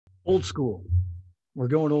Old school. We're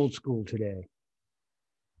going old school today.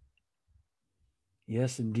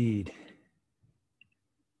 Yes, indeed.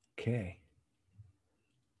 Okay.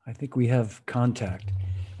 I think we have contact.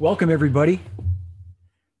 Welcome, everybody.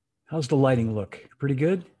 How's the lighting look? Pretty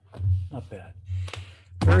good? Not bad.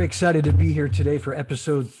 Very excited to be here today for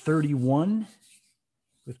episode 31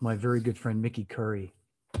 with my very good friend, Mickey Curry.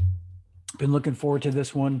 Been looking forward to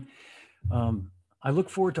this one. I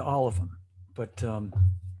look forward to all of them, but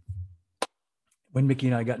when Mickey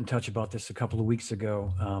and I got in touch about this a couple of weeks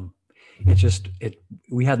ago,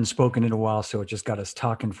 we hadn't spoken in a while, so it just got us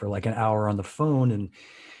talking for like an hour on the phone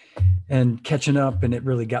and catching up, and it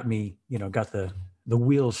really got me, got the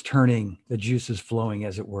wheels turning, the juices flowing,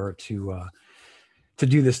 as it were, to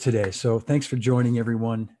do this today. So thanks for joining,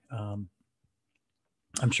 everyone.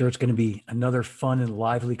 I'm sure it's going to be another fun and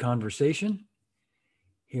lively conversation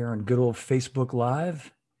here on good old Facebook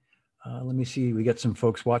Live. Let me see. We got some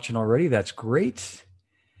folks watching already. That's great.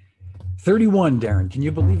 31, Darren. Can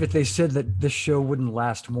you believe it? They said that this show wouldn't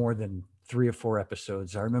last more than 3 or 4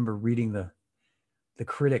 episodes. I remember reading the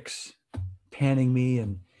critics panning me,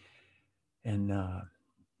 and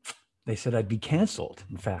they said I'd be canceled,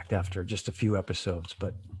 in fact, after just a few episodes.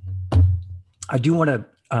 But I do want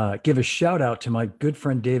to give a shout out to my good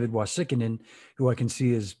friend David Wasikinen, who I can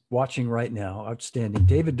see is watching right now. Outstanding.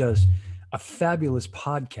 David does a fabulous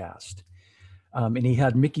podcast. And he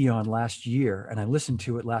had Mickey on last year, and I listened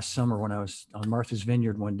to it last summer when I was on Martha's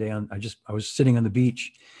Vineyard one day. I was sitting on the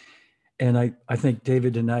beach, and I think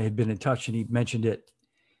David and I had been in touch, and he mentioned it,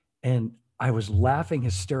 and I was laughing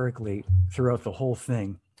hysterically throughout the whole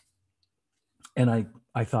thing. And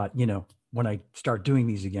I thought, when I start doing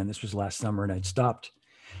these again, this was last summer, and I'd stopped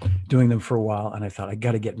doing them for a while, and I thought, I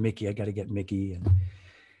got to get Mickey. And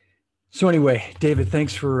so anyway, David,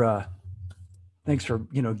 thanks for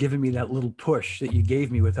giving me that little push that you gave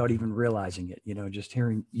me without even realizing it. Just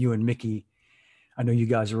hearing you and Mickey, I know you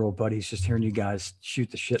guys are old buddies, just hearing you guys shoot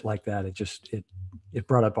the shit like that, it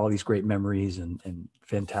brought up all these great memories and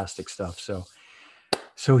fantastic stuff.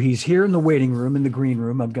 So he's here in the waiting room, in the green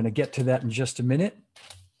room. I'm going to get to that in just a minute.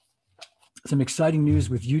 Some exciting news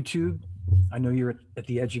with YouTube. I know you're at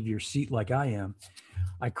the edge of your seat like I am.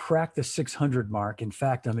 I cracked the 600 mark. In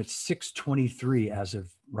fact, I'm at 623 as of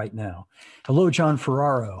right now. Hello, John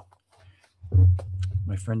Ferraro.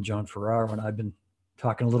 My friend John Ferraro and I've been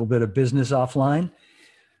talking a little bit of business offline.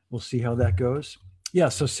 We'll see how that goes. Yeah,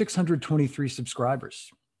 so 623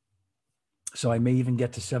 subscribers. So I may even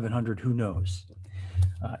get to 700, who knows?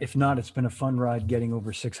 If not, it's been a fun ride getting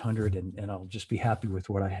over 600, and I'll just be happy with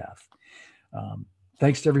what I have.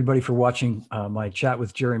 Thanks to everybody for watching my chat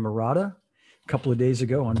with Jerry Murata a couple of days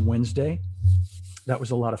ago on Wednesday. That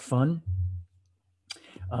was a lot of fun.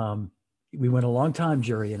 We went a long time,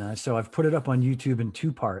 Jerry and I, so I've put it up on YouTube in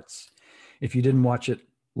 2 parts. If you didn't watch it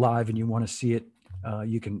live and you want to see it,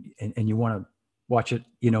 you can, and you want to watch it,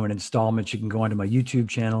 in installments, you can go onto my YouTube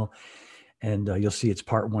channel, and you'll see it's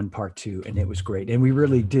part 1, part 2, and it was great. And we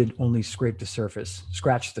really did only scratch the surface.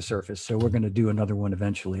 So we're going to do another one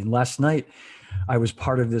eventually. And last night, I was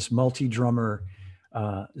part of this multi-drummer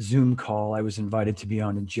Zoom call I was invited to be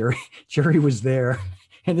on, and Jerry was there,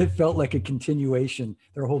 and it felt like a continuation.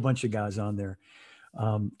 There are a whole bunch of guys on there.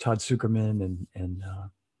 Todd Zuckerman and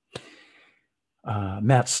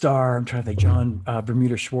Matt Starr. I'm trying to think. John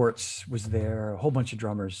Bermuda Schwartz was there. A whole bunch of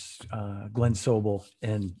drummers. Glenn Sobel,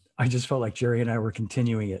 and I just felt like Jerry and I were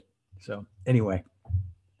continuing it. So anyway,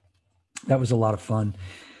 that was a lot of fun.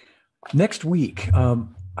 Next week,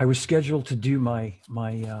 I was scheduled to do my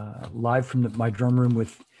live from my drum room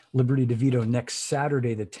with Liberty DeVito next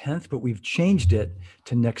Saturday, the 10th, but we've changed it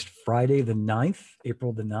to next Friday, the 9th,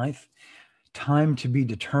 April the 9th. Time to be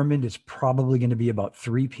determined. It's probably going to be about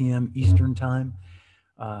 3 p.m. Eastern time.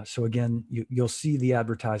 So again, you'll see the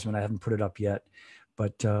advertisement. I haven't put it up yet,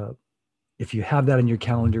 but if you have that in your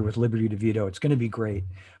calendar with Liberty DeVito, it's going to be great,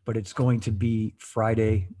 but it's going to be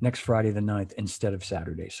next Friday, the 9th, instead of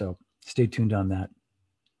Saturday. So stay tuned on that.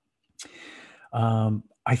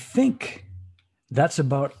 I think that's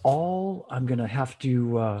about all I'm going to have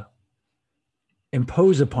to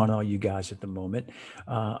impose upon all you guys at the moment.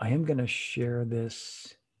 I am going to share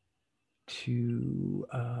this to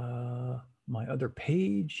my other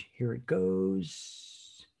page. Here it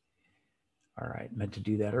goes. All right, meant to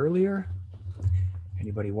do that earlier.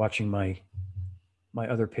 Anybody watching my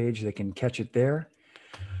other page, they can catch it there.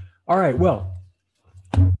 All right, well,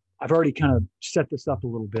 I've already kind of set this up a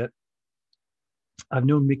little bit. I've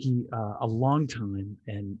known Mickey a long time,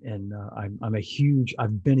 and I've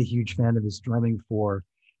been a huge fan of his drumming for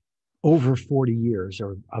over 40 years,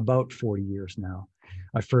 or about 40 years now.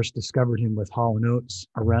 I first discovered him with Hall Oates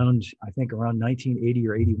I think around 1980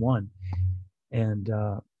 or 81. And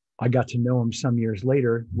I got to know him some years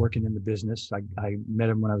later working in the business. I met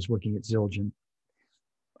him when I was working at Zildjian,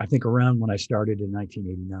 I think around when I started in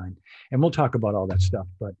 1989. And we'll talk about all that stuff.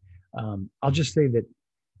 But I'll just say that,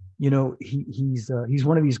 he's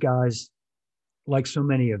one of these guys, like so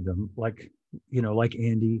many of them, like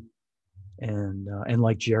Andy and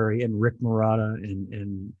like Jerry and Rick Murata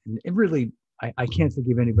and really, I can't think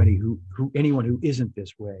of anybody anyone who isn't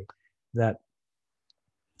this way, that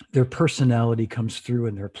their personality comes through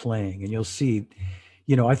in their playing. And you'll see,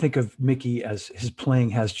 I think of Mickey as his playing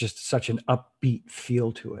has just such an upbeat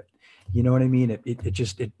feel to it. You know what I mean?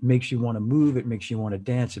 It makes you want to move. It makes you want to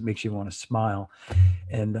dance. It makes you want to smile.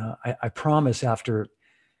 And I promise after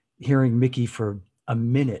hearing Mickey for a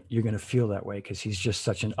minute, you're going to feel that way, because he's just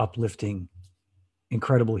such an uplifting,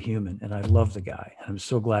 incredible human. And I love the guy. I'm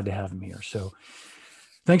so glad to have him here. So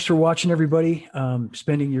thanks for watching, everybody,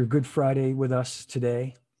 spending your Good Friday with us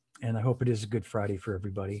today. And I hope it is a good Friday for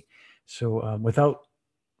everybody. So without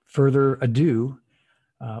further ado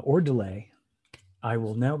or delay, I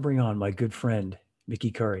will now bring on my good friend,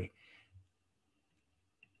 Mickey Curry,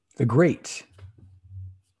 the great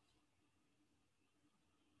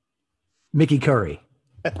Mickey Curry.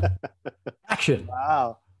 Action.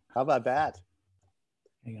 Wow. How about that?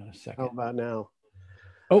 Hang on a second. How about now?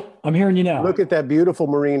 Oh, I'm hearing you now. Look at that beautiful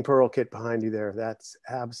marine pearl kit behind you there. That's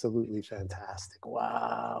absolutely fantastic.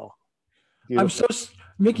 Wow. Beautiful.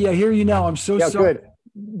 Mickey, I hear you now. I'm so sorry. Good.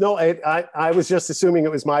 No, I was just assuming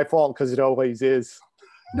it was my fault, because it always is.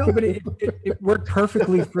 No, but it worked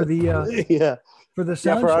perfectly for the for the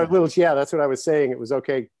sound. Yeah, for our little that's what I was saying. It was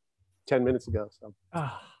okay 10 minutes ago. So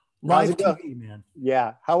live TV, man.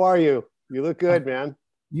 Yeah. How are you? You look good, man.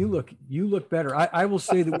 You look better. I will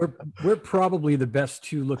say that we're probably the best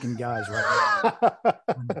two looking guys right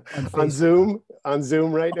now. on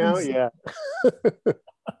Zoom right now. Yeah.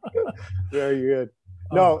 Very good.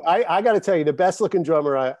 No, I got to tell you, the best looking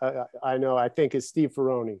drummer I know, I think, is Steve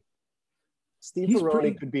Ferroni. Steve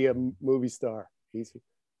Ferroni could be a movie star. He's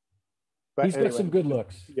got some good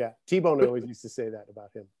looks. Yeah. T-Bone always used to say that about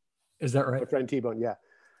him. Is that right? My friend T-Bone, yeah.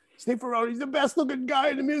 Steve Ferroni's the best looking guy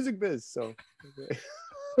in the music biz. So okay.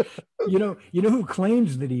 You know who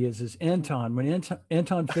claims that he is Anton. When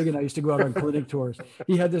Anton Fig and I used to go out on clinic tours,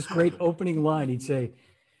 he had this great opening line. He'd say,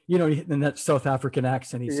 in that South African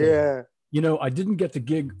accent, he'd say, I didn't get the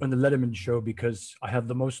gig on the Letterman show because I have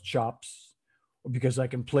the most chops, or because I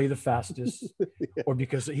can play the fastest, or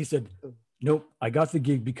because he said, nope, I got the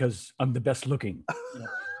gig because I'm the best looking.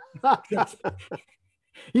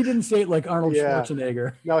 He didn't say it like Arnold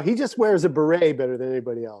Schwarzenegger. No, he just wears a beret better than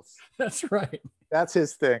anybody else. That's right. That's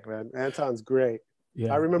his thing, man. Anton's great.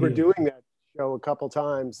 Yeah, I remember doing that show a couple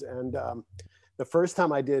times. And the first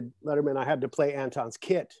time I did Letterman, I had to play Anton's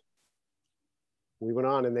kit. We went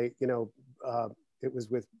on and they, it was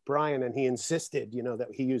with Bryan, and he insisted, that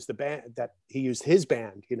he used his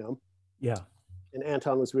band, Yeah. And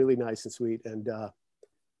Anton was really nice and sweet. And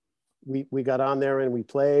we got on there and we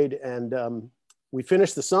played, and we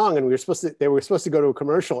finished the song, and they were supposed to go to a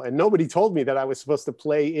commercial, and nobody told me that I was supposed to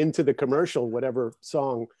play into the commercial, whatever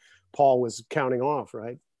song Paul was counting off,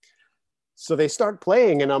 right? So they start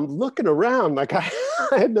playing, and I'm looking around like I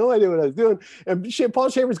had no idea what I was doing. And Paul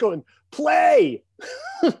Shaver's going, play,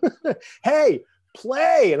 hey,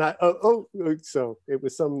 play. And so it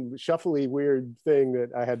was some shuffly weird thing that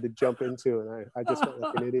I had to jump into, and I just felt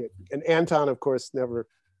like an idiot. And Anton, of course, never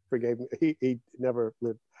forgave me. He never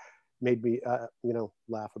made me,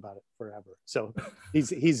 laugh about it forever. So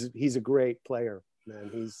he's a great player, man.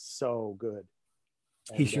 He's so good.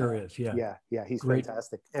 And, he sure is. Yeah. Yeah. He's great.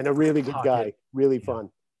 Fantastic, and a really good guy. Really fun.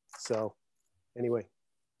 So, anyway,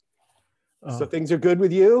 so things are good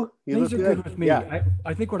with you. Things are good with me. Yeah.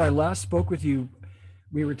 I think when I last spoke with you,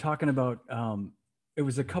 we were talking about. It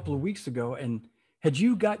was a couple of weeks ago, and had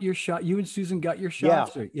you got your shot? You and Susan got your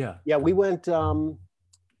shots? Yeah. Yeah. We went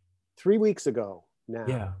 3 weeks ago now.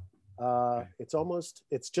 Yeah.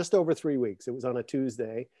 It's just over 3 weeks. It was on a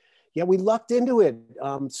Tuesday. Yeah, we lucked into it.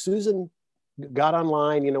 Susan got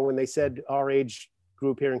online, when they said our age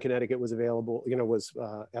group here in Connecticut was available, was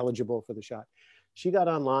eligible for the shot. She got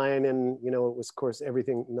online, and, it was, of course,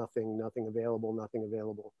 everything, nothing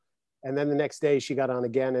available. And then the next day she got on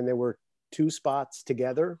again, and there were 2 spots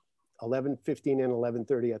together, 11:15 and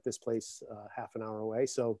 11:30 at this place, half an hour away.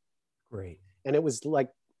 So great. And it was like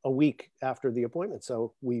a week after the appointment.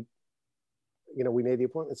 So we made the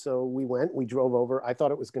appointment. So we drove over. I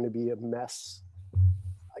thought it was going to be a mess.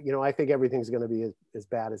 I think everything's going to be as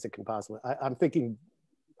bad as it can possibly. I'm thinking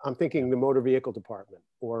the motor vehicle department,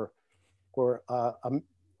 or, or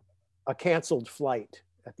a canceled flight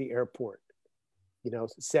at the airport,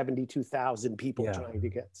 72,000 people trying to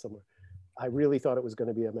get somewhere. I really thought it was going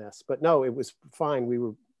to be a mess, but no, it was fine.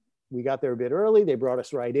 We got there a bit early. They brought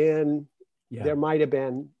us right in. Yeah. There might've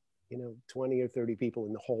been, 20 or 30 people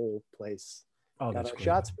in the whole place. Oh, got that's our great.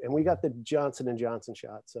 shots, and we got the Johnson & Johnson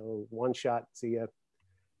shot. So one shot, see ya.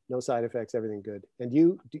 No side effects, everything good.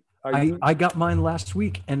 And I got mine last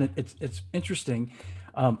week, and it's interesting.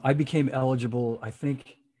 I became eligible, I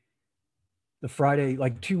think, the Friday,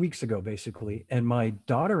 like 2 weeks ago, basically. And my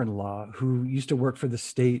daughter-in-law, who used to work for the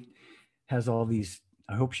state, has all these,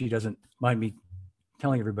 I hope she doesn't mind me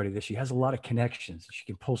telling everybody this, she has a lot of connections. She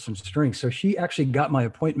can pull some strings. So she actually got my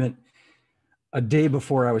appointment a day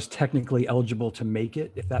before I was technically eligible to make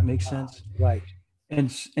it, if that makes sense. Right. And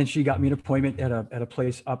she got me an appointment at a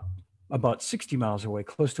place up about 60 miles away,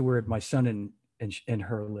 close to where my son and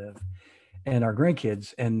her live, and our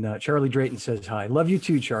grandkids. And Charlie Drayton says hi. Love you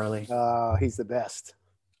too, Charlie. He's the best.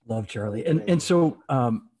 Love Charlie. And so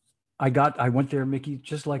I went there, Mickey,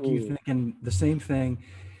 just like you, thinking the same thing.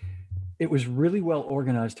 It was really well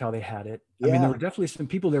organized how they had it. Yeah. I mean, there were definitely some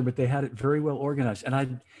people there, but they had it very well organized.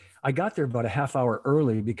 And I got there about a half hour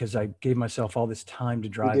early because I gave myself all this time to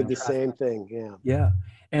drive. You did the same thing. Yeah. Yeah.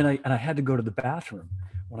 And I had to go to the bathroom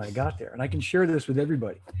when I got there, and I can share this with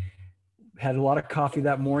everybody. Had a lot of coffee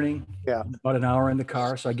that morning. Yeah. About an hour in the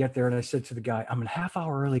car. So I get there and I said to the guy, I'm a half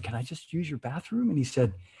hour early. Can I just use your bathroom? And he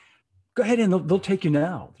said, go ahead in. They'll take you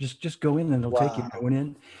now. Just go in and they'll take you going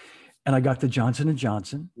in. And I got the Johnson &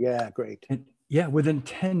 Johnson. Yeah. Great. And within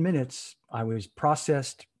 10 minutes, I was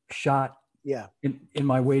processed, shot. Yeah. In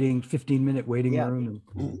my 15-minute waiting room.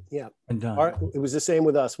 And done. It was the same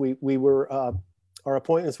with us. We were, our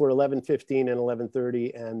appointments were 11:15 and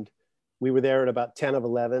 11:30, and we were there at about 10 of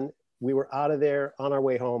 11. We were out of there on our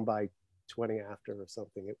way home by 20 after or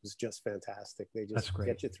something. It was just fantastic. They just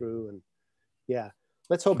get you through, and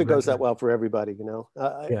let's hope it goes that well for everybody.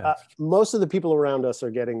 Most of the people around us are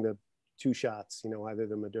getting the 2 shots, either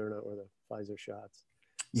the Moderna or the Pfizer shots.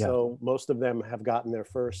 Yeah. So most of them have gotten their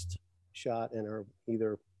first shot and are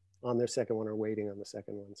either on their second one or waiting on the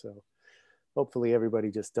second one. So hopefully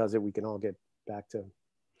everybody just does it. We can all get back to,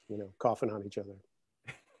 coughing on each other.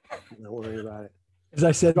 Not worrying about it. As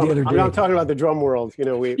I said the other day, I'm not talking about the drum world.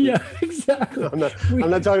 Exactly. I'm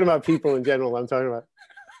not talking about people in general. I'm talking about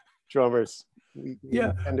drummers. We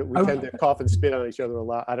tend to cough and spit on each other a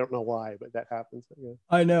lot. I don't know why, but that happens. Yeah.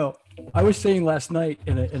 I know. I was saying last night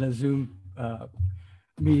in a Zoom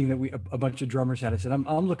meeting that a bunch of drummers had, I said,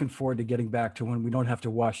 I'm looking forward to getting back to when we don't have to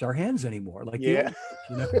wash our hands anymore. Like,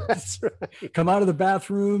 That's right. Come out of the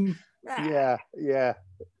bathroom. Yeah. There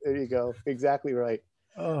you go. Exactly right.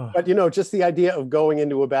 Oh. But, just the idea of going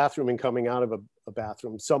into a bathroom and coming out of a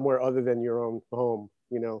bathroom somewhere other than your own home,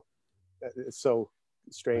 it's so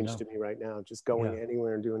strange to me right now, just going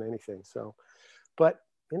anywhere and doing anything. So, but,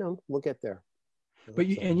 we'll get there. But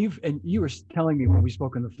you were telling me when we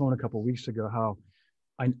spoke on the phone a couple of weeks ago, how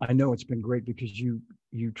I know it's been great because you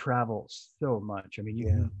travel so much. I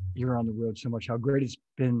mean, you're on the road so much, how great it's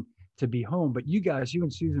been to be home. But you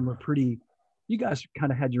and Susan you guys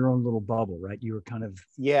kind of had your own little bubble, right? You were kind of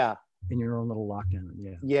in your own little lockdown.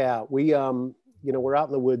 Yeah. We, we're out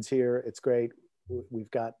in the woods here. It's great.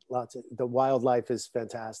 We've got the wildlife is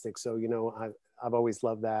fantastic. So, I've always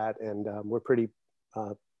loved that. And we're pretty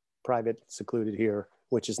private, secluded here,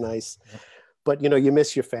 which is nice. But, you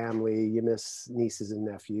miss your family, you miss nieces and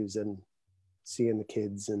nephews and seeing the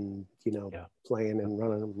kids and, playing and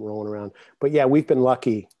running and rolling around. But we've been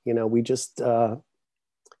lucky. We just,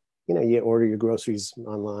 you order your groceries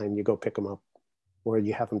online, you go pick them up, or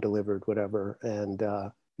you have them delivered, whatever. And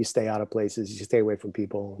you stay out of places, you stay away from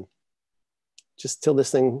people, and just till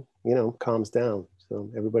this thing, calms down.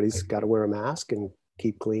 So everybody's got to wear a mask and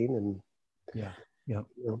keep clean. And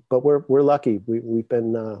but we're lucky. We've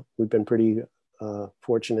been pretty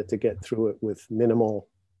fortunate to get through it with minimal,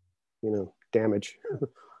 damage,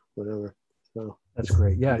 whatever. So that's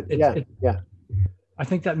great. Yeah. I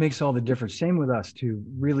think that makes all the difference. Same with us too.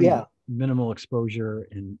 Really minimal exposure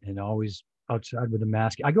and always outside with a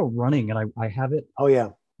mask. I go running and I have it. Oh yeah.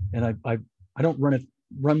 And I don't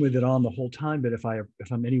run with it on the whole time, but if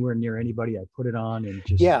I'm anywhere near anybody, I put it on and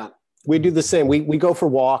just we do the same. We go for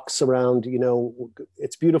walks around,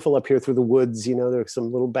 it's beautiful up here through the woods. There's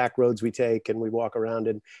some little back roads we take and we walk around,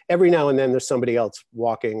 and every now and then there's somebody else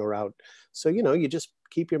walking or out. So, you just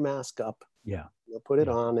keep your mask up. Yeah. Put it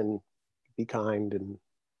on and be kind and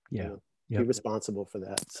be responsible for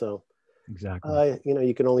that. So exactly.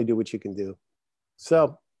 You can only do what you can do.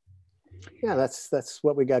 So that's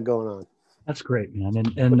what we got going on. That's great, man.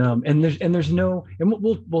 And there's no, and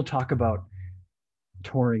we'll talk about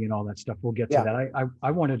touring and all that stuff. We'll get to Yeah, that.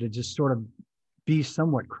 I wanted to just sort of be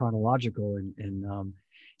somewhat chronological,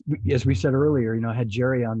 as we said earlier, I had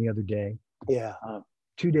Jerry on the other day. yeah.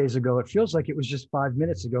 2 days ago. It feels like it was just 5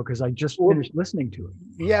 minutes ago because I just Well, finished listening to it.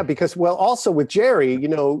 yeah, because well, also with Jerry,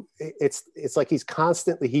 it's like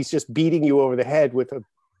he's just beating you over the head with a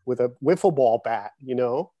wiffle ball bat,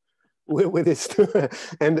 with his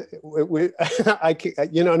and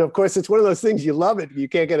and of course it's one of those things you love it, you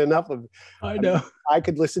can't get enough of. I know. I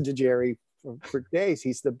could listen to Jerry for days.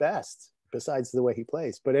 He's the best, besides the way he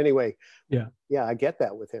plays. But anyway, yeah, I get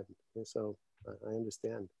that with him, so I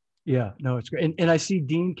understand. Yeah, no, it's great. And I see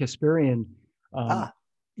Dean Kasparian.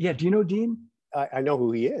 Yeah, do you know Dean? I know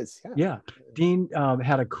who he is. Yeah. Dean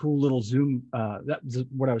had a cool little Zoom. That was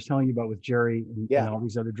what I was telling you about with Jerry and all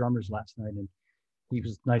these other drummers last night. And he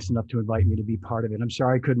was nice enough to invite me to be part of it. I'm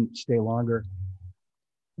sorry I couldn't stay longer.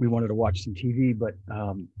 We wanted to watch some TV, but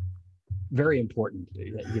very important,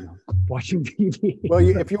 watching TV. Well,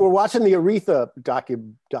 if you were watching the Aretha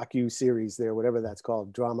docu series there, whatever that's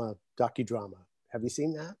called, docudrama, have you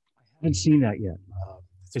seen that? I haven't seen that yet.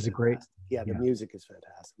 Is it great? Yeah, the music is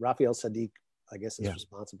fantastic. Raphael Sadiq, I guess, is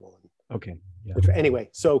responsible. Okay. Yeah. Anyway,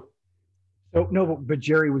 so no, but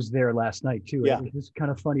Jerry was there last night too. Yeah. It was kind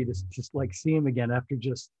of funny to just like see him again after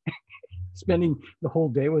just spending the whole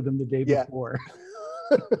day with him the day before.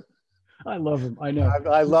 I love him. I know.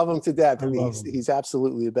 I love him to death. He's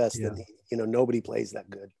absolutely the best. Yeah. And nobody plays that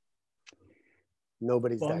good.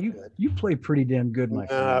 Nobody's that good. You play pretty damn good, my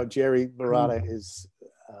friend. Jerry Marotta is.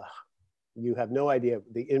 You have no idea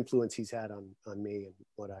the influence he's had on me and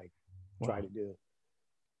what I try to do.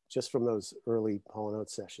 Just from those early Hall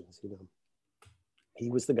Oates sessions, he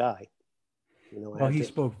was the guy. Well, he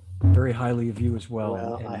spoke very highly of you as well.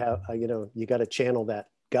 Well, you got to channel that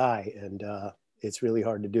guy, and it's really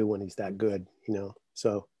hard to do when he's that good.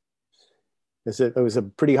 So it was a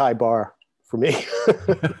pretty high bar for me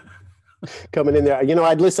coming in there.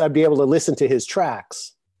 I'd be able to listen to his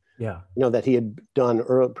tracks. Yeah. That he had done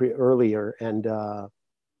earlier. And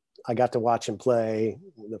I got to watch him play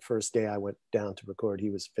the first day I went down to record.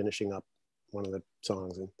 He was finishing up one of the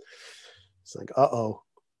songs, and it's like,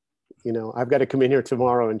 I've got to come in here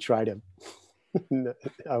tomorrow and try to,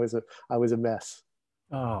 I was a mess.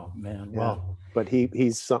 Oh man. Yeah. Well, but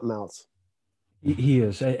he's something else. He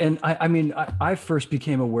is. And I first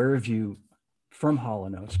became aware of you from Hall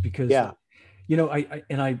Oates because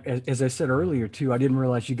as I said earlier too, I didn't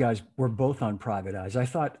realize you guys were both on Private Eyes. I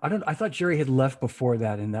thought Jerry had left before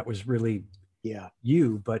that, and that was really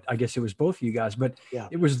you, but I guess it was both of you guys. But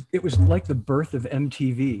it was like the birth of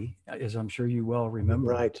MTV, as I'm sure you well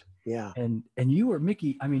remember. Right. Yeah. And you were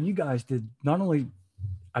Mickey. I mean, you guys did not only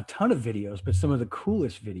a ton of videos, but some of the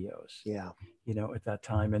coolest videos. Yeah. At that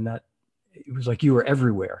time, and that it was like you were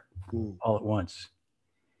everywhere all at once.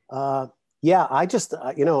 Yeah, I just,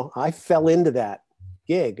 I fell into that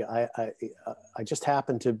gig. I just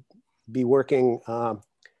happened to be working.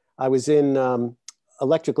 I was in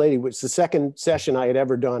Electric Lady, which is the second session I had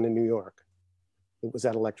ever done in New York. It was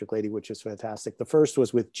at Electric Lady, which was fantastic. The first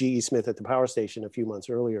was with G.E. Smith at the Power Station a few months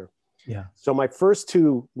earlier. Yeah. So my first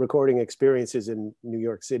two recording experiences in New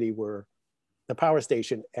York City were the Power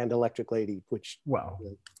Station and Electric Lady, which, wow.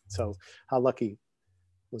 So how lucky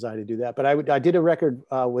was I to do that? But I did a record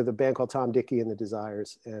with a band called Tom Dickey and the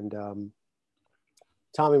Desires, and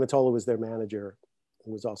Tommy Mottola was their manager,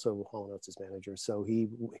 who was also Hall Oates' manager. So he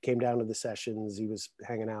came down to the sessions, he was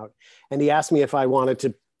hanging out, and he asked me if I wanted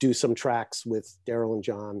to do some tracks with Daryl and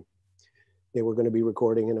John. They were going to be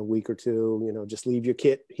recording in a week or two, just leave your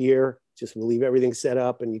kit here, we'll leave everything set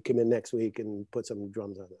up, and you come in next week and put some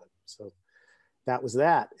drums on that. So that was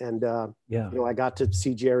that. And, I got to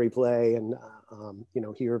see Jerry play and,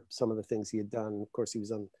 hear some of the things he had done. Of course, he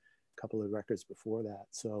was on a couple of records before that.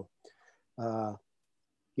 So,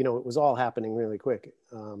 it was all happening really quick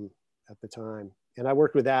at the time. And I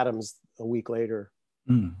worked with Adams a week later.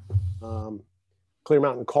 Clear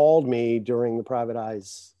Mountain called me during the Private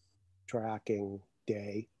Eyes tracking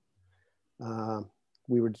day.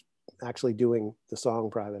 We were actually doing the song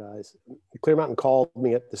Private Eyes. Clear Mountain called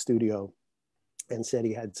me at the studio and said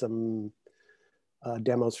he had some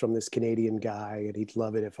demos from this Canadian guy, and he'd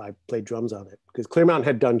love it if I played drums on it. Because Clear Mountain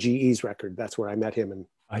had done GE's record. That's where I met him. And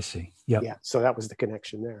I see. Yep. Yeah. So that was the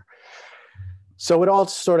connection there. So it all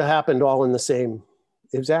sort of happened all in the same.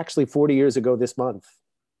 It was actually 40 years ago this month.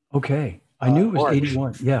 Okay. I knew it was March.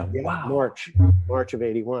 81. Yeah. Wow. March of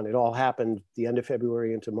 81. It all happened the end of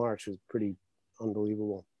February into March. It was pretty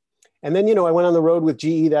unbelievable. And then, I went on the road with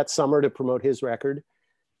GE that summer to promote his record.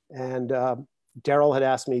 And Daryl had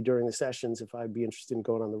asked me during the sessions if I'd be interested in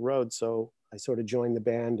going on the road. So I sort of joined the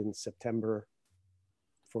band in September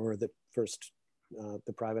for the first,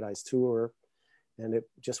 the Privatized tour. And it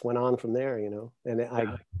just went on from there, and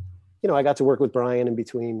I got to work with Bryan in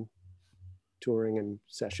between touring and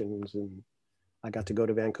sessions, and I got to go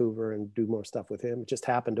to Vancouver and do more stuff with him. It just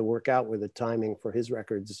happened to work out with the timing for his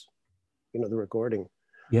records, the recording.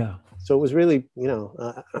 Yeah. So it was really,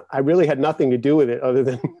 I really had nothing to do with it other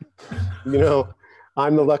than,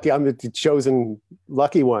 I'm the chosen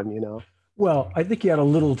lucky one, Well, I think you had a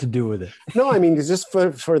little to do with it. No, I mean, it's just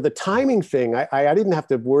for the timing thing. I didn't have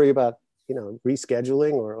to worry about,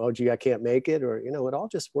 rescheduling or, oh, gee, I can't make it, or, it all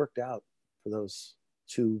just worked out for those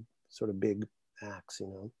two sort of big acts,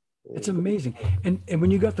 It's amazing. And when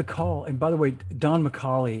you got the call, and by the way, Don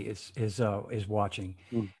McCauley is watching,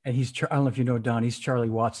 and I don't know if you know Don, he's Charlie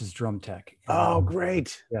Watts' drum tech. Oh,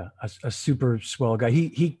 great. Yeah. A super swell guy.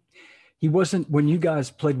 He wasn't, when you guys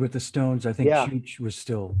played with the Stones, I think Chooch was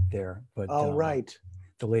still there, but right.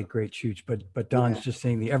 The late great Chooch, but Don's just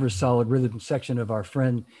saying the ever solid rhythm section of our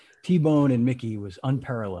friend T-Bone and Mickey was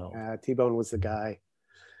unparalleled. T-Bone was the guy.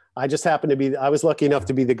 I just happened to be, I was lucky enough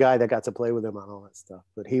to be the guy that got to play with him on all that stuff,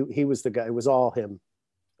 but he was the guy. It was all him.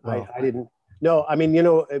 Wow. I didn't, no, I mean,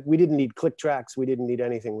 we didn't need click tracks. We didn't need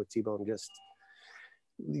anything with T-Bone.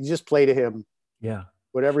 You just play to him. Yeah.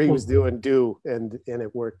 Whatever he was doing, and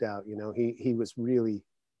it worked out. He was really,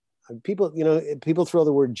 people throw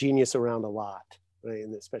the word genius around a lot, right?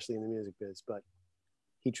 And especially in the music biz, but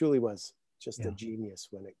he truly was just a genius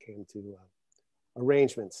when it came to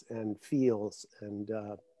arrangements and feels and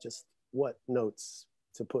just what notes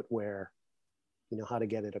to put where, how to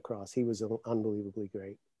get it across. He was an unbelievably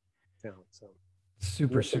great talent. So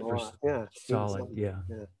super solid.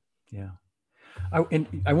 Yeah.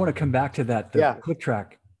 I want to come back to that, the click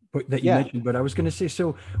track that you mentioned, but I was going to say,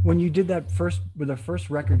 so when you did that the first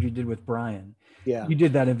record you did with Bryan, you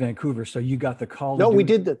did that in Vancouver. So you got the call. No, we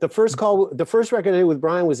did the first record I did with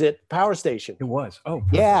Bryan was at Power Station. It was. Oh,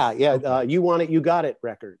 perfect. Yeah. Okay. You Want It, You Got It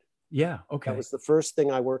record. Yeah. Okay. That was the first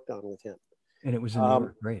thing I worked on with him. And it was in New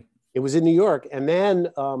York. Great. It was in New York. And then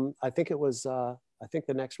I think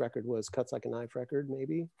the next record was Cuts Like a Knife record,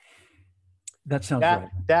 maybe. That sounds right.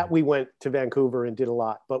 That we went to Vancouver and did a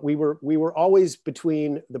lot, but we were always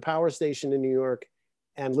between the Power Station in New York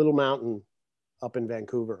and Little Mountain up in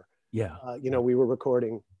Vancouver. Yeah. We were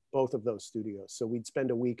recording both of those studios. So we'd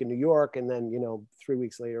spend a week in New York, and then, 3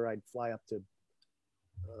 weeks later, I'd fly up to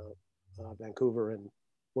Vancouver and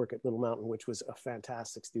work at Little Mountain, which was a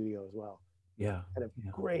fantastic studio as well. Yeah. And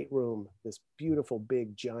a great room, this beautiful,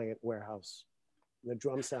 big, giant warehouse. The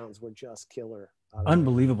drum sounds were just killer.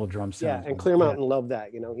 Unbelievable drum sounds. Yeah, and Clear Mountain loved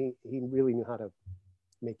that. He really knew how to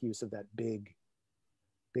make use of that big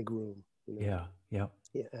room. Yeah.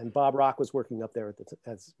 And Bob Rock was working up there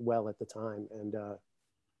as well at the time. And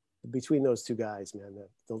between those two guys, man,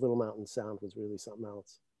 the Little Mountain sound was really something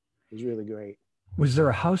else. It was really great. Was there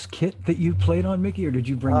a house kit that you played on, Mickey, or did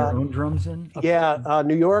you bring your own drums in?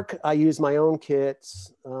 New York, I used my own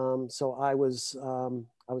kits. So I was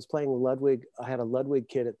playing with Ludwig. I had a Ludwig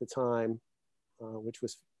kit at the time, which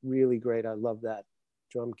was really great. I loved that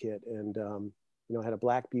drum kit. And, I had a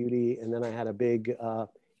Black Beauty, and then I had a big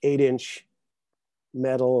 8-inch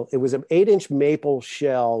metal. It was an 8-inch maple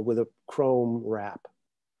shell with a chrome wrap.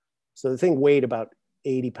 So the thing weighed about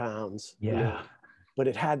 80 pounds. Yeah. But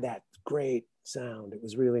it had that great sound. It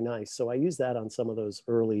was really nice. So I used that on some of those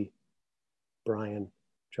early Bryan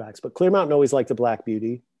tracks. But Clear Mountain always liked the Black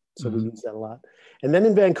Beauty. So we used that a lot. And then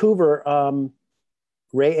in Vancouver,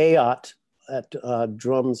 Ray Ayotte at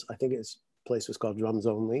drums, I think his place was called Drums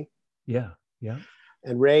Only. Yeah.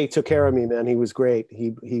 And Ray took care of me, man. He was great.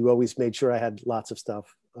 He always made sure I had lots of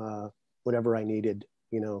stuff, whatever I needed,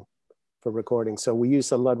 for recording. So we used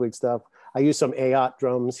some Ludwig stuff. I used some Ayotte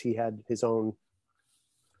drums. He had his own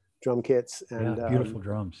drum kits. And beautiful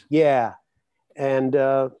drums. Yeah. And,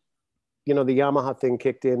 the Yamaha thing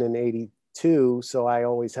kicked in 82. So I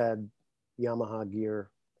always had Yamaha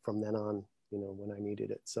gear from then on, when I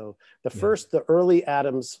needed it. So the early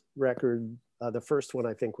Adams record, the first one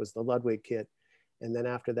I think was the Ludwig kit. And then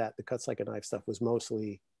after that, the Cuts Like a Knife stuff was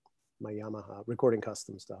mostly my Yamaha recording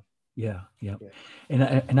custom stuff. Yeah.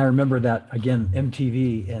 And I remember that, again,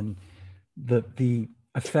 MTV and the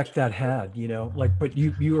effect that had, but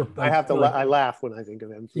you were. I laugh when I think of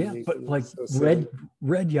MTV. Yeah, but like so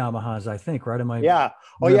red Yamahas, I think, right? Am I? Yeah.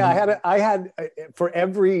 Oh yeah. I had for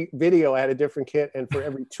every video I had a different kit, and for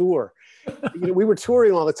every tour, we were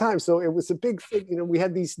touring all the time, so it was a big thing. We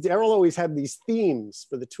had Daryl always had these themes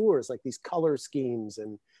for the tours, like these color schemes,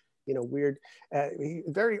 and weird,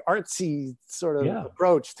 very artsy sort of Yeah.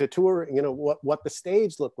 approach to tour, what the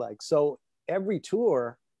stage looked like. So every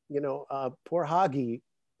tour, poor Hoggy,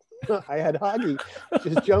 I had Hoggy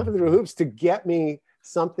just jumping through hoops to get me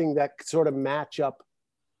something that could sort of match up,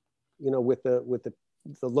 with the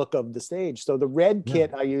look of the stage. So the red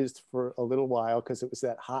kit I used for a little while because it was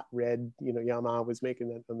that hot red, Yamaha was making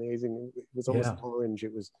that amazing, it was almost orange.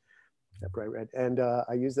 It was that bright red. And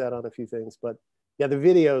I used that on a few things, but yeah, the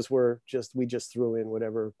videos were we just threw in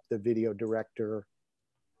whatever the video director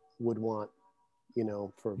would want,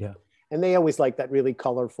 and they always like that really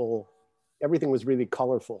colorful, everything was really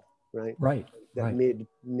colorful, right? Right. That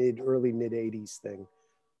early mid 80s thing.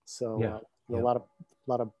 So a lot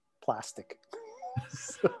of plastic.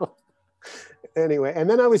 So anyway, and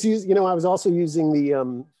then I was also using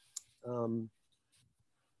the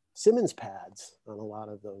Simmons pads on a lot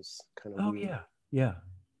of those kind of weird,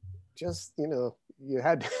 just you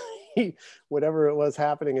had whatever it was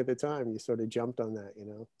happening at the time, you sort of jumped on that,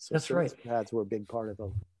 so that's Simmons right. pads were a big part of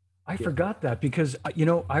them. I forgot that because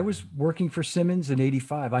I was working for Simmons in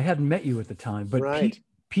 '85. I hadn't met you at the time, but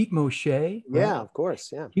Pete Moshe, yeah, of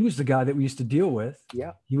course, yeah, he was the guy that we used to deal with.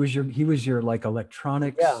 Yeah, he was your like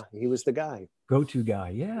electronics. Yeah, he was the guy, go-to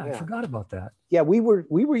guy. Yeah, I forgot about that. Yeah, we were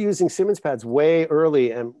using Simmons pads way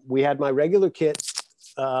early, and we had my regular kit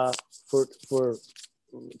for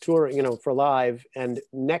touring, for live, and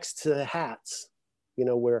next to the hats,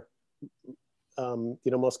 where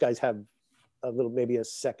most guys have maybe a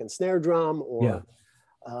second snare drum, or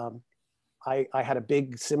I had a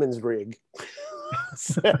big Simmons rig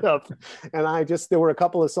set up, and there were a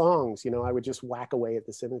couple of songs, I would just whack away at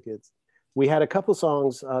the Simmons kids. We had a couple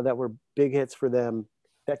songs that were big hits for them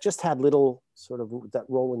that just had little sort of that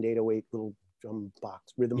Roland 808 little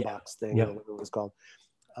rhythm box thing, whatever it was called.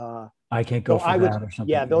 I Can't Go For That or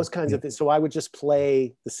something. Yeah, those kinds of things. So I would just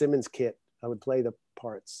play the Simmons kit. I would play the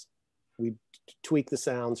parts. We'd tweak the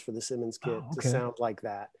sounds for the Simmons kit to sound like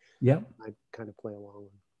that. Yep. I'd kind of play along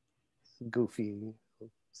with goofy,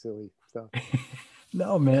 silly stuff.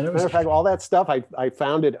 No, man. Matter of fact, all that stuff, I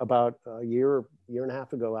found it about a year and a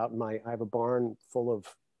half ago out in I have a barn full of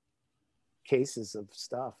cases of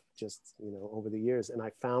stuff just, over the years. And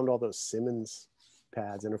I found all those Simmons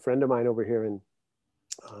pads, and a friend of mine over here in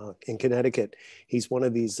Connecticut, he's one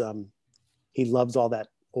of these, he loves all that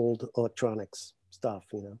old electronics stuff,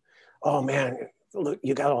 Oh man, look,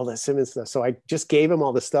 you got all that Simmons stuff. So I just gave him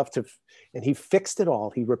all the stuff and he fixed it all.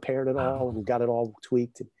 He repaired it all and got it all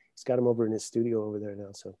tweaked. He's got them over in his studio over there now.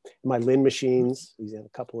 So my Lynn machines, he's had a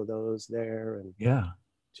couple of those there, and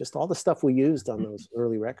just all the stuff we used on those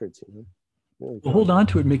early records, Really well, hold on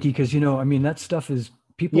to it, Mickey, because that stuff is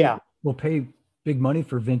people will pay big money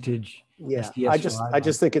for vintage. Yeah, I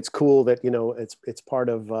just think it's cool that it's part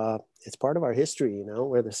of our history,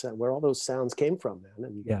 where all those sounds came from, man.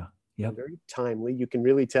 And very timely. You can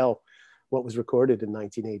really tell what was recorded in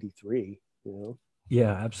 1983.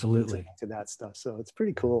 Yeah, absolutely. To that stuff, so it's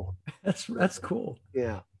pretty cool. That's cool.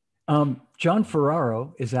 Yeah. John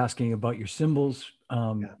Ferraro is asking about your cymbals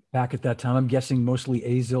back at that time. I'm guessing mostly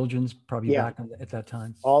A Zildjians, probably back at that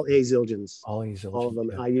time. All A Zildjians. All A Zildjians. All of them.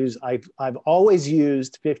 Yeah. I've always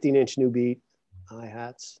used 15-inch new beat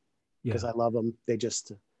hi-hats because I love them. They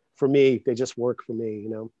just, for me, they just work for me.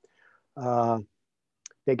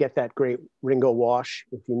 They get that great Ringo wash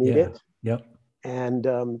if you need it. Yep. And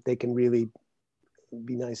they can really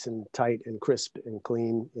be nice and tight and crisp and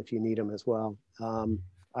clean if you need them as well.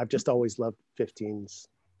 I've just always loved 15s.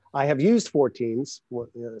 I have used 14s.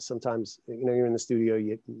 Sometimes, you're in the studio,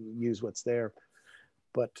 you use what's there.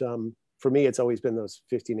 But for me, it's always been those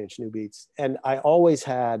 15-inch new beats. And I always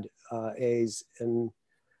had A's, and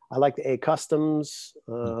I like the A Customs.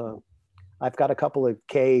 I've got a couple of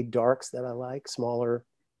K Darks that I like, smaller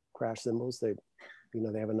crash cymbals. They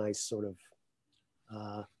have a nice sort of,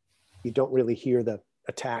 you don't really hear the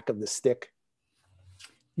attack of the stick.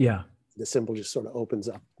 Yeah. The cymbal just sort of opens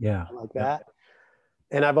up. Yeah. Like that.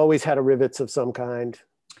 And I've always had a rivets of some kind.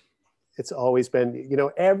 It's always been,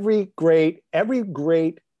 every great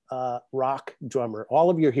rock drummer, all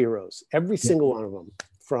of your heroes, every single one of them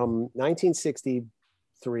from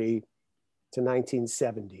 1963 to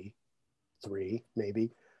 1973,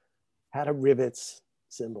 maybe, had a rivets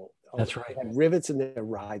cymbal. That's right. Had rivets in their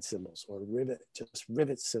ride cymbals, or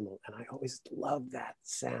rivet cymbal. And I always loved that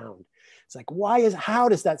sound. It's like, how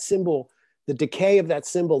does that cymbal, the decay of that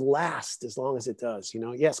cymbal, last as long as it does?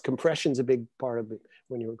 Yes, compression's a big part of it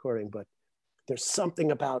when you're recording, but there's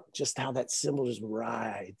something about just how that cymbal just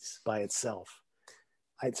rides by itself.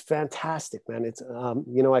 It's fantastic, man. It's,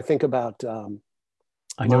 I think about, I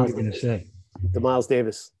know what you're going to say. The Miles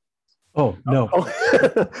Davis Oh, no.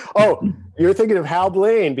 Oh, oh, you're thinking of Hal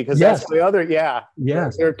Blaine, because Yes. that's the other. Yeah.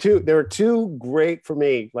 Yes. There are two great for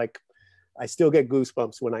me. Like, I still get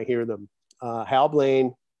goosebumps when I hear them. Hal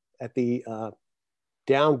Blaine at the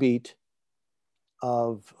downbeat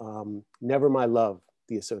of Never My Love,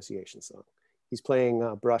 the Association song. He's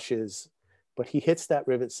playing brushes, but he hits that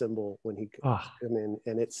rivet cymbal when he come in,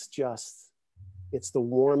 and it's the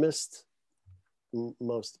warmest,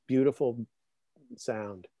 most beautiful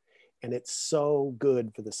sound. And it's so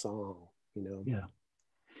good for the song, you know. Yeah.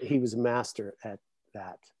 He was a master at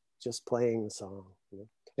that, just playing the song. You know?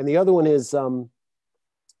 And the other one is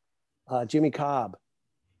Jimmy Cobb.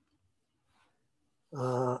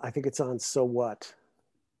 I think it's on So What.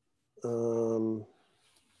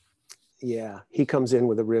 Yeah, he comes in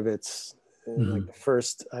with the rivets, and like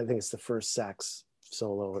I think it's the first sax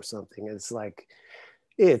solo or something. It's like,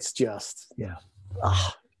 it's just,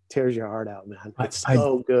 tears your heart out, man. It's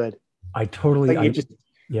so good. I totally, like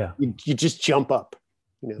you just jump up,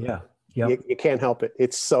 you know. You can't help it.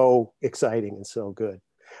 It's so exciting and so good.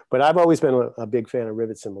 But I've always been a big fan of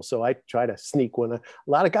rivet cymbals, so I try to sneak one. A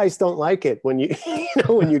lot of guys don't like it when you,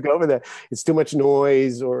 when you go over there. It's too much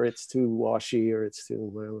noise, or it's too washy, or it's too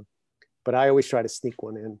whatever. But I always try to sneak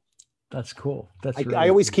one in. That's cool. I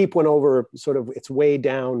always keep one over, sort of, it's way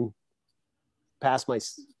down past my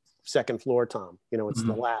second floor tom. You know, it's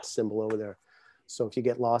the last cymbal over there. So if you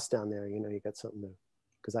get lost down there, you know, you got something to,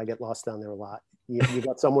 because I get lost down there a lot. You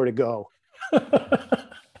got somewhere to go.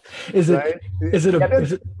 Is it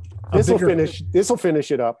this will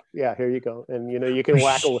finish it up. Yeah, here you go. And you know, you can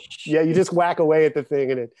whack away. Yeah, you just whack away at the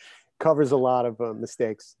thing, and it covers a lot of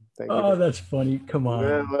mistakes. Oh, that's funny. Come on.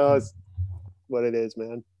 Yeah, well, it's what it is,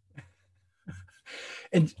 man.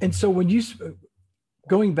 And so when you,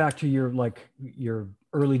 going back to your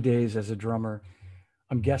early days as a drummer,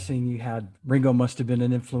 I'm guessing you had, Ringo must have been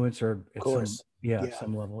an influence, or of course,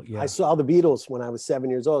 some level. Yeah, I saw the Beatles when I was 7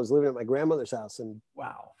 years old. I was living at my grandmother's house, and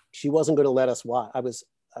wow, she wasn't going to let us watch. I was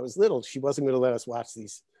little. She wasn't going to let us watch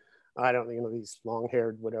these. I don't, you know, these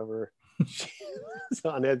long-haired whatever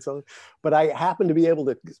on Ed Sullivan. But I happened to be able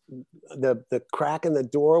to, the crack in the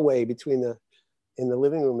doorway in the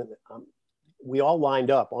living room, and we all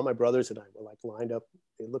lined up. All my brothers and I were like lined up.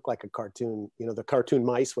 It looked like a cartoon, you know, the cartoon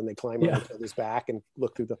mice when they climb on each other's back and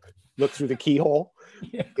look through the keyhole.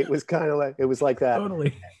 Yeah. It was kind of like, it was like that.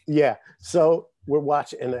 Totally. Yeah. So we're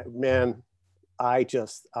watching, and man, I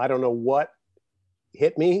don't know what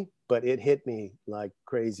hit me, but it hit me like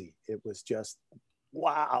crazy. It was just,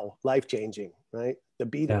 wow, life-changing, right? The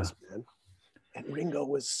Beatles, man. And Ringo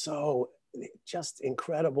was so just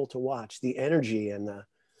incredible to watch. The energy and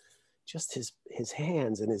just his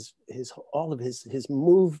hands and his all of his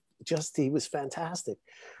move, just, he was fantastic.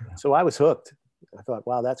 Yeah. So I was hooked. I thought,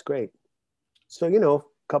 wow, that's great. So, you know, a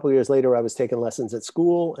couple of years later, I was taking lessons at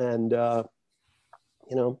school, and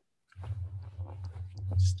you know,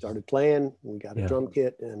 started playing. We got a drum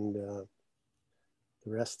kit, and the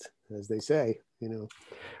rest, as they say, you know.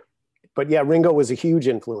 But yeah, Ringo was a huge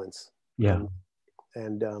influence. Yeah.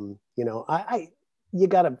 And you know, you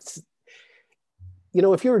gotta, you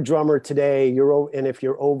know, if you're a drummer today, and if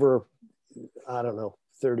you're over, I don't know,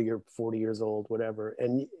 30 or 40 years old, whatever,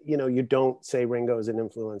 and you know, you don't say Ringo is an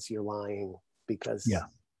influence, you're lying, because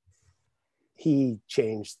he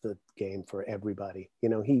changed the game for everybody. You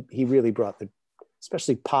know, he really brought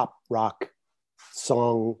especially pop rock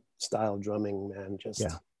song style drumming, man. Just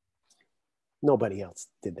nobody else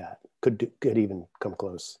did that. Could even come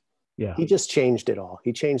close. Yeah, he just changed it all.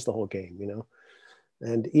 He changed the whole game, you know.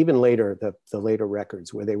 And even later, the later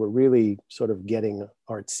records, where they were really sort of getting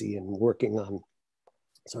artsy and working on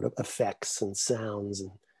sort of effects and sounds,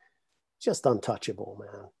 and just untouchable,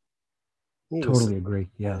 man. Totally agree.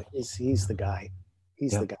 Yeah, he's the guy.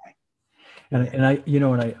 He's the guy. And I, you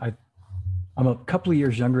know, and I'm a couple of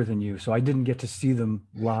years younger than you, so I didn't get to see them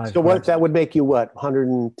live. So that would make you what,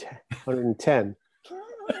 110?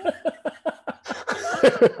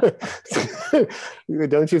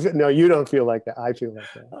 Don't you? No, you don't feel like that. I feel like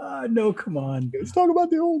that. No, come on. Let's talk about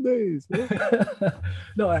the old days.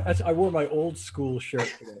 No, I wore my old school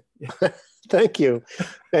shirt today. Thank you.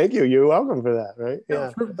 You're welcome for that, right?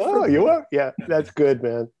 Yeah. You are. Yeah, that's good,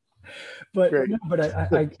 man. But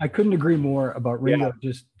I couldn't agree more about Ringo.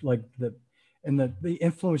 Just like the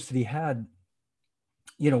influence that he had,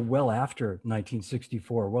 you know, well after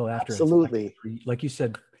 1964, well after. Absolutely. Like you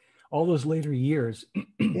said, all those later years.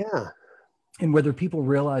 Yeah. And whether people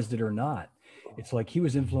realized it or not, it's like he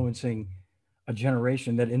was influencing a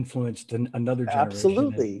generation that influenced another generation.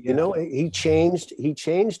 Absolutely. And, you know, he changed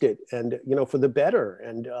it, and, you know, for the better.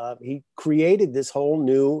 And he created this whole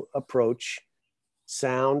new approach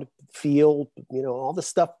sound, feel, you know, all the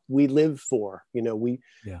stuff we live for, you know,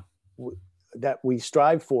 that we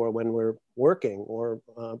strive for when we're working or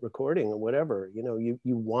recording or whatever, you know, you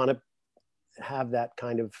want to have that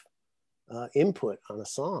kind of input on a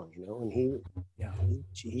song, you know, and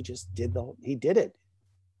he just did he did it,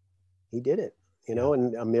 you know,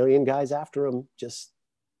 and a million guys after him just,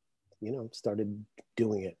 you know, started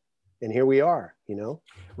doing it, and here we are, you know.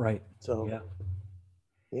 Right. So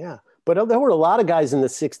but there were a lot of guys in the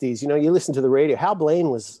 60s, you know. You listen to the radio, Hal Blaine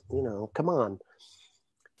was, you know, come on,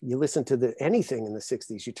 you listen to anything in the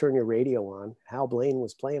 60s, you turn your radio on, Hal Blaine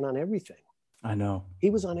was playing on everything. I know, he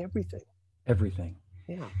was on everything.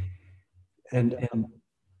 Yeah. And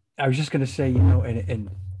I was just going to say, you know, and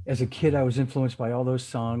as a kid, I was influenced by all those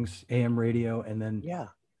songs, AM radio. And then,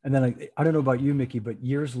 I don't know about you, Mickey, but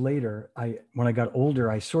years later, when I got older,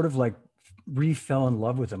 I sort of like fell in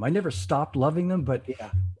love with them. I never stopped loving them, but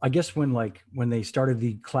I guess when they started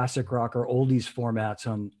the classic rock or oldies formats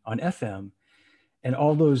on FM, and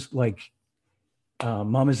all those like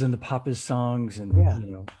Mamas and the Papas songs, and,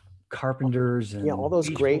 you know, Carpenters, and all those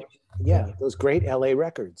great, those great LA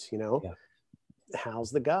records, you know.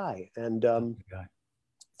 Hal's the guy. And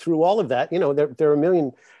through all of that, you know, there are a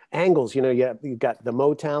million angles, you know. You got the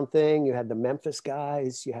Motown thing, you had the Memphis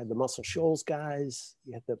guys, you had the Muscle Shoals guys,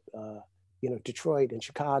 you had the you know, Detroit and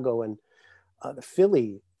Chicago, and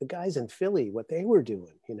the guys in Philly, what they were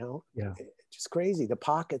doing, you know. Just crazy, the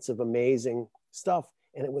pockets of amazing stuff,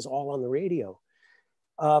 and it was all on the radio.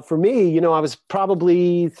 For me, you know, I was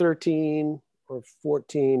probably 13 or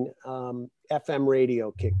 14, FM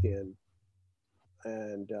radio kicked in.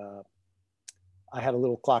 And I had a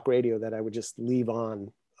little clock radio that I would just leave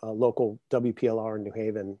on, local WPLR in New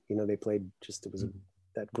Haven. You know, they played it was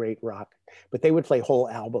that great rock, but they would play whole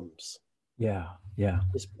albums.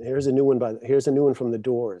 Here's a new one from the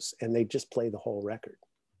Doors, and they just play the whole record.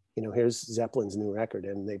 You know, here's Zeppelin's new record,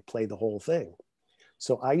 and they play the whole thing.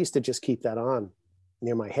 So I used to just keep that on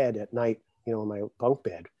near my head at night, you know, in my bunk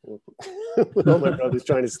bed with all my brothers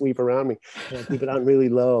trying to sleep around me. And I keep it on really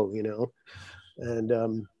low, you know.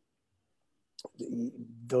 And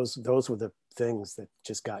those were the things that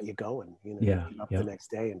just got you going, you know. Up the next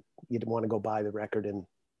day, and you didn't want to go buy the record and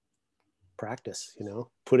practice, you know,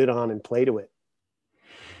 put it on and play to it.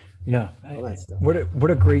 What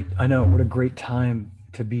a great time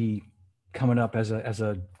to be coming up as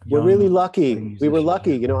a we're really lucky musician. We were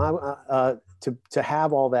lucky, you know, to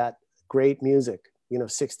have all that great music, you know,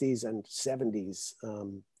 60s and 70s.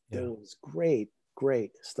 There was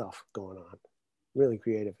great stuff going on, really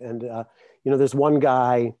creative. And you know, there's one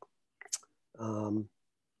guy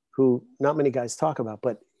who not many guys talk about,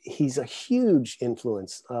 but he's a huge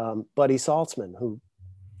influence, Buddy Saltzman, who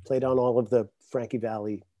played on all of the Frankie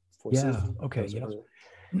Valli Four Seasons.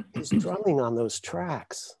 His drumming on those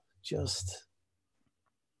tracks, just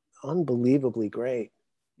unbelievably great.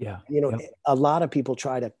 You know, a lot of people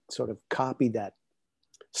try to sort of copy that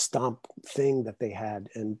stomp thing that they had,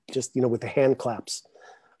 and just, you know, with the hand claps,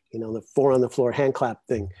 you know, the 4 on the floor hand clap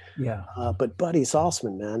thing. But Buddy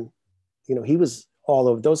Saltzman, man, you know, he was all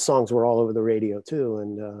over, those songs were all over the radio too,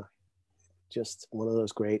 and just one of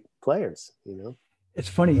those great players, you know. It's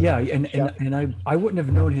funny, and I wouldn't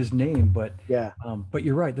have known his name, but but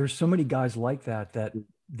you're right. There's so many guys like that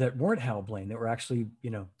weren't Hal Blaine, that were actually, you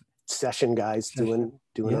know, session guys doing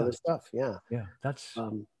other stuff. That's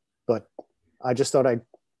but I just thought I'd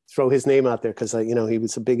throw his name out there because you know, he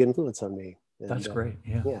was a big influence on me. And, that's great.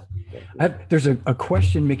 There's a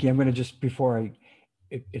question, Mickey, I'm going to just, before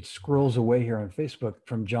it scrolls away here on Facebook,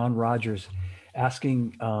 from John Rogers,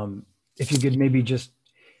 asking if you could maybe just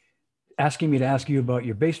asking me to ask you about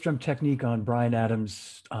your bass drum technique on Bryan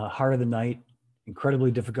Adams' Heart of the Night,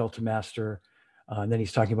 incredibly difficult to master. And then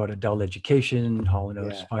he's talking about Adult Education, Hall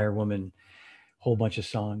Oates, Firewoman, whole bunch of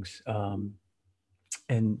songs.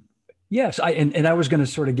 And yes, I was going to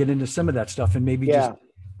sort of get into some of that stuff, and maybe the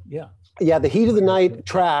Heat of the Night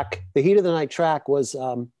track was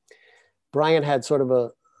Bryan had sort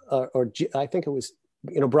of I think it was,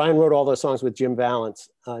 you know, Bryan wrote all those songs with Jim Vallance,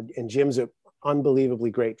 and Jim's an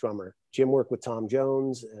unbelievably great drummer. Jim worked with Tom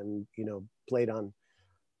Jones, and, you know, played on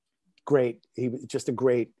he was just a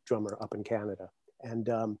great drummer up in Canada.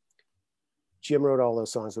 And Jim wrote all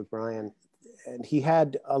those songs with Bryan, and he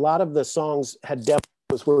had a lot of the songs had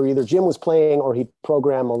demos where either Jim was playing or he'd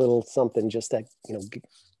program a little something just to, you know,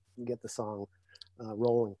 get the song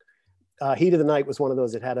rolling. Heat of the Night was one of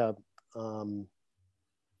those that had a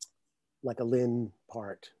like a Lynn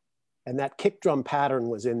part, and that kick drum pattern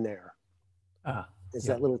was in there. It's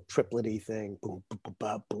that little triplety thing, boom, boom, boom,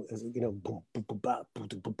 boom, boom, you know, boom, boom, boom, boom,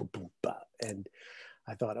 boom, boom, boom, boom, and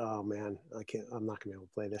I thought, oh man, I'm not gonna be able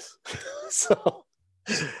to play this. So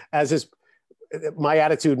as is my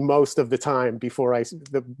attitude most of the time before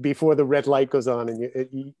the red light goes on,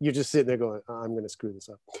 and you're just sitting there going, oh, I'm gonna screw this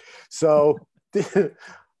up. So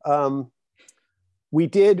we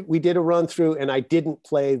did a run through, and I didn't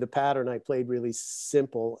play the pattern. I played really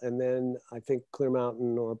simple. And then I think Clear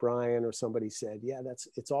Mountain or Bryan or somebody said, yeah,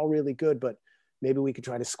 it's all really good, but maybe we could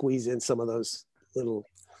try to squeeze in some of those little,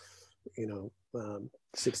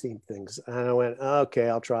 16 things. And I went, okay,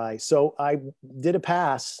 I'll try. So I did a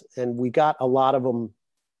pass, and we got a lot of them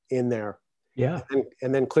in there. Yeah.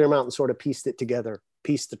 And then Clear Mountain sort of pieced the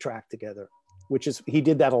track together, he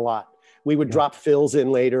did that a lot. We would drop fills in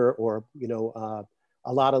later, or,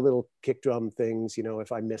 a lot of little kick drum things,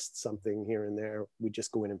 if I missed something here and there, we'd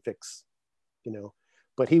just go in and fix,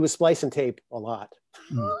 but he was splicing tape a lot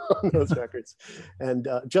on those records. And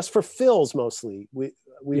just for fills, mostly, we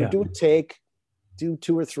would do a take, do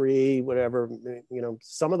 2 or 3, whatever,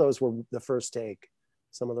 some of those were the first take,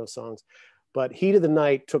 some of those songs, but Heat of the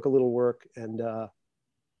Night took a little work, and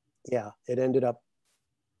it ended up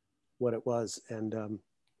what it was. And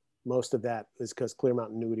most of that is because Clear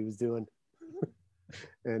Mountain knew what he was doing.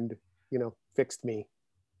 And fixed me.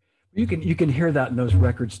 You can hear that in those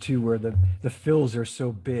records too, where the fills are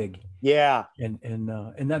so big. Yeah. And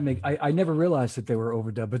that I never realized that they were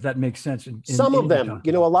overdubbed, but that makes sense. Some of them,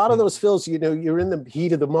 a lot of those fills, you're in the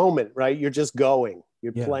heat of the moment, right? You're just going,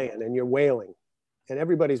 you're playing, and you're wailing, and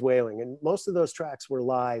everybody's wailing. And most of those tracks were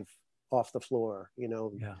live, off the floor,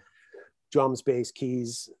 drums, bass,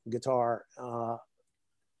 keys, guitar.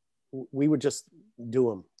 We would just do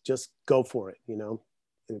them, just go for it,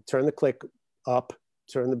 turn the click up,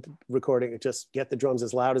 turn the recording, just get the drums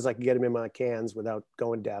as loud as I can get them in my cans without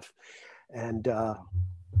going deaf, and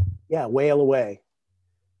wail away.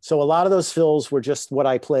 So a lot of those fills were just what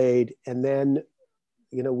I played. And then,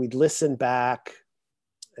 we'd listen back,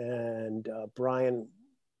 and Bryan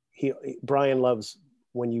loves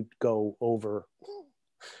when you go over,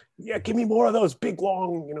 yeah, give me more of those big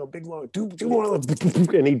long, do more of those,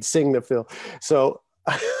 and he'd sing the fill. So,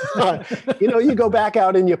 you go back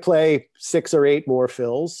out and you play 6 or 8 more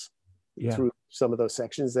fills through some of those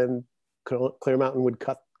sections, then Clear Mountain would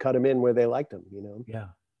cut them in where they liked them, Yeah.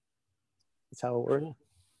 That's how it worked.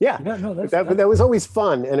 Yeah. No, that was always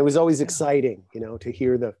fun, and it was always exciting, to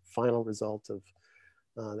hear the final result of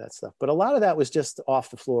that stuff. But a lot of that was just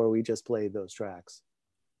off the floor. We just played those tracks,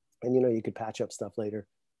 and you could patch up stuff later.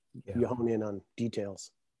 You hone in on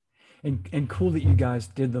details. And cool that you guys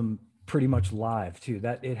did them pretty much live too.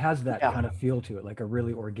 That it has that kind of feel to it, like a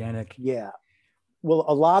really organic. Yeah. Well,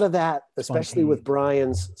 a lot of that, especially with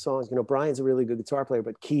Bryan's songs, Bryan's a really good guitar player,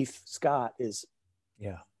 but Keith Scott is.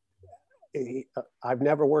 Yeah. I've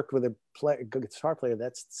never worked with a good guitar player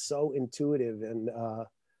that's so intuitive and I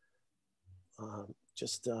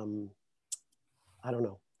don't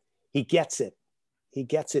know. He gets it. He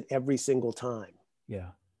gets it every single time. Yeah.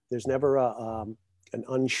 There's never an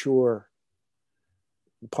unsure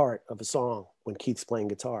part of a song when Keith's playing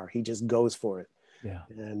guitar. He just goes for it. Yeah.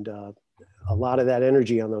 And a lot of that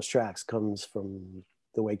energy on those tracks comes from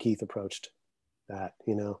the way Keith approached that,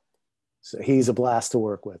 So he's a blast to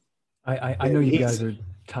work with. I know you guys are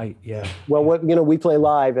tight. Yeah. Well, we play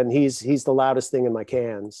live, and he's the loudest thing in my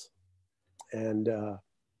cans, and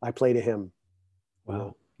I play to him.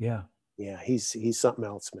 Wow. Yeah. Yeah. He's something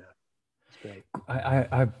else, man. Great.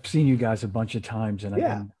 I've seen you guys a bunch of times, and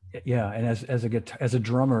and as a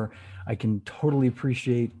drummer, I can totally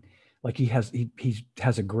appreciate, like, he has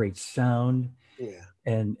a great sound,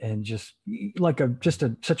 and just like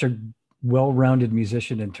such a well-rounded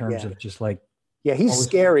musician in terms of just like, he's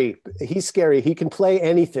scary. He's scary. He can play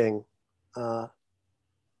anything.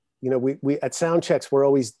 We at sound checks, we're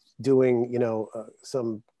always doing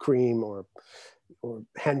some Cream or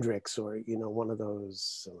Hendrix or one of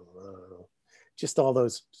those just all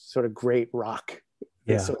those sort of great rock.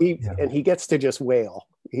 So he gets to just wail.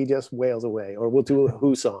 He just wails away. Or we'll do a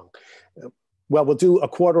Who song. Well, we'll do a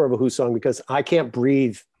quarter of a Who song because I can't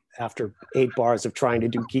breathe after 8 bars of trying to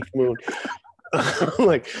do Keith Moon.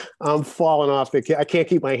 I'm falling off I can't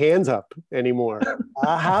keep my hands up anymore.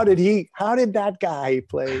 How did that guy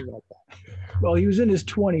play like that? Well, he was in his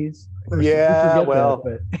 20s. Yeah, well,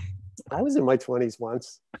 I was in my 20s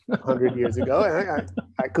once, 100 years ago, and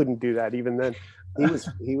I couldn't do that even then.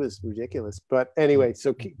 He was ridiculous. But anyway,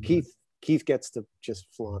 so Keith gets to just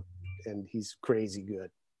flaunt, and he's crazy good.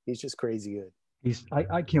 He's just crazy good.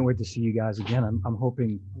 I can't wait to see you guys again. I'm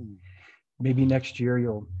hoping maybe next year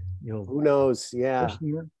you'll who knows? Yeah.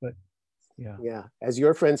 Year, but yeah. As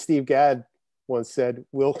your friend Steve Gadd once said,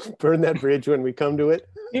 we'll burn that bridge when we come to it.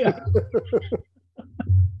 Yeah.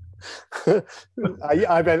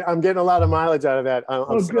 I'm getting a lot of mileage out of that.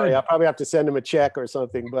 I'm sorry. Good. I probably have to send him a check or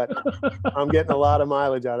something, but I'm getting a lot of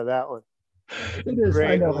mileage out of that one. It is. I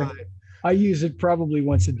Great know. line. I use it probably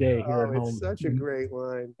once a day here Oh, at it's home. such a great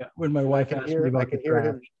line. When my And wife asks me about the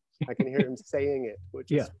trash. I can hear him saying it,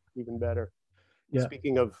 which is even better. Yeah.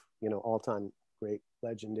 Speaking of, all-time great,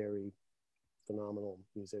 legendary, phenomenal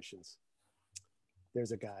musicians,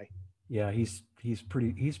 there's a guy. Yeah, he's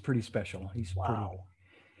pretty special. He's wow.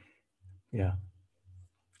 Yeah.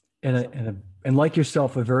 And like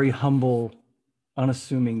yourself, a very humble,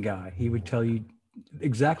 unassuming guy. He would tell you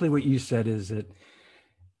exactly what you said, is that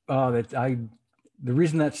the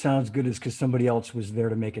reason that sounds good is because somebody else was there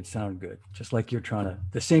to make it sound good. Just like you're trying to,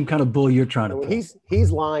 the same kind of bull you're trying to pull.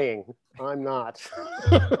 He's lying. I'm not.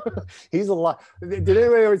 He's a lie. Did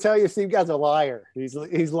anybody ever tell you Steve Gadd's a liar? He's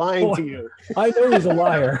lying to you. I know he's a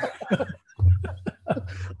liar.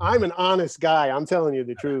 I'm an honest guy. I'm telling you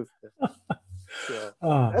the truth. So,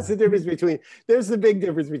 that's the difference there's the big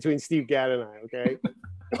difference between Steve Gadd and I, okay?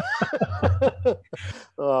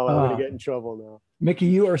 Oh, I'm going to get in trouble now. Mickey,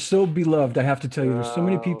 you are so beloved. I have to tell you, there's so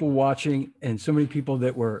many people watching and so many people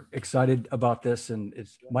that were excited about this. And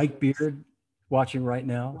it's Mike Beard watching right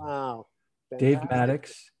now. Wow. Dave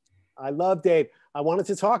Maddox. I love Dave. I wanted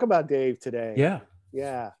to talk about Dave today. Yeah.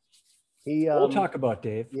 Yeah. We'll talk about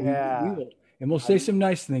Dave. Yeah. We will. And we'll say some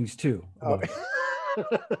nice things too.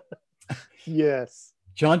 Yes.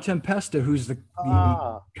 John Tempesta, who's the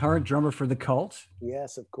current drummer for the Cult.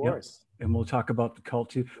 Yes, of course. Yep. And we'll talk about the Cult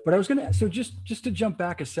too. But I was going to, so just to jump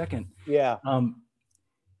back a second. Yeah.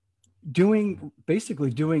 Doing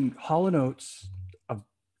Hall Oates, a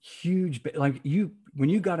huge, like when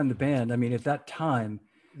you got in the band, I mean, at that time,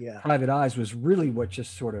 Private Eyes was really what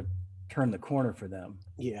just sort of turned the corner for them.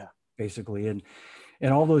 Yeah. Basically. And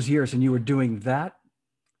all those years, and you were doing that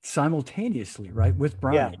simultaneously, right? With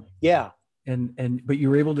Bryan. Yeah. But you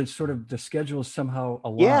were able to sort of, the schedule somehow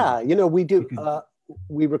aligned. Yeah,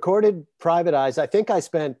 we recorded Private Eyes. I think I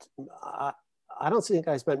don't think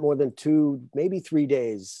I spent more than 2, maybe 3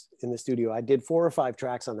 days in the studio. I did 4 or 5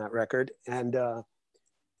 tracks on that record, and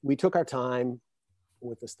we took our time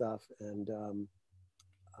with the stuff. And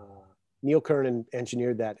Neil Kernan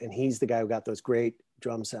engineered that, and he's the guy who got those great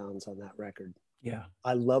drum sounds on that record. Yeah,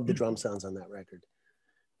 I love the drum sounds on that record.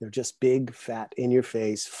 They're just big, fat, in your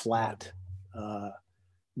face, flat,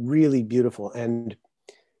 really beautiful. And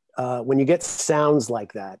when you get sounds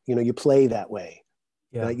like that, you play that way.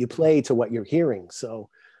 Yeah. Right? You play to what you're hearing. So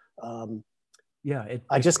I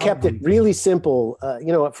just kept it really simple.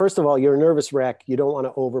 First of all, you're a nervous wreck. You don't want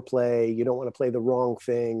to overplay. You don't want to play the wrong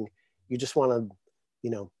thing. You just want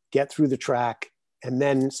to, get through the track, and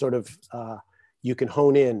then sort of you can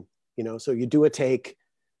hone in, so you do a take.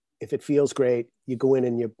 If it feels great, you go in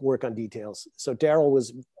and you work on details. So Daryl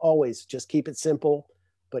was always just keep it simple,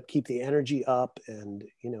 but keep the energy up. And,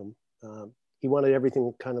 he wanted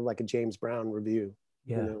everything kind of like a James Brown review.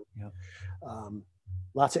 Yeah.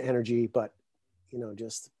 Lots of energy, but,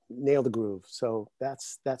 just nail the groove. So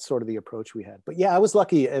that's sort of the approach we had. But yeah, I was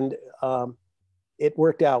lucky. And it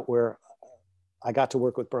worked out where I got to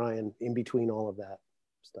work with Bryan in between all of that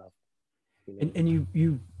stuff. And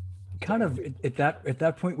you kind of at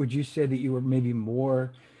that point, would you say that you were maybe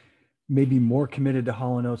more committed to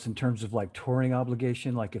Hall & Oates in terms of like touring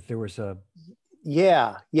obligation? Like if there was if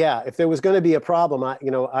there was going to be a problem,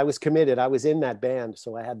 I was committed. I was in that band,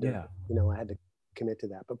 so I had to, I had to commit to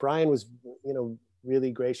that. But Bryan was,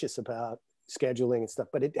 really gracious about scheduling and stuff,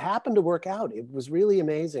 but it happened to work out. It was really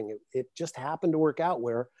amazing. It just happened to work out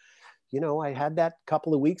where, I had that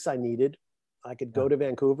couple of weeks I needed. I could go to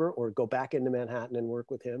Vancouver or go back into Manhattan and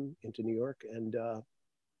work with him into New York. And,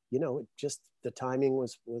 just the timing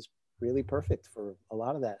was really perfect for a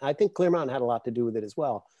lot of that. I think Claremont had a lot to do with it as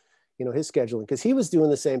well. His scheduling, because he was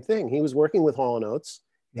doing the same thing. He was working with Hall & Oates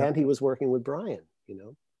and he was working with Bryan,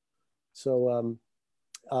 So,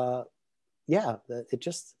 it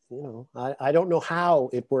just, I don't know how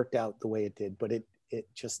it worked out the way it did, but it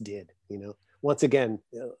just did, Once again,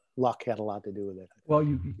 luck had a lot to do with it. Well,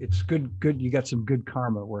 it's good. You got some good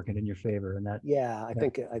karma working in your favor, and that. Yeah, I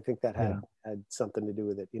think that had something to do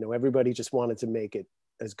with it. Everybody just wanted to make it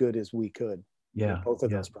as good as we could. Yeah, both of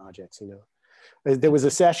those projects. There was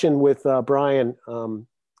a session with Bryan.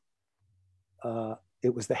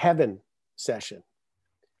 It was the Heaven session,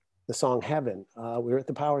 the song Heaven. We were at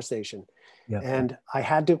the power station, and I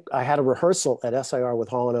had a rehearsal at SIR with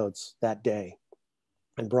Hall & Oates that day,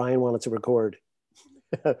 and Bryan wanted to record.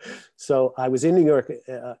 So I was in New York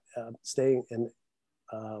staying, and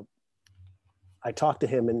I talked to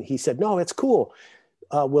him, and he said, "No, it's cool.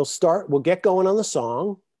 We'll get going on the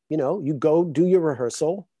song. you know, you go do your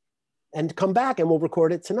rehearsal and come back and we'll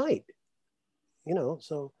record it tonight. You know,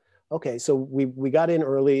 so, okay. So we got in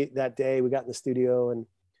early that day, we got in the studio and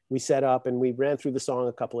we set up and we ran through the song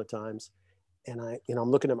a couple of times. And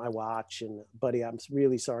I'm looking at my watch and buddy, I'm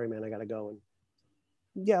really sorry, man, I got to go.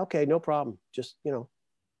 And yeah, okay, no problem. Just, you know,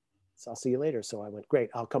 so I'll see you later. So I went, great,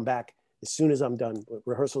 I'll come back as soon as I'm done.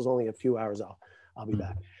 Rehearsal's only a few hours, I'll be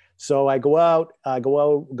back. So I go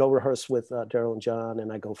rehearse with Daryl and John,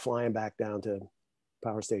 and I go flying back down to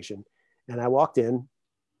Power Station. And I walked in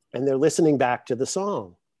and they're listening back to the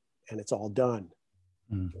song and it's all done.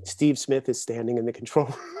 Steve Smith is standing in the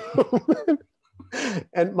control room.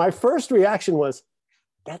 And my first reaction was,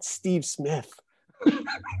 that's Steve Smith.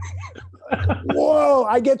 Whoa,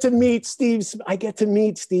 I get to meet Steve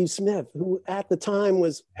Smith, who at the time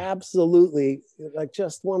was absolutely like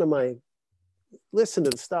just one of my, listen to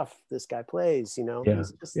the stuff this guy plays, you know. Yeah.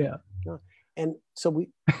 Just, you know, and so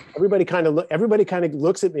everybody kind of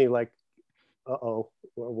looks at me like, uh-oh,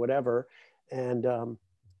 or whatever. And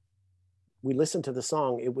we listened to the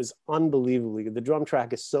song. It was unbelievably good. The drum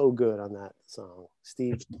track is so good on that song.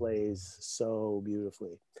 Steve plays so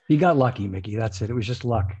beautifully. You got lucky, Mickey. That's it. It was just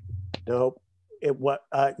luck. Nope. It what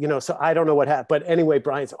you know, so I don't know what happened. But anyway,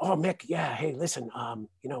 Brian said, oh, Mick, yeah, hey, listen,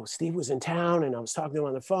 you know, Steve was in town and I was talking to him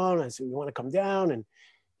on the phone. I said, you want to come down? And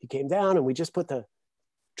he came down and we just put the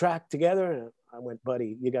track together. And I went,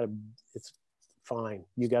 buddy, it's fine.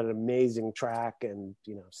 You got an amazing track. And,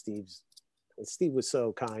 you know, Steve was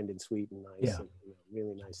so kind and sweet and nice. Yeah. And, you know,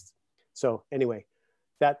 really nice. So anyway,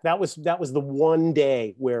 that was the one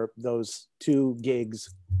day where those two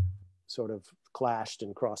gigs sort of clashed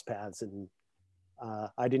and crossed paths, and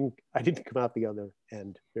I didn't come out the other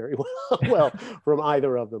end very well from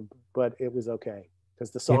either of them, but it was okay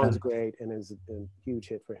because the song's great and is a huge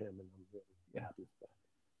hit for him, and I'm really happy with that.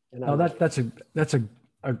 And that's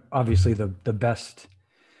obviously the best,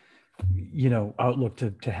 you know, outlook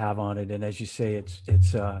to have on it. And as you say, it's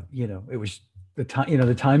you know, it was the time, you know,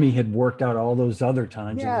 the timing had worked out all those other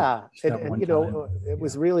times. Yeah, and you know, it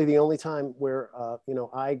was really the only time where you know,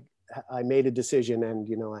 I made a decision and,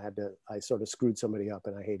 you know, I sort of screwed somebody up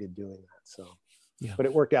and I hated doing that. So, yeah, but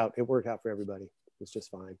it worked out for everybody. It was just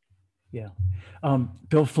fine. Yeah.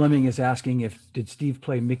 Bill Fleming is asking did Steve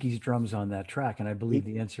play Mickey's drums on that track? And I believe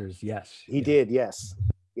the answer is yes. He did. Yes.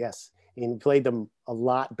 And he played them a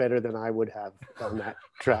lot better than I would have on that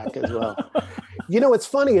track as well. You know, it's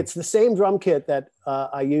funny. It's the same drum kit that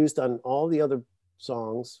I used on all the other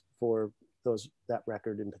songs for that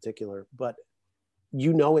record in particular, but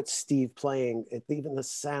you know, it's Steve playing it, even the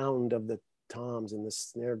sound of the toms and the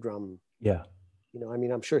snare drum. Yeah. You know, I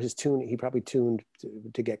mean, I'm sure he probably tuned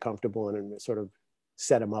to get comfortable and sort of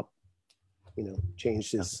set him up, you know,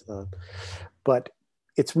 changed his, but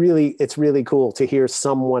it's really cool to hear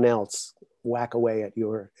someone else whack away at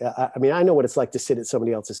I mean, I know what it's like to sit at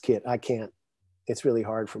somebody else's kit. I can't, it's really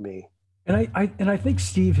hard for me. And I think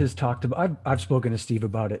Steve has talked about, I've spoken to Steve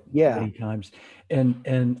about it many times.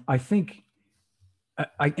 And I think,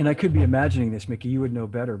 and I could be imagining this, Mickey, you would know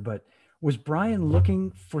better, but was Bryan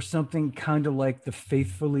looking for something kind of like the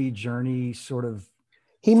Faithfully Journey sort of?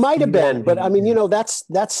 He might have been, but I mean, you know, that's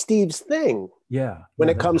Steve's thing. Yeah. When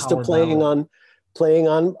it comes to playing on,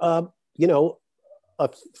 you know, a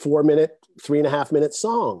 4-minute, 3.5-minute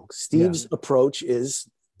song, Steve's approach is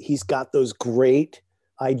he's got those great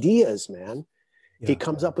ideas, man. Yeah. He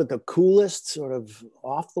comes up with the coolest sort of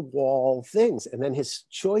off the wall things. And then his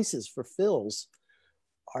choices for fills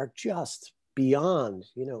are just beyond,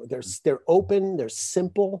 you know, they're open, they're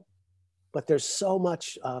simple, but there's so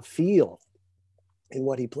much feel in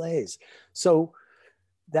what he plays. So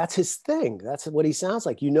that's his thing. That's what he sounds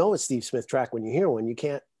like. You know, a Steve Smith track when you hear one. You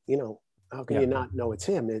can't, you know, how can you not know it's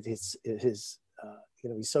him? It's his, you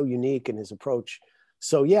know, he's so unique in his approach.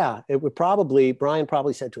 So yeah, Bryan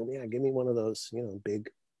probably said to him, yeah, give me one of those, you know, big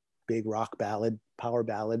rock ballad, power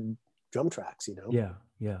ballad drum tracks, you know?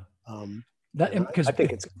 Yeah.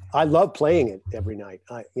 I love playing it every night.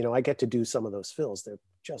 I get to do some of those fills. They're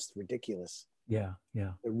just ridiculous. Yeah.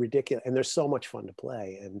 They're ridiculous. And they're so much fun to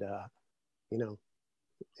play. And, you know,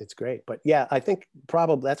 it's great. But yeah, I think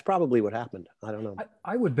that's probably what happened. I don't know.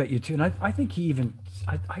 I would bet you too. And I think he even,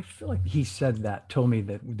 I feel like he told me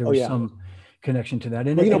that there was some connection to that.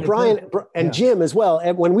 And well, you know, Bryan and Jim as well.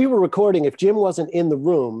 And when we were recording, if Jim wasn't in the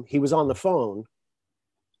room, he was on the phone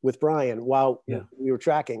with Bryan while we were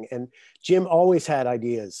tracking, and Jim always had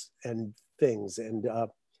ideas and things, and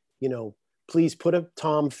you know, please put a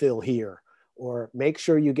tom fill here, or make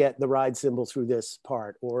sure you get the ride cymbal through this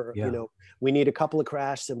part, or you know, we need a couple of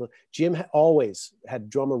crash cymbals. Jim always had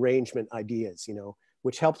drum arrangement ideas, you know,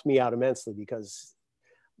 which helped me out immensely because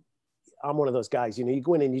I'm one of those guys, you know, you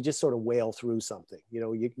go in and you just sort of wail through something, you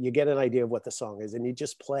know, you get an idea of what the song is and you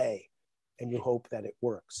just play and you hope that it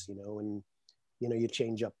works, you know, and, you know, you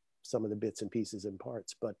change up some of the bits and pieces and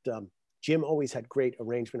parts. But Jim always had great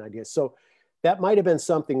arrangement ideas. So that might've been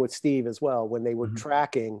something with Steve as well. When they were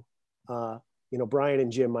tracking, you know, Bryan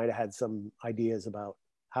and Jim might've had some ideas about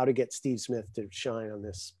how to get Steve Smith to shine on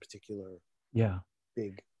this particular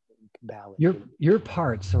big ballad. Your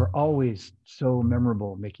parts are always so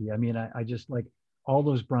memorable, Mickey. I mean, I just like all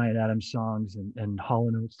those Bryan Adams songs and Hall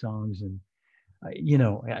Oates songs, and you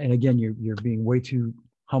know, and again, you're being way too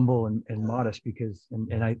humble and modest, because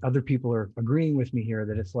other people are agreeing with me here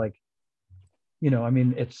that it's like, you know, I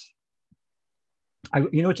mean,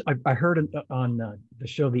 I heard on the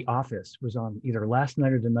show The Office was on either last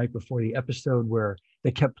night or the night before, the episode where they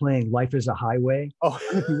kept playing "Life Is a Highway." Oh, I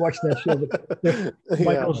don't know if you watched that show.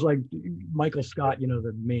 Michael's like Michael Scott, you know,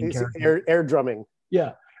 the main character. Air drumming.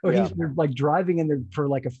 Yeah. Oh, they're like driving in there for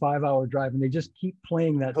like a 5-hour drive, and they just keep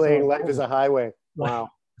playing that song. "Life Is a Highway." Wow.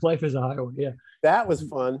 Life is a Highway. Yeah. That was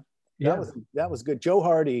fun. That was good. Joe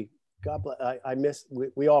Hardy, God bless.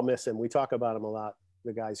 We all miss him. We talk about him a lot,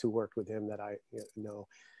 the guys who worked with him that I know.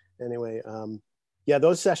 Anyway, yeah,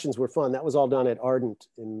 those sessions were fun. That was all done at Ardent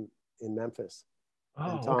in Memphis. Oh,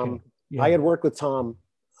 and Tom, okay. Yeah. I had worked with Tom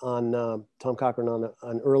on Tom Cochrane on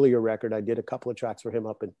an earlier record. I did a couple of tracks for him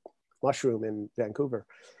up in Mushroom in Vancouver,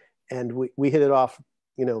 and we hit it off,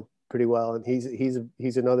 you know, pretty well. And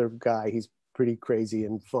he's another guy. He's pretty crazy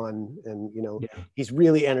and fun, and you know, he's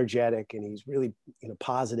really energetic, and he's really, you know,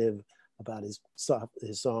 positive about his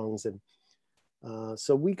songs. And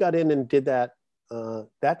so we got in and did that.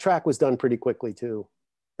 That track was done pretty quickly too.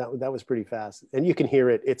 That was pretty fast, and you can hear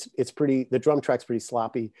it. It's pretty. The drum track's pretty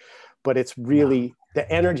sloppy, but it's really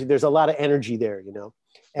the energy. There's a lot of energy there, you know.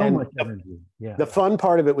 And so much energy. Yeah. The fun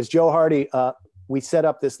part of it was Joe Hardy. We set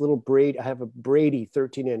up this little Brady. I have a Brady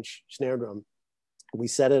 13-inch snare drum. We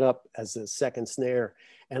set it up as a second snare,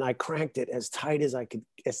 and I cranked it as tight as I could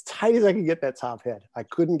get that top head. I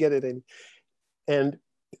couldn't get it in, and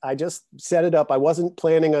I just set it up. I wasn't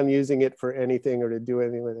planning on using it for anything or to do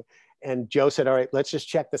anything with it. And Joe said, "All right, let's just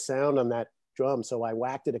check the sound on that drum." So I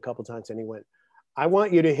whacked it a couple times, and he went, "I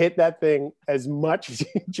want you to hit that thing as much as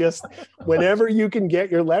you just, whenever you can get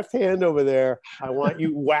your left hand over there, I want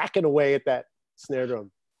you whacking away at that snare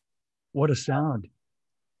drum." What a sound.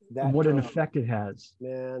 What an effect it has.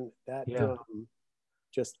 Man, that drum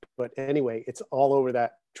just, but anyway, it's all over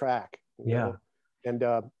that track. You know? And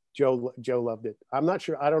Joe loved it. I'm not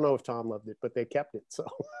sure. I don't know if Tom loved it, but they kept it. So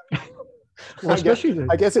well, I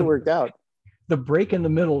guess it worked out. The break in the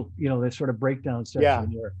middle, you know, this sort of breakdown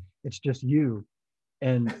section where it's just you,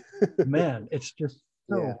 and man, it's just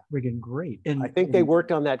so friggin' great. And I think they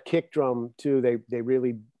worked on that kick drum too. They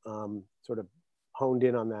really sort of honed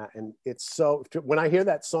in on that, and it's so, when I hear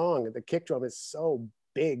that song, the kick drum is so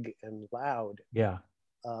big and loud,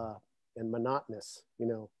 and monotonous, you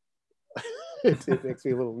know. It makes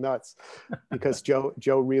me a little nuts, because Joe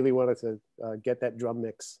really wanted to get that drum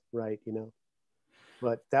mix right, you know.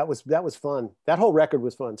 But that was fun. That whole record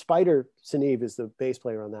was fun. Spider Seneve is the bass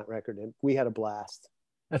player on that record, and we had a blast.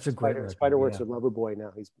 That's a great record. Spider works with Loverboy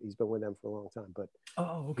now. He's been with them for a long time, but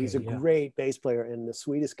he's a great bass player and the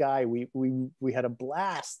sweetest guy. We had a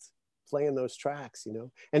blast playing those tracks, you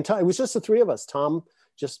know. And it was just the three of us. Tom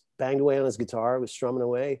just banged away on his guitar, was strumming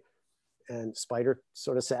away, and Spider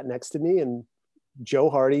sort of sat next to me, and Joe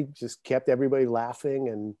Hardy just kept everybody laughing,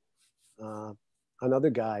 and another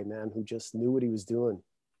guy, man, who just knew what he was doing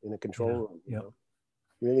in a control room. You know?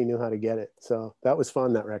 Really knew how to get it. So that was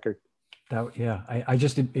fun, that record. I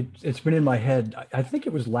just, it's been in my head. I think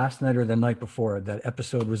it was last night or the night before that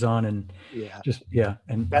episode was on, and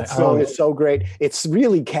and that song is so great. It's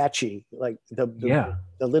really catchy, like the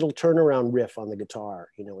little turnaround riff on the guitar,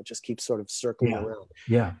 you know, it just keeps sort of circling around.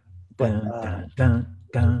 But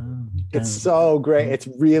it's so great. It's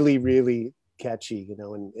really, really catchy, you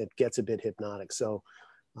know, and it gets a bit hypnotic. So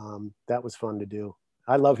that was fun to do.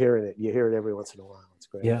 I love hearing it. You hear it every once in a while. It's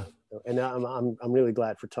great. Yeah. And I'm really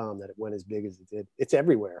glad for Tom that it went as big as it did. It's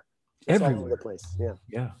everywhere. It's all over the place.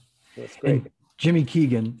 Yeah. It's great. And Jimmy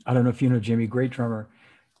Keegan, I don't know if you know Jimmy, great drummer.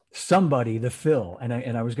 Somebody, the Phil, and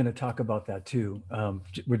I was going to talk about that too.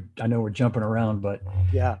 I know we're jumping around, but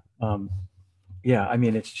I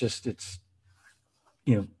mean, it's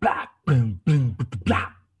you know, blah, boom, boom, blah.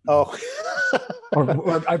 Oh,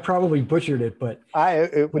 or I probably butchered it, but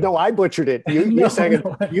I butchered it. You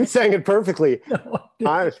sang it perfectly.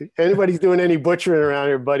 Anybody's doing any butchering around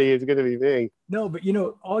here, buddy, it's going to be me. No, but you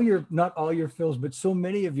know, not all your fills, but so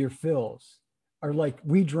many of your fills are like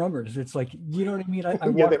we drummers. It's like, you know what I mean? I Yeah,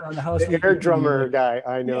 walk around the house. the air drummer guy.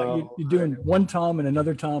 I know. Yeah, you're doing one tom and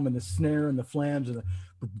another tom and the snare and the flams and the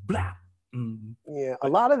blah. Yeah, a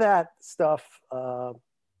lot of that stuff.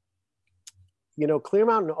 You know, Clear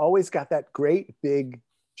Mountain always got that great big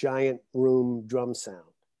giant room drum sound.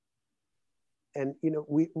 And you know,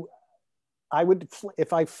 I would,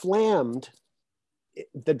 if I flammed,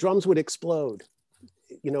 the drums would explode.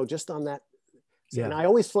 You know, just on that. Yeah. And I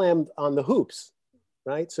always flammed on the hoops,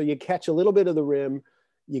 right? So you catch a little bit of the rim,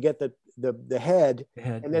 you get the head,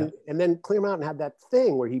 and then Clear Mountain had that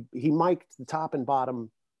thing where he mic'd the top and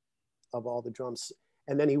bottom of all the drums,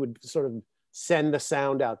 and then he would sort of send the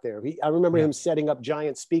sound out there. I remember him setting up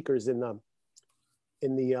giant speakers in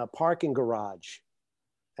the parking garage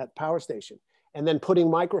at Power Station, and then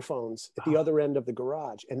putting microphones at the other end of the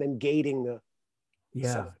garage, and then gating the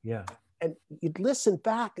sound. And you'd listen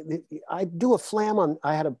back. I'd do a flam on,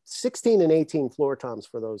 I had a 16 and 18 floor toms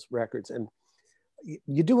for those records. And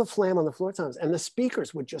you do a flam on the floor toms and the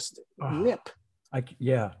speakers would just rip.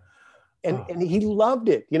 And he loved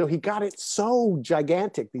it. You know, he got it so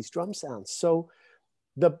gigantic, these drum sounds. So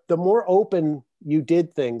the more open you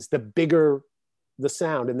did things, the bigger the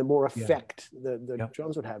sound and the more effect the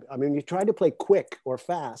drums would have. I mean, you tried to play quick or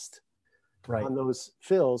fast on those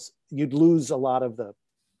fills, you'd lose a lot of the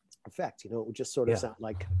effect. You know, it would just sort of sound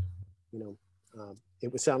like, you know,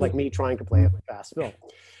 it would sound like me trying to play a fast fill.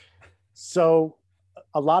 So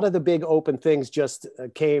a lot of the big open things just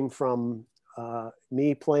came from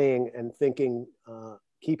me playing and thinking,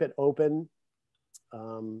 keep it open,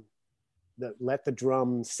 let the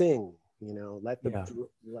drum sing, you know, let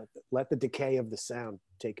the decay of the sound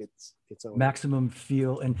take its own maximum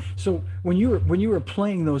feel. And so when you were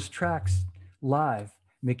playing those tracks live,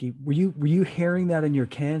 Mickey, were you hearing that in your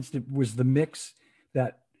cans? Was the mix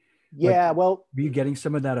that? Yeah, well, were you getting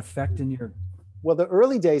some of that effect in your? Well, the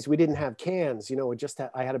early days we didn't have cans. You know,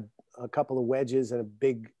 I had a couple of wedges and a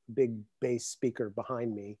big bass speaker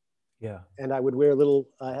behind me. Yeah. And I would wear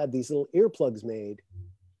I had these little earplugs made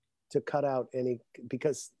to cut out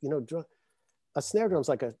because you know, a snare drum's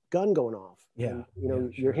like a gun going off. Yeah. And, you know,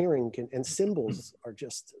 your hearing and cymbals are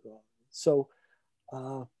just so.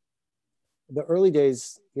 The early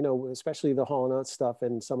days, you know, especially the Hall Oates stuff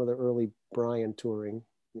and some of the early Bryan touring,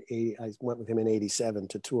 I went with him in '87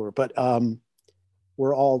 to tour, but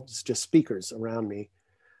we're all just speakers around me.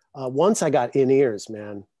 Once I got in-ears,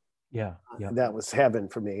 man, that was heaven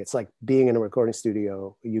for me. It's like being in a recording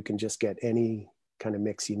studio. You can just get any kind of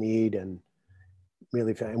mix you need and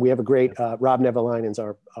really, and we have a great, Rob Nevelinen's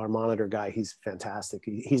our monitor guy. He's fantastic.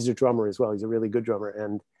 He's a drummer as well. He's a really good drummer.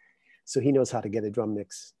 And so he knows how to get a drum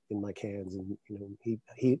mix in my cans, and you know,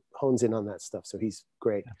 he hones in on that stuff. So he's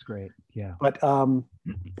great. That's great. Yeah. But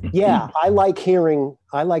yeah, I like hearing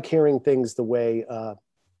things the way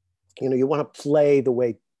you know, you want to play the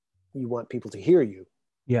way you want people to hear you.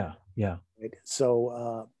 Yeah. Yeah. Right?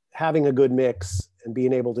 So having a good mix and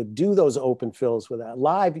being able to do those open fills with that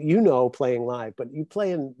live, you know, playing live, but you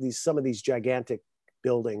play in some of these gigantic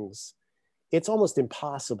buildings, it's almost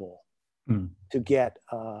impossible to get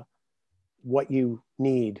what you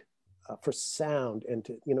need for sound, and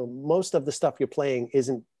to, you know, most of the stuff you're playing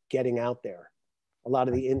isn't getting out there. A lot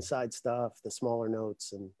of the inside stuff, the smaller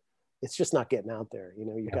notes, and it's just not getting out there. You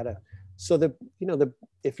know, you gotta, so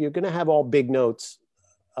if you're gonna have all big notes,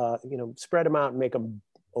 you know, spread them out and make them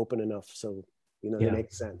open enough so, you know, they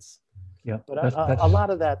make sense. Yeah. But a lot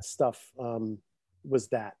of that stuff was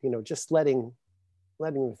that, you know, just letting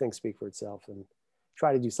the thing speak for itself and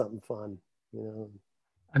try to do something fun, you know.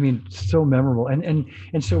 I mean, so memorable.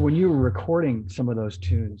 And so when you were recording some of those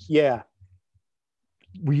tunes,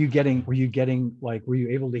 were you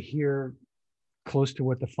able to hear close to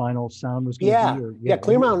what the final sound was going to be?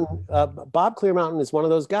 Clear Mountain, Bob Clear Mountain is one of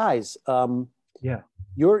those guys.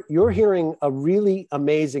 You're hearing a really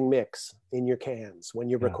amazing mix in your cans when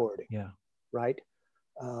you're recording. Yeah. Right.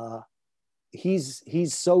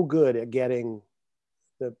 He's so good at getting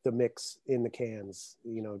the mix in the cans,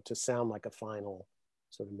 you know, to sound like a final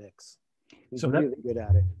sort of mix. He's really good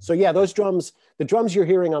at it. So yeah, those drums, the drums you're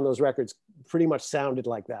hearing on those records pretty much sounded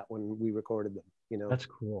like that when we recorded them, you know. That's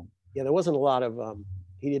cool. Yeah, there wasn't a lot of,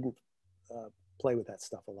 he didn't play with that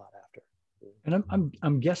stuff a lot after. And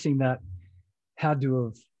I'm guessing that had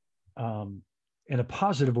to have, in a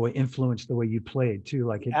positive way, influenced the way you played too.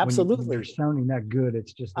 Like absolutely, when you're sounding that good,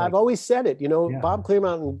 it's just like, I've always said it, you know, Bob Clear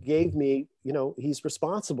Mountain gave me, you know, he's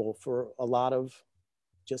responsible for a lot of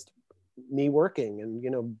just me working and,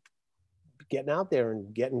 you know, getting out there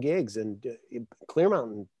and getting gigs, and Clear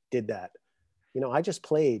Mountain did that. You know, I just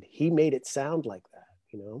played, he made it sound like that,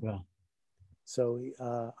 you know. Well, So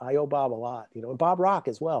I owe Bob a lot, you know, and Bob Rock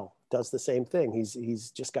as well does the same thing.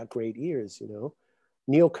 He's just got great ears, you know.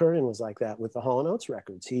 Neil Curran was like that with the Hall Oates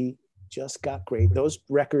records. He just got great. Those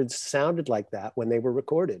records sounded like that when they were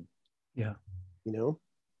recorded. Yeah. You know,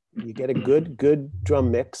 you get a good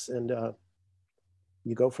drum mix, and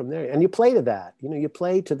you go from there. And you play to that. You know, you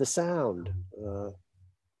play to the sound.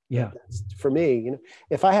 Yeah. For me, you know,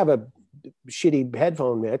 if I have a shitty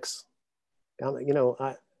headphone mix, you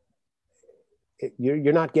know,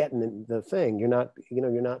 you're not getting the thing. You're not, you know,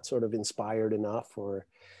 you're not sort of inspired enough, or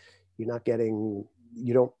you're not getting,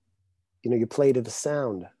 you don't, you know, you play to the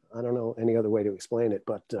sound. I don't know any other way to explain it,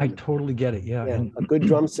 but I totally get it. Yeah. and a good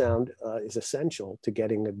drum sound is essential to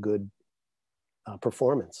getting a good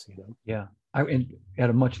performance, you know? Yeah. And at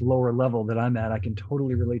a much lower level that I'm at, I can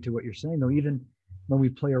totally relate to what you're saying, though. Even when we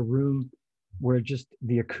play a room where just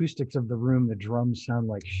the acoustics of the room, the drums sound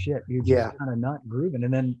like shit, you're just kind of not grooving.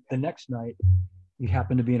 And then the next night, you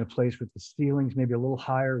happen to be in a place with the ceilings maybe a little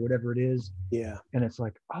higher, whatever it is. Yeah. And it's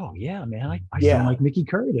like, oh yeah, man, I sound like Mickey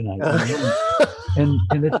Curry tonight. and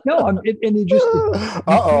it's and you just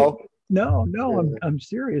I'm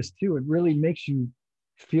serious too. It really makes you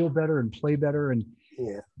feel better and play better. And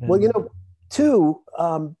well, you know, too,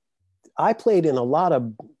 I played in a lot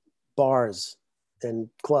of bars and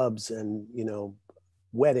clubs and, you know,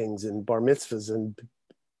 weddings and bar mitzvahs and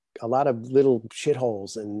a lot of little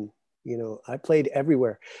shitholes, and, you know, I played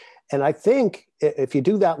everywhere. And I think if you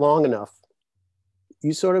do that long enough,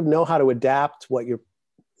 you sort of know how to adapt what you're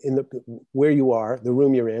in, where you are, the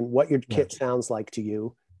room you're in, what your kit sounds like to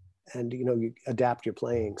you, and, you know, you adapt your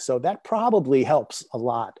playing. So that probably helps a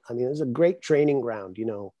lot. I mean, it's a great training ground, you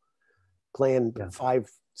know, playing 5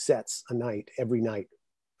 sets a night, every night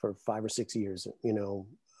for 5 or 6 years, you know.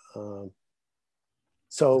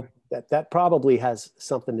 So that probably has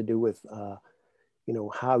something to do with, you know,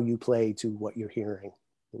 how you play to what you're hearing.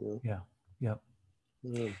 You know? Yeah.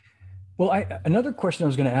 Well, another question I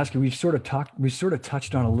was going to ask you, we sort of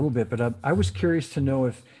touched on a little bit, but I was curious to know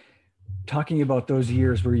if, talking about those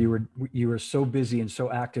years where you were so busy and so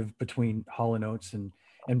active between Hall & Oates and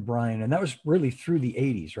Bryan, and that was really through the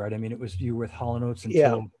 80s, right? I mean, you were with Hall & Oates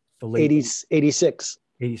until the late 80s, 86.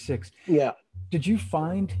 86. Yeah. Did you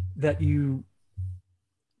find that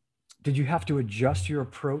did you have to adjust your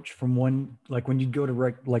approach from one, like when you'd go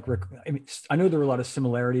to I mean, I know there were a lot of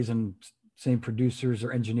similarities and same producers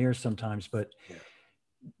or engineers sometimes, but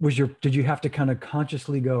did you have to kind of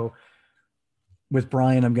consciously go, with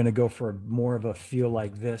Bryan, I'm going to go for more of a feel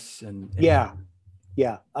like this? And yeah.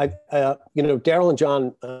 I you know, Daryl and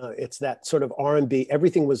John, it's that sort of R&B.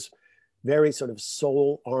 Everything was very sort of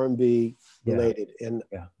soul R&B related, and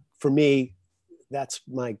for me, that's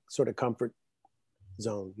my sort of comfort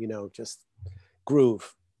zone. You know, just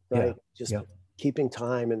groove, right? Just keeping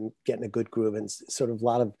time and getting a good groove, and sort of a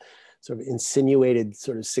lot of sort of insinuated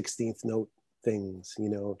sort of 16th note things. You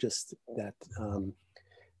know, just that.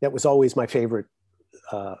 That was always my favorite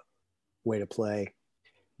way to play.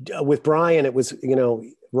 With Bryan, it was, you know,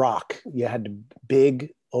 rock. You had to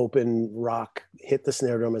big open rock, hit the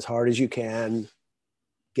snare drum as hard as you can,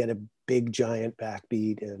 get a big giant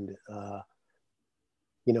backbeat, and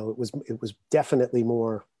you know, it was definitely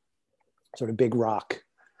more sort of big rock.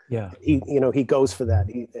 Yeah. He goes for that.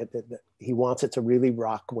 He wants it to really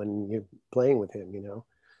rock when you're playing with him, you know.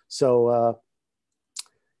 So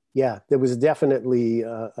there was definitely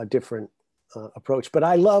a different approach, but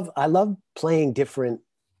I love playing different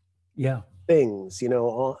things, you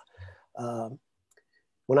know.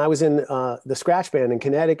 When I was in the Scratch Band in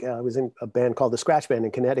Connecticut, I was in a band called the Scratch Band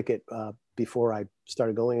in Connecticut before I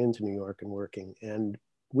started going into New York and working, and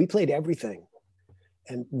we played everything.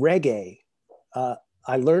 And reggae,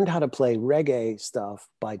 I learned how to play reggae stuff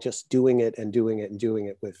by just doing it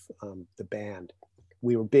with the band.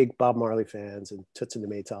 We were big Bob Marley fans and Toots and the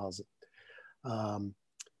Maytals.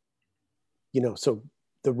 You know, so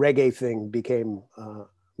the reggae thing became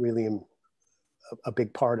really a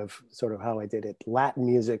big part of sort of how I did it. Latin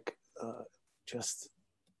music, just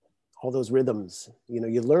all those rhythms, you know,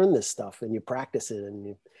 you learn this stuff and you practice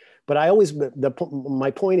it. But I always,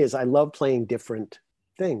 my point is I love playing different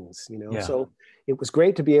things, you know? So it was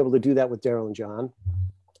great to be able to do that with Daryl and John,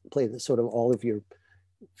 play the sort of all of your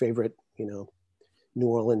favorite, you know, New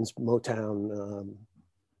Orleans, Motown,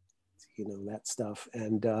 you know, that stuff.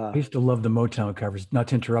 And I used to love the Motown covers, not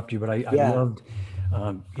to interrupt you, but I loved,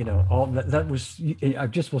 you know, all that was, I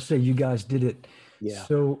just will say you guys did it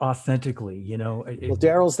so authentically, you know. Well,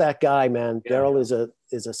 Daryl's that guy, man. Daryl is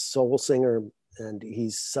a soul singer, and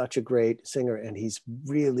he's such a great singer, and he's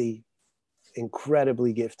really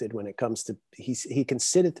incredibly gifted when it comes to, he can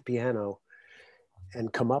sit at the piano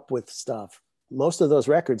and come up with stuff most of those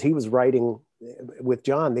records he was writing with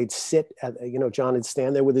John. They'd sit at, John would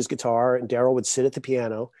stand there with his guitar and Daryl would sit at the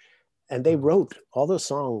piano, and they wrote all those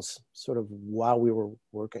songs sort of while we were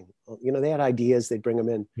working. They had ideas, they'd bring them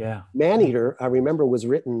in. Yeah. Maneater, I remember, was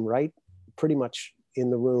written right pretty much in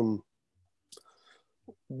the room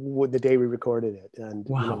with the day we recorded it. And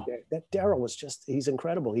wow. That Daryl was just, he's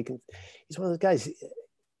incredible. He's one of those guys,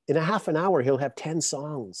 in a half an hour, he'll have 10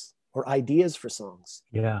 songs or ideas for songs.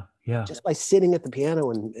 Yeah. Yeah. Just by sitting at the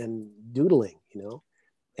piano and doodling,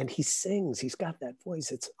 and he sings, he's got that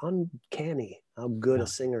voice. It's uncanny how good a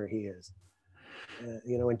singer he is.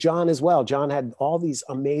 And John as well. John had all these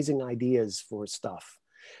amazing ideas for stuff.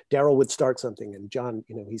 Daryl would start something and John,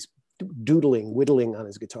 he's whittling on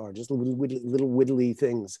his guitar, just little whittly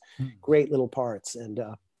things, great little parts and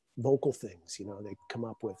vocal things, they come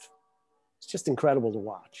up with. It's just incredible to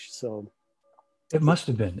watch. So it must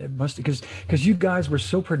have been, because you guys were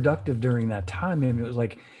so productive during that time. I mean, it was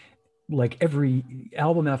like every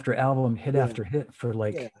album after album, hit after hit for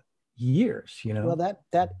years, Well,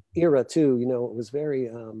 that era too, it was very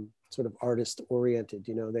sort of artist oriented.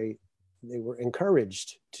 They were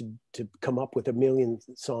encouraged to come up with 1 million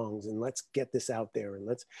songs and let's get this out there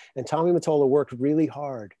and Tommy Mottola worked really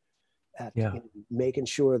hard at making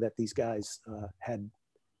sure that these guys had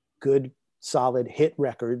good, solid hit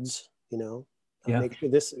records. Make sure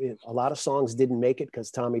a lot of songs didn't make it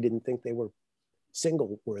because Tommy didn't think they were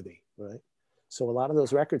single worthy, right? So a lot of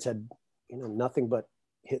those records had nothing but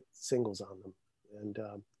hit singles on them and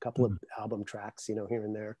a couple of album tracks, here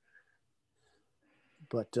and there.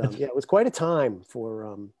 But it was quite a time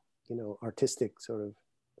for artistic sort of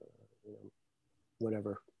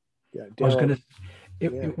whatever. Yeah, I was gonna.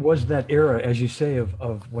 It was that era, as you say,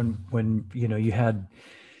 of when you had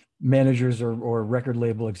managers or record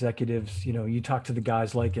label executives. You talk to the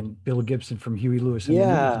guys like Bill Gibson from Huey Lewis. And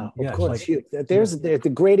of course. There's a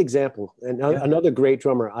great example, and another great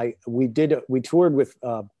drummer. We toured with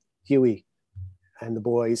Huey and the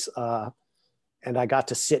boys, and I got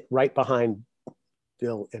to sit right behind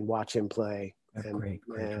Bill and watch him play. And great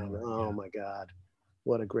drummer. Oh my God,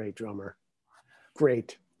 what a great drummer.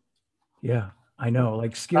 Great. Yeah, I know,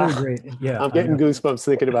 like scary great. Yeah. I'm getting goosebumps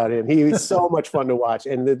thinking about him. He was so much fun to watch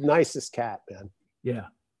and the nicest cat, man. Yeah.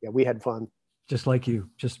 Yeah, we had fun. Just like you,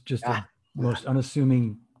 just the most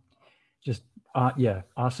unassuming, just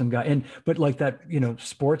awesome guy. But like that,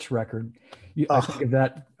 sports record, I think of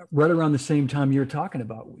that right around the same time you're talking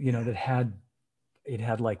about, that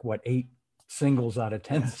had like 8 singles out of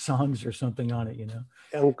 10 songs or something on it,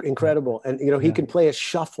 Incredible. And he can play a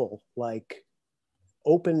shuffle, like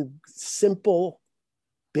open, simple,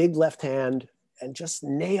 big left hand and just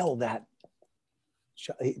nail that.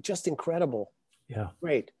 Just incredible. Yeah.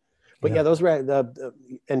 Great. But those were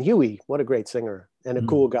and Huey, what a great singer and a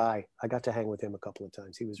cool guy. I got to hang with him a couple of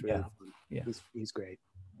times. He was really fun. Yeah. He's great.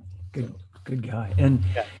 Good guy. And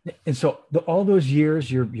so all those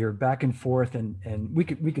years you're back and forth and we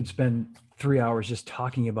could spend 3 hours just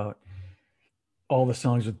talking about all the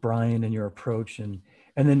songs with Bryan and your approach and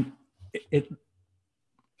then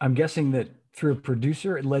I'm guessing that through a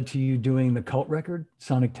producer it led to you doing the cult record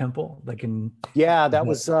Sonic Temple that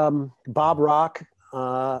was Bob Rock.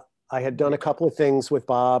 I had done a couple of things with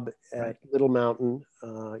Bob at Little Mountain.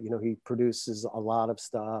 He produces a lot of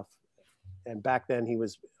stuff. And back then he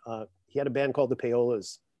had a band called the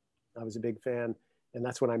Paolas. I was a big fan. And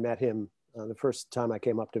that's when I met him the first time I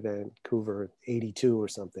came up to Vancouver, 82 or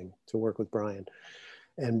something, to work with Bryan.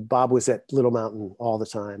 And Bob was at Little Mountain all the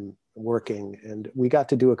time working. And we got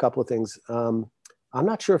to do a couple of things. I'm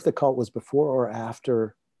not sure if the cult was before or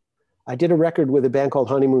after. I did a record with a band called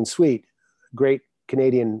Honeymoon Suite, great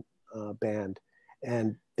Canadian band.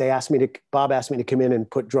 And Bob asked me to come in and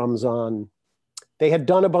put drums on. They had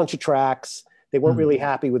done a bunch of tracks. They weren't really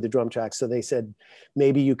happy with the drum tracks. So they said,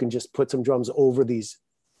 maybe you can just put some drums over these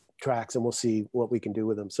tracks and we'll see what we can do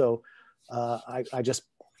with them. So I just,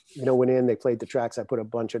 went in, they played the tracks. I put a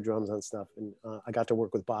bunch of drums on stuff and I got to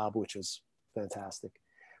work with Bob, which was fantastic.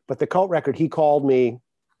 But the cult record, he called me,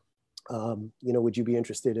 would you be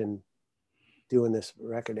interested in doing this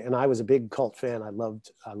record? And I was a big cult fan. I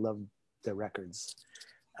loved their records.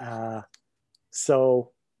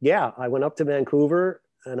 So yeah, I went up to Vancouver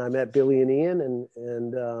and I met Billy and Ian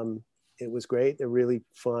and it was great. They're really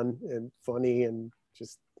fun and funny and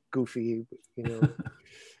just goofy,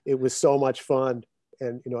 it was so much fun.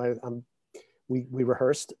 And, we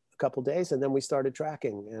rehearsed a couple days and then we started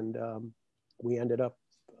tracking and we ended up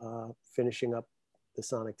finishing up the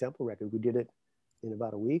Sonic Temple record. We did it in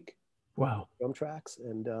about a week. Wow. Drum tracks.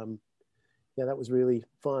 And that was really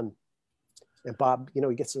fun. And Bob, you know,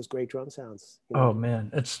 he gets those great drum sounds. You know? Oh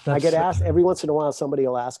man, that's I get asked every once in a while. Somebody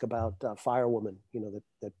will ask about Firewoman, you know,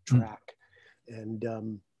 the track, and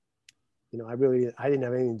you know, I didn't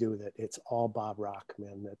have anything to do with it. It's all Bob Rock,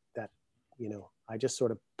 man. That you know, I just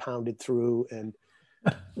sort of pounded through, and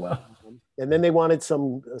well, and then they wanted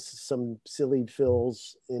some silly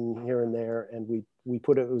fills in here and there, and we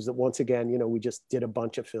put it was once again, you know, we just did a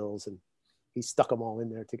bunch of fills, and he stuck them all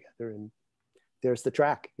in there together, and there's the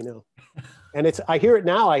track, you know. And I hear it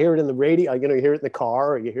now. I hear it in the radio. You know, you hear it in the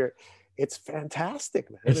car, or you hear it. It's fantastic,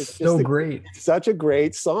 man. It's so great. It's such a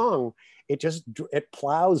great song. It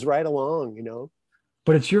plows right along, you know.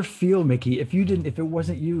 But it's your feel, Mickey. If it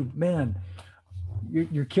wasn't you, man,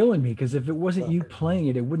 you're killing me. Because if it wasn't you playing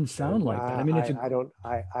it, it wouldn't sound like that. I mean,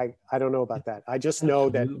 I don't know about that. I just know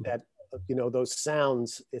that you know, those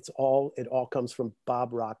sounds. It all comes from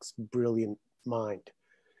Bob Rock's brilliant mind.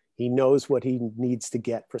 He knows what he needs to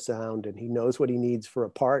get for sound, and he knows what he needs for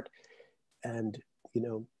a part. And, you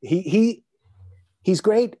know, he's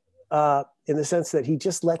great in the sense that he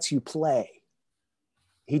just lets you play.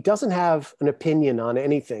 He doesn't have an opinion on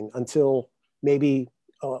anything until maybe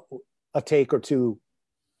a take or two.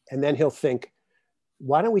 And then he'll think,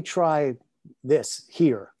 why don't we try this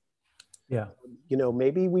here? Yeah. You know,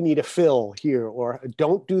 maybe we need a fill here, or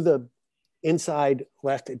don't do the inside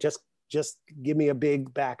left. Just give me a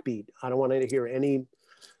big backbeat. I don't want to hear any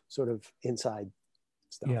sort of inside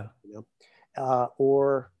stuff. Yeah. You know?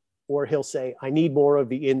 Or he'll say, I need more of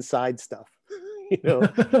the inside stuff. You know,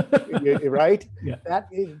 right? Yeah.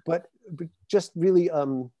 But just really,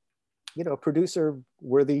 you know, producer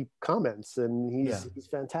worthy comments, and he's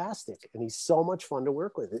fantastic, and he's so much fun to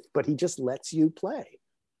work with. But he just lets you play.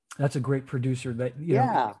 That's a great producer. That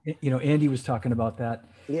you know, Andy was talking about that.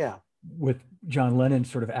 Yeah. With John Lennon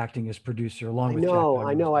sort of acting as producer along with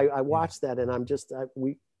I know. I watched that, and I'm just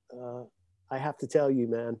I have to tell you,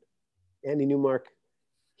 man, Andy Newmark.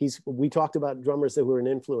 We talked about drummers that were an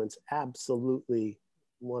influence. Absolutely,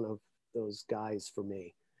 one of those guys for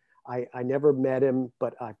me. I never met him,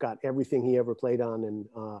 but I've got everything he ever played on, and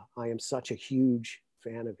I am such a huge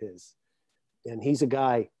fan of his. And he's a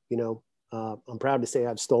guy, you know. I'm proud to say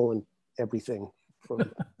I've stolen everything from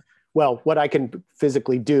him. Well, what I can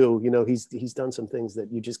physically do, you know, he's done some things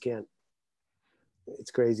that you just can't. It's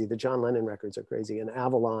crazy. The John Lennon records are crazy, and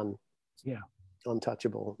Avalon,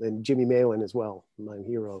 untouchable, and Jimmy Malin as well, my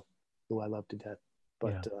hero, who I love to death.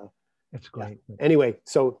 But it's great. Yeah. Anyway,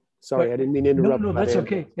 so sorry, I didn't mean to interrupt. No, that's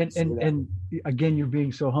okay. And again, you're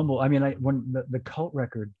being so humble. I mean, when the Cult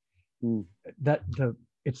record,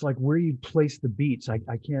 it's like where you place the beats. I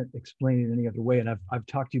can't explain it any other way. And I've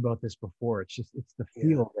talked to you about this before. It's the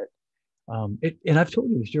feel of it. And I've told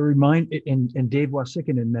you this. You and Dave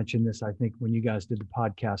Wasikinen mentioned this, I think, when you guys did the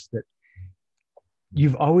podcast, that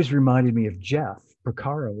you've always reminded me of Jeff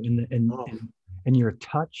Porcaro in your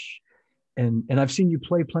touch, and I've seen you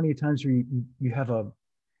play plenty of times where you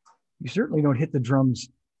certainly don't hit the drums,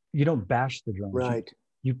 you don't bash the drums, right?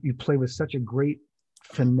 You play with such a great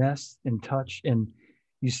finesse and touch, and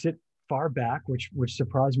you sit far back, which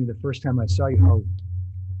surprised me the first time I saw you. How,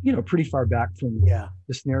 you know, pretty far back from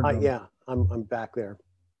the snare drum. I'm back there.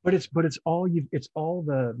 But it's all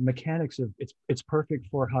the mechanics of it's perfect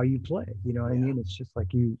for how you play. You know what I mean? It's just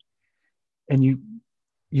like you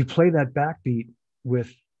play that backbeat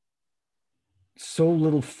with so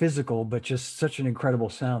little physical, but just such an incredible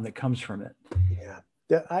sound that comes from it. Yeah.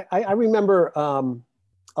 I remember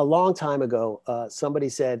a long time ago, somebody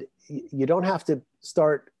said, you don't have to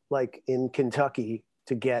start like in Kentucky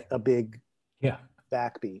to get a big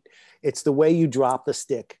backbeat. It's the way you drop the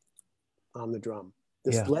stick on the drum.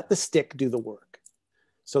 Let the stick do the work.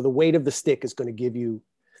 So the weight of the stick is going to give you,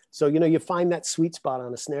 so, you know, you find that sweet spot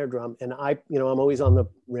on a snare drum, and I'm always on the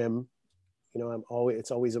rim, you know,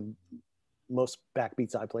 most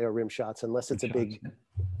backbeats I play are rim shots, unless it's a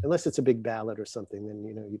big ballad or something, then,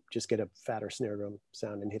 you know, you just get a fatter snare drum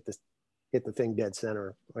sound and hit the thing dead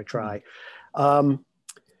center. I try.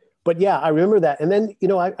 But yeah, I remember that. And then, you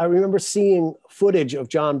know, I remember seeing footage of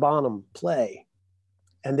John Bonham play.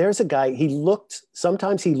 And there's a guy,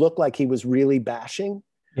 sometimes he looked like he was really bashing.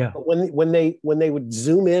 Yeah. But when they would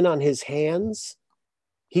zoom in on his hands,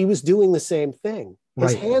 he was doing the same thing.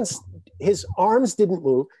 His arms didn't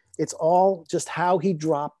move. It's all just how he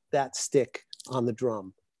dropped that stick on the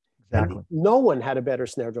drum. Exactly. And no one had a better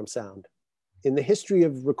snare drum sound in the history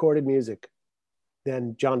of recorded music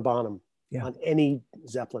than John Bonham on any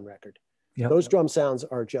Zeppelin record. Those drum sounds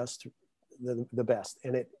are just the best.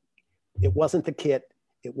 And it wasn't the kit.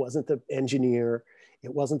 It wasn't the engineer.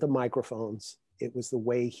 It wasn't the microphones. It was the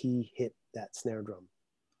way he hit that snare drum.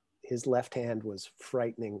 His left hand was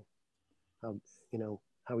frightening you know,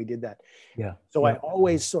 how he did that. Yeah. So yeah. I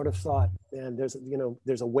always sort of thought, man,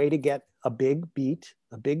 there's a way to get a big beat,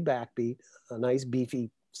 a big backbeat, a nice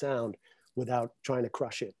beefy sound without trying to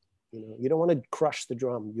crush it. You know, you don't want to crush the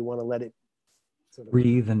drum. You want to let it sort of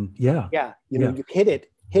breathe and you know, you hit it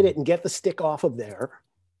and get the stick off of there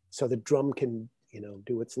so the drum can, you know,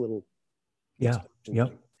 do its little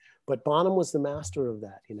thing. But Bonham was the master of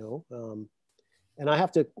that, you know. And I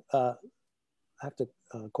have to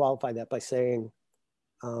qualify that by saying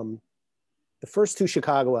the first two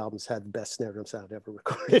Chicago albums had the best snare drum sound ever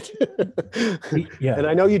recorded. And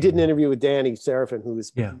I know you did an interview with Danny Serafin, who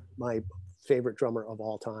is my favorite drummer of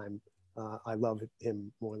all time. I love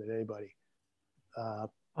him more than anybody.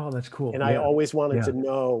 Oh, that's cool. And I always wanted to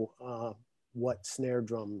know what snare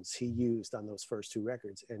drums he used on those first two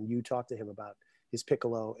records. And you talked to him about his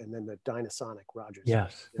piccolo and then the Dynasonic Rogers.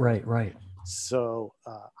 Yes, right. So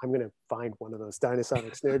I'm going to find one of those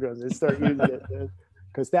Dynasonic snare drums and start using it.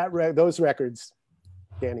 Because those records,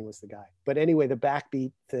 Danny was the guy. But anyway, the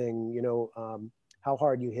backbeat thing, you know, how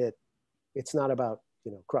hard you hit, it's not about,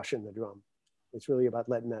 you know, crushing the drum. It's really about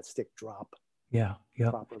letting that stick drop.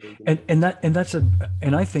 Properly.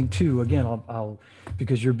 And I think too, again, I'll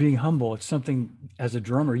because you're being humble, it's something as a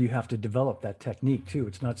drummer, you have to develop that technique too.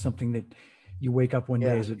 It's not something that you wake up one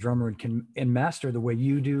day as a drummer and can master the way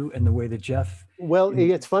you do and the way that Jeff. Well,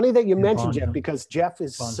 it's funny that you mentioned Jeff, because Jeff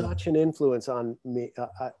is such an influence on me.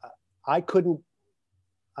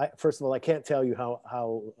 First of all, I can't tell you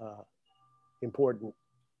how important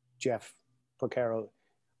Jeff Porcaro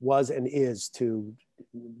was and is to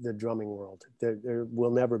the drumming world. There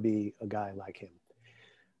will never be a guy like him.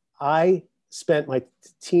 I spent my late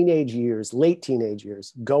teenage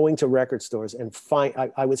years, going to record stores and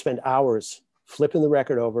I would spend hours flipping the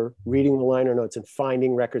record over, reading the liner notes and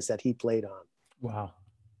finding records that he played on. Wow.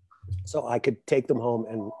 So I could take them home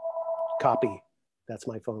and copy. That's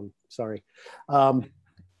my phone, sorry. But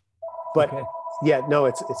okay. Yeah, no,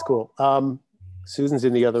 it's cool. Susan's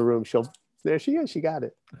in the other room. There she is, she got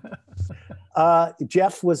it.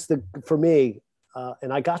 Jeff was for me,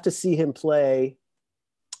 and I got to see him play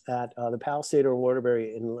at the Palisade or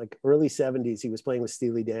Waterbury in like early 70s. He was playing with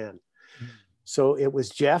Steely Dan. So it was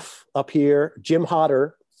Jeff up here, Jim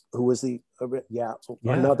Hodder, who was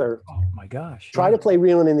another. Oh my gosh. Try to play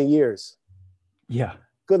Reelin' in the Years. Yeah.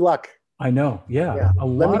 Good luck. I know. Yeah.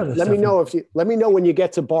 Let me know when you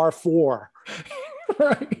get to bar 4.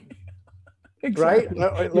 Right. Exactly.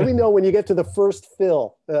 Right? Let me know when you get to the first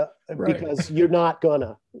fill, because you're not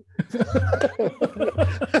gonna.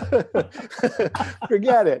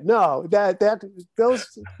 Forget it. No,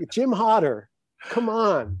 those Jim Hodder. Come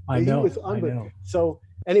on. I know. So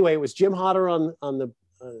anyway, it was Jim Hodder on the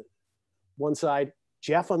one side,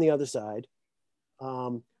 Jeff on the other side.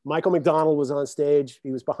 Michael McDonald was on stage.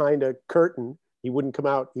 He was behind a curtain. He wouldn't come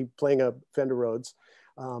out. He playing a Fender Rhodes.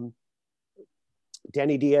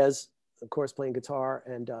 Danny Diaz, of course, playing guitar,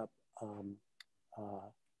 and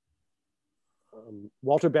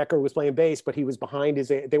Walter Becker was playing bass, but he was behind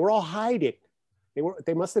they were all hiding.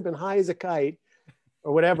 They must have been high as a kite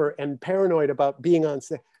or whatever, and paranoid about being on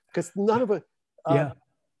stage, because none of it.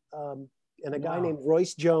 And a guy named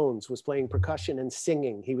Royce Jones was playing percussion and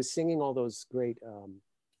singing. He was singing all those great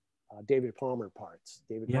David Palmer parts.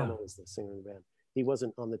 David Palmer was the singer of the band. He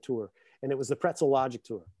wasn't on the tour, and it was the Pretzel Logic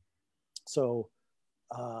tour. So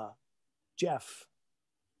Jeff,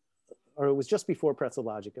 or it was just before Pretzel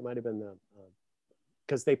Logic. It might have been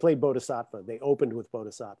because they played Bodhisattva. They opened with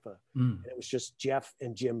Bodhisattva. And it was just Jeff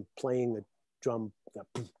and Jim playing the drum.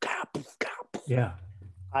 Yeah.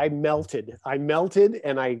 I melted,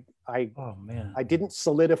 and I didn't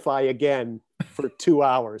solidify again for 2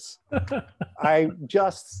 hours. I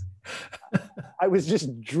was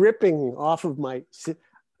just dripping off of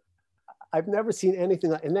I've never seen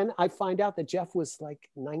anything like. And then I find out that Jeff was like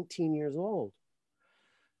 19 years old.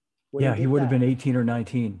 He would have been 18 or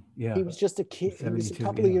 19. Yeah. He was just a kid. He was a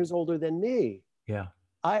couple of years older than me. Yeah.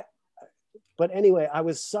 But anyway, I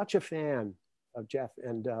was such a fan of Jeff,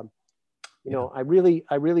 and I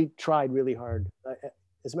really tried really hard.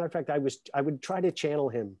 As a matter of fact, I would try to channel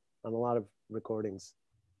him on a lot of recordings.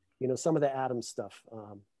 You know, some of the Adams stuff.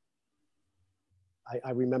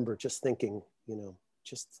 I remember just thinking,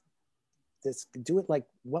 just this, do it like,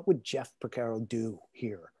 what would Jeff Porcaro do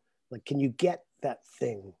here? Like, can you get that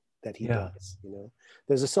thing that he does?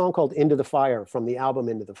 There's a song called "Into the Fire" from the album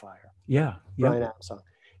 "Into the Fire." Yeah. Bryan Adams song,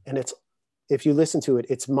 and if you listen to it,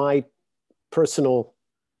 it's my personal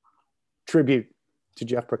tribute to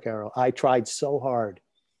Jeff Porcaro. I tried so hard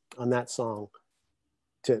on that song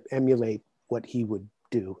to emulate what he would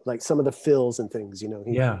do, like some of the fills and things, you know.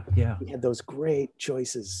 He had those great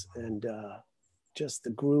choices, and just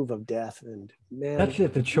the groove of Death, and man, that's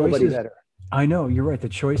it. The nobody choices. better. I know, you're right. The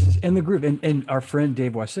choices and the groove. And our friend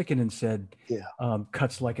Dave Wasikinen said,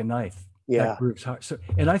 cuts like a knife. Yeah. That groove's hard. So,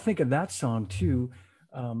 and I think of that song too.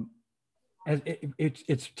 As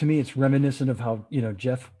it's to me, it's reminiscent of how, you know,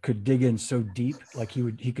 Jeff could dig in so deep. Like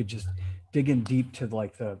he could just dig in deep to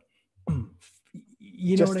like the,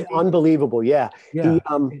 you know just what I mean? Unbelievable. Yeah. Yeah.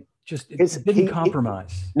 It didn't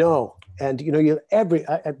compromise. No. And, you know,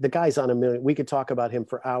 the guy's on a million. We could talk about him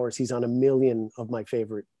for hours. He's on a million of my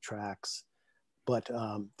favorite tracks. But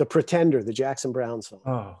The Pretender, the Jackson Browne song.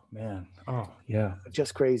 Oh, man. Oh, yeah.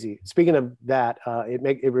 Just crazy. Speaking of that,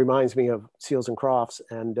 it reminds me of Seals and Crofts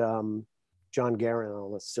and John Guerin on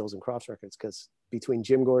all the Seals and Crofts records, because between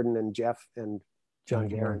Jim Gordon and Jeff and John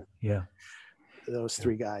Guerin, those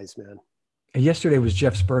three guys, man. And yesterday was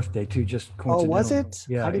Jeff's birthday too, just coincidentally. Oh, was it?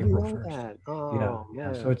 Yeah, I didn't April know 1st. that. Oh,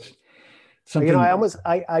 yeah. man. So it's something. You know,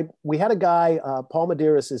 we had a guy, Paul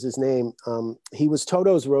Medeiros is his name. He was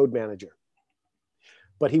Toto's road manager,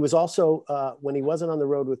 but he was also, when he wasn't on the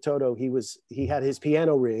road with Toto, he had his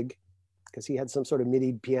piano rig, because he had some sort of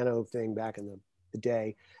MIDI piano thing back in the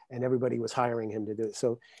day, and everybody was hiring him to do it.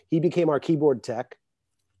 So he became our keyboard tech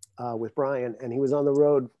with Bryan, and he was on the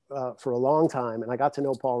road for a long time, and I got to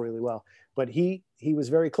know Paul really well. But he was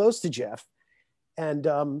very close to Jeff, and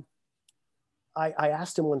I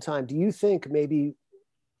asked him one time, do you think maybe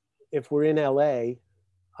if we're in LA,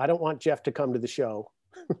 I don't want Jeff to come to the show.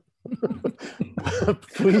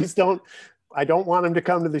 Please don't. I don't want him to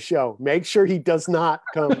come to the show. Make sure he does not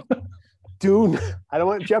come. I don't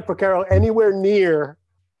want Jeff Porcaro anywhere near.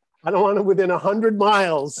 I don't want him within 100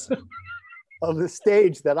 miles of the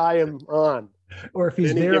stage that I am on. Or if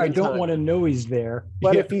he's there, I don't want to know he's there.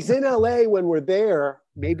 But if he's in LA when we're there,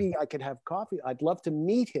 maybe I could have coffee. I'd love to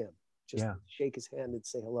meet him. Just shake his hand and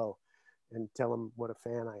say hello and tell him what a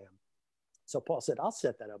fan I am. So Paul said, I'll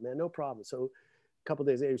set that up, man. No problem. So a couple of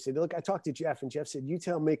days later, he said, look, I talked to Jeff, and Jeff said, you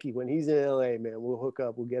tell Mickey when he's in LA, man, we'll hook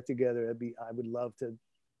up, we'll get together. I would love to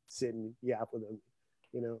sit and yap with him,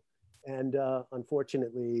 you know. And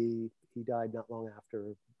unfortunately, he died not long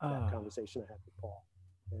after that conversation I had with Paul.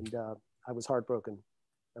 And I was heartbroken.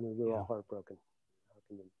 I mean, we were all heartbroken. How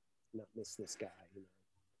can you not miss this guy?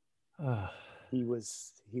 You know? He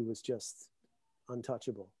was just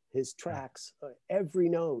untouchable. His tracks, every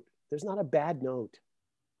note, there's not a bad note.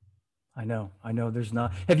 I know there's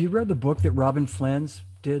not. Have you read the book that Robin Flans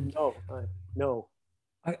did? No.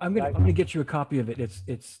 I'm gonna get you a copy of it.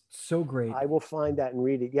 It's so great. I will find that and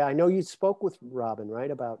read it. Yeah, I know you spoke with Robin,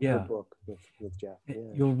 right, about her book with Jeff. Yeah.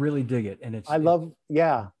 You'll really dig it, and I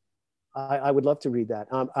would love to read that.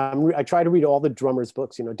 I try to read all the drummers'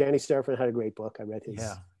 books. You know, Danny Seraphim had a great book. I read his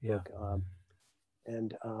book.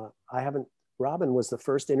 And I haven't. Robin was the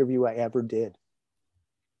first interview I ever did.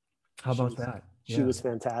 How about that? She was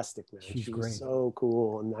fantastic, man. She's she great. Was so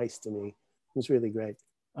cool and nice to me. It was really great.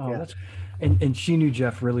 Oh, that's and she knew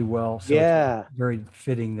Jeff really well. So it's very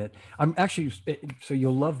fitting that I'm actually. So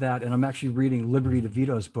you'll love that, and I'm actually reading Liberty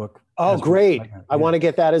DeVito's book. Oh, great! I want to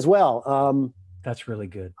get that as well. That's really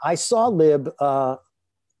good. I saw Lib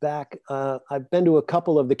back. I've been to a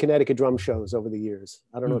couple of the Connecticut drum shows over the years.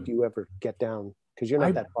 I don't know if you ever get down, because you're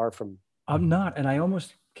not that far from. I'm not, and I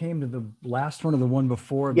almost came to the last one or the one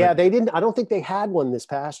before. Yeah, they didn't. I don't think they had one this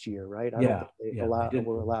past year, right? I don't think they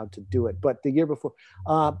were allowed to do it, but the year before.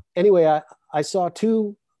 Anyway, I saw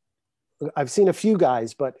two. I've seen a few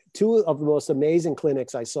guys, but two of the most amazing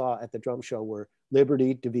clinics I saw at the drum show were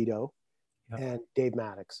Liberty DeVito and Dave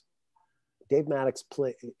Maddox. Dave Maddox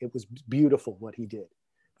played. It was beautiful what he did.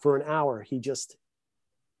 For an hour, he just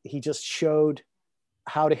showed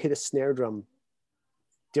how to hit a snare drum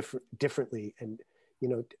differently, and you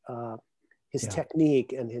know, his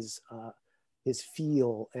technique and his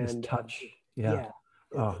feel and his touch.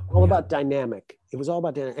 All about dynamic. It was all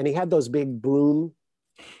about dynamic. And he had those big broom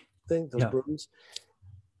things, those brooms.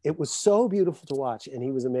 It was so beautiful to watch, and he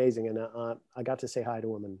was amazing. And I got to say hi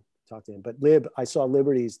to him and talk to him. But I saw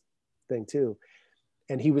Liberty's thing too.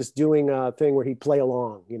 And he was doing a thing where he'd play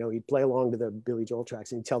along, you know, he'd play along to the Billy Joel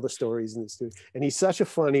tracks and he'd tell the stories in the studio. And he's such a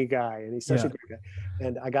funny guy, and he's such a great guy.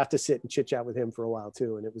 And I got to sit and chit chat with him for a while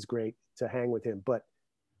too. And it was great to hang with him. But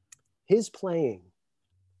his playing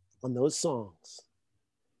on those songs,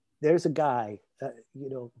 there's a guy, you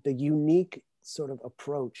know, the unique sort of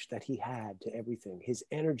approach that he had to everything, his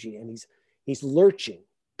energy, and he's lurching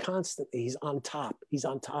constantly. He's on top. He's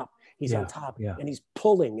on top. He's on top, and he's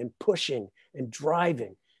pulling and pushing and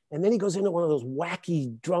driving. And then he goes into one of those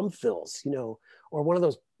wacky drum fills, you know, or one of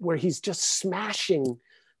those where he's just smashing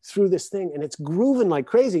through this thing, and it's grooving like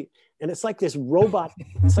crazy. And it's like this robot,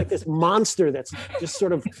 it's like this monster that's just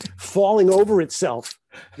sort of falling over itself,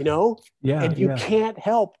 you know? Yeah. And you can't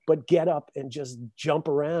help but get up and just jump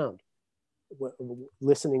around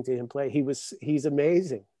listening to him play. He's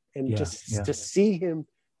amazing. And to see him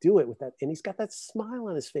do it with that, and he's got that smile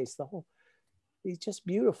on his face, he's just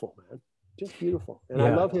beautiful, man. Just beautiful. And I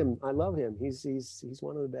love him. He's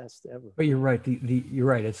one of the best ever. But you're right. You're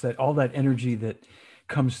right. It's that all that energy that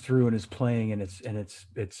comes through in his playing, and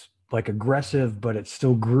it's like aggressive, but it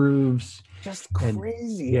still grooves. Just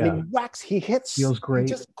crazy. And, and he whacks, he hits, feels great. He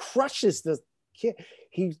just crushes the kid.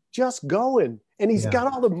 He's just going, and he's got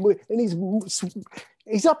all the, and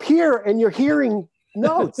he's up here, and you're hearing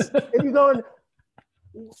notes, and you're going,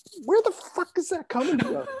 where the fuck is that coming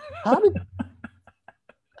from?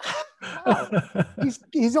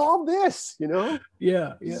 He's all this, you know?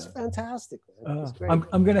 Yeah. He's fantastic, man.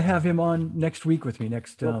 I'm going to have him on next week with me,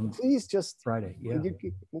 please just Friday. Yeah.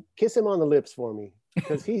 Kiss him on the lips for me,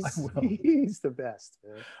 because he's the best,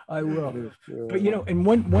 man. I will. But, you know, and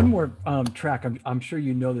one more track, I'm sure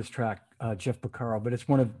you know this track, Jeff Porcaro, but it's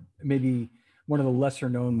maybe one of the lesser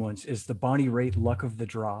known ones, is the Bonnie Raitt Luck of the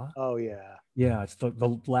Draw. Oh, yeah. Yeah, it's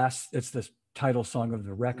it's the title song of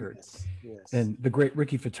the record. Yes. And the great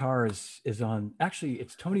Ricky Fataar is on, actually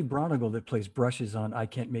it's Tony Bronigal that plays brushes on I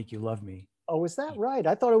Can't Make You Love Me. Oh, is that right?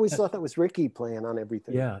 I always thought that was Ricky playing on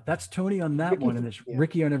everything. Yeah, that's Tony on that one, and it's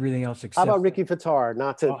Ricky on everything else except. How about Ricky Fataar?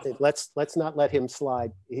 Let's not let him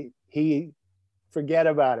slide. He forget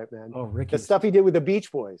about it, man. Oh, Ricky. The stuff he did with the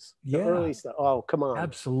Beach Boys. The Yeah. early stuff. Oh, come on.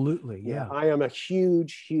 Absolutely. Yeah. I am a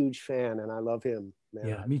huge, huge fan, and I love him, man.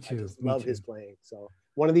 Yeah, me too. I just love his playing. So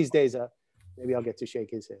one of these days, maybe I'll get to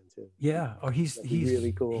shake his hand too. Yeah. Oh, he's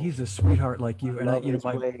really cool. He's a sweetheart like you. I love his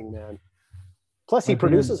playing, man. Plus, he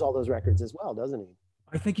produces all those records as well, doesn't he?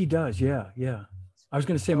 I think he does. Yeah. Yeah. I was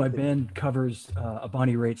going to say my band covers a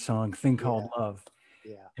Bonnie Raitt song, Thing Called Love.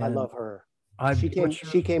 Yeah. I love her. She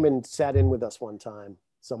She came and sat in with us one time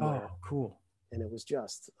somewhere. Oh, cool. And it was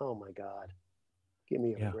just, oh my God, give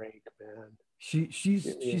me a break, man.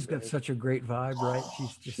 She's got such a great vibe, right?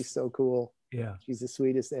 She's so cool. Yeah. She's the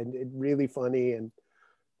sweetest and really funny, and,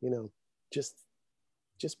 you know, just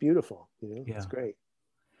beautiful, you know? Yeah. It's great.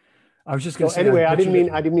 I was just going to say, anyway, I didn't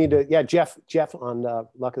mean to. Yeah. Jeff on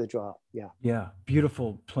Luck of the Draw. Yeah. Yeah.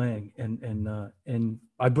 Beautiful playing. And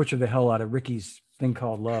I butchered the hell out of Ricky's Thing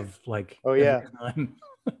Called Love. Like, oh yeah.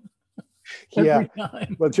 Every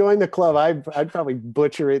time. Well, join the club. I'd probably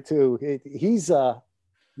butcher it too. He's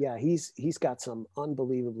got some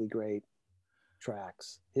unbelievably great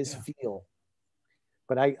tracks. His feel.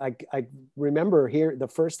 But I remember the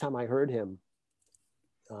first time I heard him,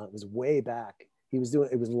 it was way back. It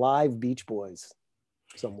was live Beach Boys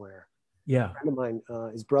somewhere. Yeah. A friend of mine,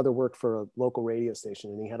 his brother worked for a local radio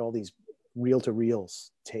station, and he had all these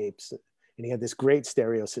reel-to-reels tapes, and he had this great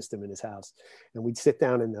stereo system in his house. And we'd sit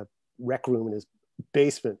down in the rec room in his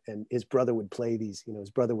basement, and his brother would play these, you know, his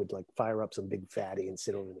brother would like fire up some big fatty and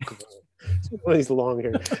sit over in the corner. One of these long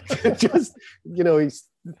hair, just, you know, he's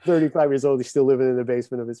 35 years old. He's still living in the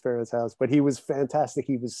basement of his parents' house, but he was fantastic.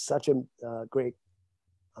 He was such a great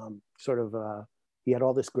he had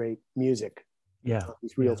all this great music. Yeah.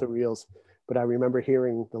 These reel-to-reels. But I remember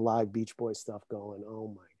hearing the live Beach Boys stuff going,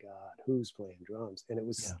 oh my God, who's playing drums? And it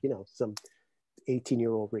was, you know, some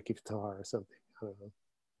 18-year-old Ricky Fataar or something. I don't know.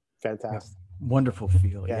 Fantastic. Yeah. Wonderful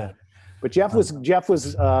feel. Yeah. But Jeff was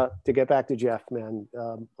to get back to Jeff, man,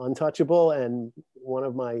 untouchable and one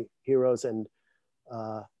of my heroes. And,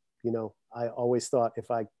 you know, I always thought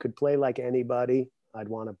if I could play like anybody, I'd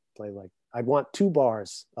want 2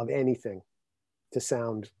 bars of anything to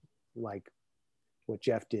sound like what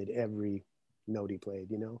Jeff did every note he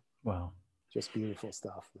played, you know? Wow. Just beautiful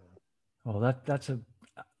stuff, man. Well, that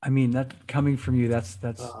coming from you, that's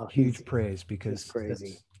huge praise, because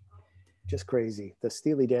just crazy. The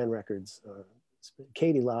Steely Dan records,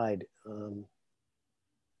 Katie Lied,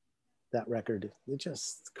 that record, it's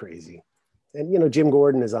just crazy. And, you know, Jim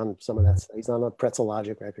Gordon is on some of that stuff. He's on a Pretzel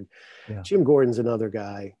Logic record. Yeah. Jim Gordon's another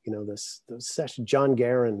guy, you know, this session, John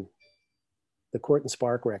Guerin, the Court and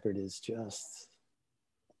Spark record is just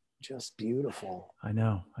beautiful. I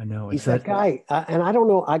know. He's that guy. And I don't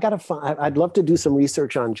know, I'd love to do some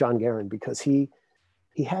research on John Guerin, because he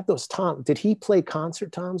had those toms. Did he play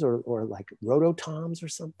concert toms or like roto toms or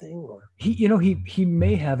something? Or he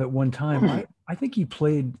may have at one time. I think he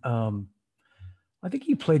played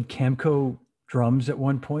Camco drums at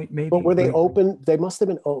one point, maybe. But were they open? They must have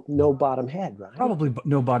been no bottom head, right? Probably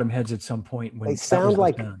no bottom heads at some point. When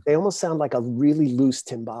they almost sound like a really loose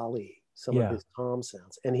timbali, some of his tom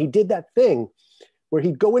sounds. And he did that thing where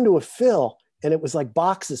he'd go into a fill and it was like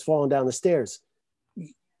boxes falling down the stairs.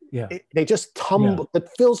 Yeah. They just tumble. The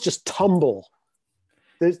fills just tumble.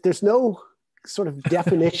 There's no sort of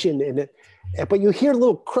definition in it, but you hear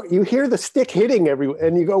you hear the stick hitting everywhere,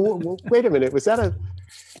 and you go, well, wait a minute, was that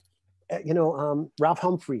Ralph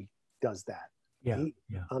Humphrey does that. Yeah.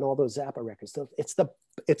 On all those Zappa records. So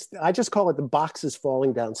I just call it the boxes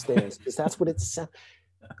falling downstairs, because that's what it's.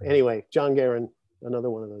 Anyway, John Guerin,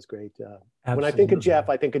 another one of those great. When I think of Jeff,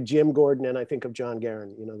 I think of Jim Gordon, and I think of John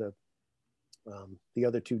Guerin. The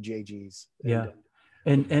other two JGs.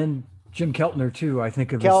 And Jim Keltner too. I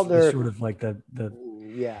think of Keltner, as sort of like the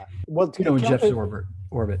Well, in Jeff's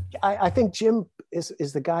orbit. I think Jim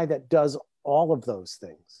is the guy that does all of those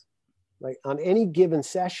things. Like on any given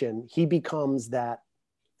session, he becomes that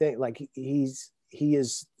thing. Like he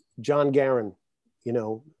is John Guerin.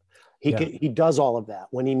 He does all of that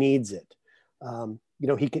when he needs it.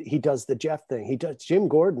 He does the Jeff thing. He does Jim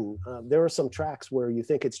Gordon. There are some tracks where you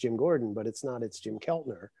think it's Jim Gordon, but it's not. It's Jim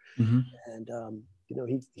Keltner. Mm-hmm. And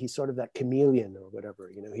he's sort of that chameleon or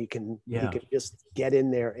whatever. He can just get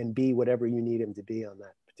in there and be whatever you need him to be on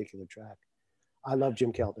that particular track. I love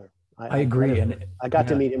Jim Keltner. I agree. And I got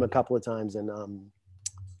to meet him a couple of times, and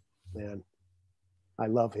man, I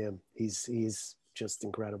love him. He's just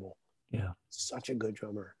incredible. Yeah, such a good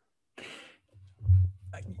drummer.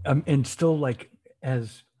 And still, like,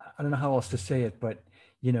 as I don't know how else to say it, but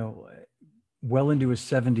well into his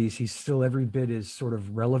 70s, he's still every bit as sort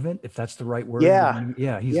of relevant, if that's the right word.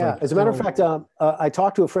 He's like, as a matter of fact, I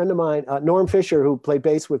talked to a friend of mine, Norm Fisher, who played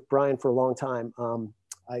bass with Bryan for a long time.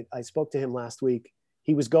 I spoke to him last week.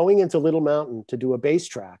 He was going into Little Mountain to do a bass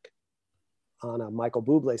track on a Michael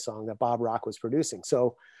Bublé song that Bob Rock was producing.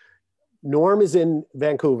 So Norm is in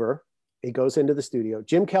Vancouver. He goes into the studio.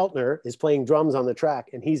 Jim Keltner is playing drums on the track,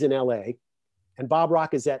 and he's in LA. And Bob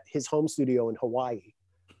Rock is at his home studio in Hawaii.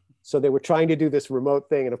 So they were trying to do this remote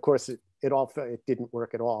thing. And of course, it didn't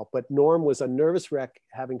work at all. But Norm was a nervous wreck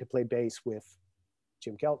having to play bass with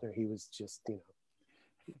Jim Keltner. He was just,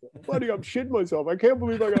 buddy, I'm shitting myself. I can't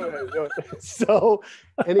believe I got it. So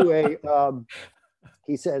anyway,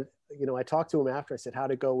 he said, I talked to him after. I said,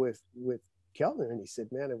 how'd it go with Keltner? And he said,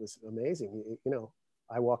 man, it was amazing.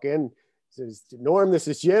 I walk in, says, Norm, this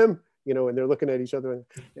is Jim, and they're looking at each other,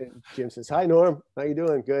 and Jim says, hi, Norm, how you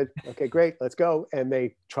doing? Good. Okay, great. Let's go. And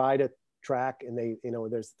they try to track, and they,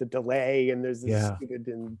 there's the delay, and there's this stupid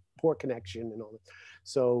and poor connection and all that.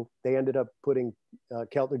 So they ended up putting,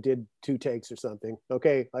 Keltner did 2 takes or something.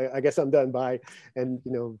 Okay, I guess I'm done. Bye. And,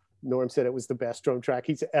 Norm said it was the best drum track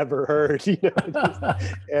he's ever heard. Just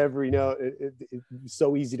every note, it was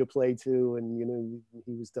so easy to play too. And,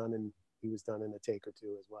 he was done in a take or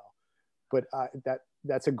 2 as well. But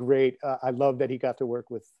that's a great, I love that he got to work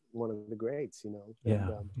with one of the greats,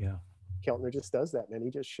 Keltner just does that, man.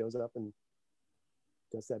 He just shows up and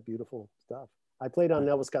does that beautiful stuff. I played on an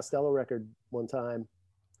Elvis Costello record one time,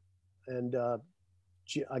 and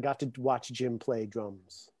I got to watch Jim play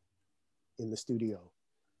drums in the studio.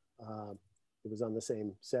 It was on the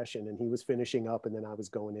same session, and he was finishing up, and then I was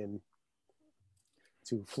going in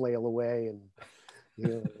to flail away, and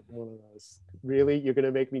one of those, really, you're going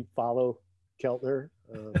to make me follow Keltner?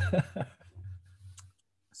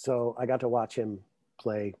 So I got to watch him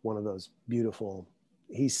play one of those beautiful,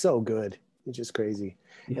 he's so good. It's just crazy.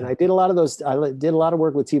 Yeah. And I did a lot of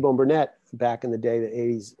work with T-Bone Burnett back in the day, the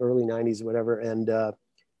 80s, early 90s, whatever. And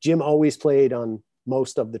Jim always played on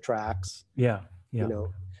most of the tracks. Yeah.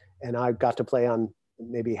 And I got to play on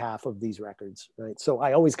maybe half of these records, right? So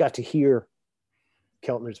I always got to hear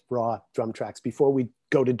Keltner's raw drum tracks before we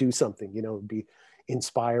go to do something, it'd be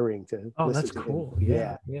inspiring to listen that's to cool.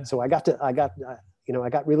 Yeah. So I got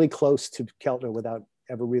really close to Keltner without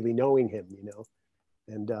ever really knowing him,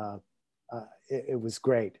 and it was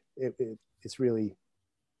great. It's really,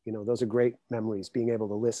 those are great memories, being able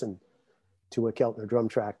to listen to a Keltner drum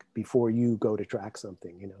track before you go to track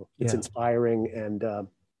something, it's inspiring, and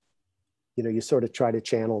you sort of try to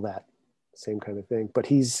channel that same kind of thing. But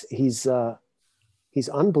he's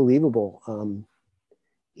unbelievable.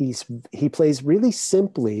 He plays really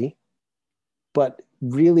simply, but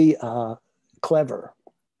really clever.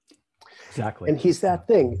 Exactly. And he's that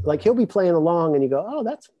thing, like he'll be playing along and you go, oh,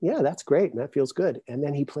 that's great. And that feels good. And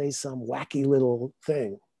then he plays some wacky little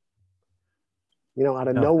thing, out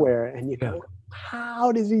of nowhere. And you go,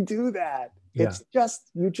 how does he do that? Yeah. It's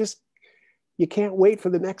just, you can't wait for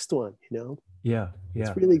the next one, Yeah.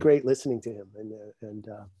 It's really great listening to him. And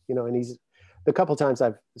he's, the couple times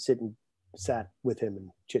I've sat with him and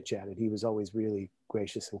chit-chatted, he was always really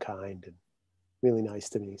gracious and kind and really nice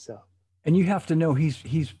to me. So. And you have to know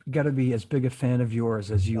he's got to be as big a fan of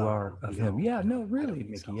yours as you are of him. Yeah, no, really,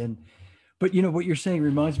 Mickey. But you know what you're saying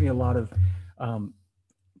reminds me a lot of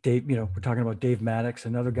Dave. You know, we're talking about Dave Maddox,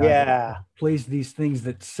 another guy that plays these things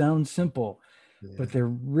that sound simple, but they're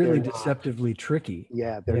really deceptively tricky.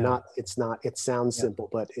 Yeah, they're not. It's not. It sounds simple,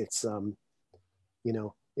 but it's you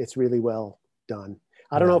know, it's really well done.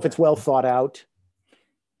 I don't know if it's well thought out,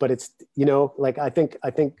 but it's, you know, like I think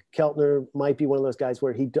Keltner might be one of those guys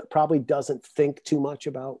where he probably doesn't think too much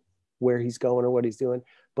about where he's going or what he's doing,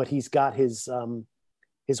 but he's got his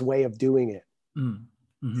way of doing it,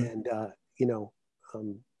 and you know,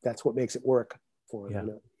 that's what makes it work for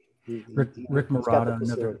him. You know? Rick Marotta,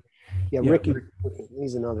 another. Yeah, Ricky,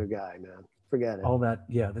 he's another guy, man. Forget it. All that,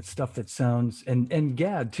 that stuff that sounds, and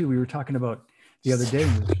Gad too. We were talking about the other day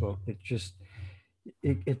when we spoke. It just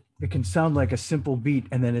it can sound like a simple beat,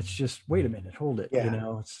 and then it's just, wait a minute, hold it. You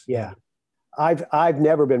know, I've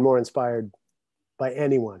never been more inspired by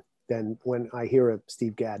anyone than when I hear a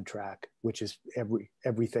Steve Gadd track, which is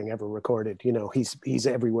everything ever recorded. You know, he's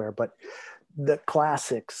everywhere. But the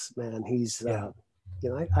classics, man, he's you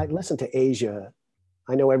know, I listen to Asia.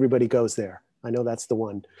 I know everybody goes there. I know that's the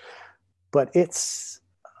one, but it's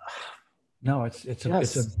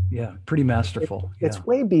pretty masterful. It's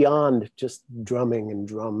way beyond just drumming and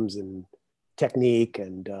drums and technique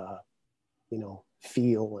and you know,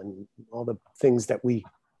 feel and all the things that we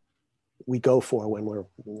go for when we're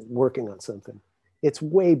working on something. It's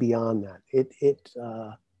way beyond that.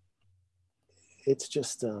 It's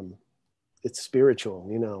just it's spiritual,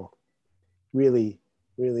 you know, really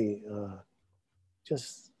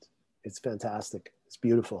just, it's fantastic. It's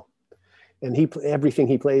beautiful. And everything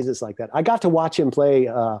he plays is like that. I got to watch him play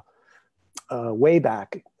way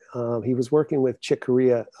back. He was working with Chick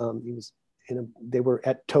Corea. He was they were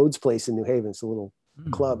at Toad's Place in New Haven. It's a little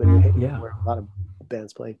club in New Haven where a lot of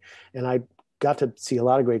bands played. And I got to see a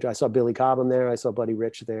lot of great. I saw Billy Cobham there. I saw Buddy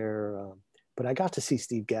Rich there. But I got to see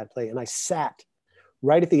Steve Gadd play, and I sat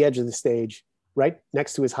right at the edge of the stage, right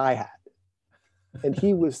next to his hi-hat. And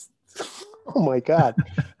he was, oh my God,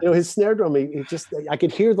 you know, his snare drum, I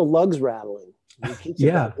could hear the lugs rattling.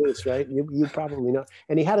 This, right? You probably know.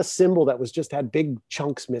 And he had a cymbal that had big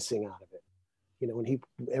chunks missing out of it. You know, and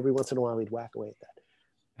every once in a while he'd whack away at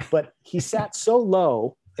that. But he sat so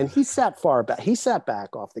low, and he sat far back. He sat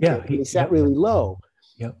back off the kit. He sat really low.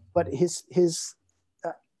 Yep. But I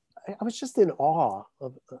was just in awe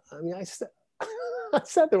of. I mean, I sat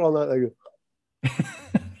there all night like,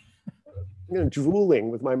 you know, drooling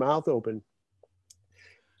with my mouth open.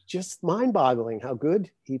 Just mind-boggling how good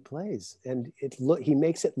he plays, and he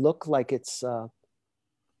makes it look like it's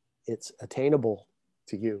attainable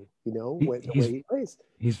to you. You know, the way he plays.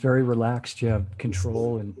 He's very relaxed. You have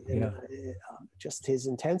control, and just his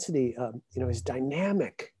intensity. You know, his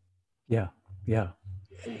dynamic. Yeah.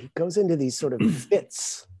 And he goes into these sort of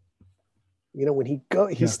fits. You know, when he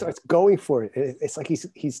starts going for it. It's like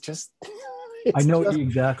he's just. I know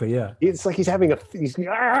exactly. Yeah. It's like he's having you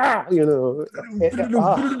know.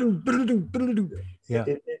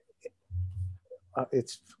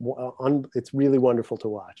 It's really wonderful to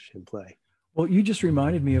watch him play. Well, you just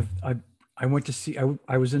reminded me of I went to see.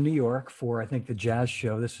 I was in New York for, I think, the jazz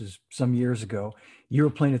show. This is some years ago. You were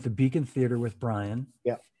playing at the Beacon Theater with Bryan.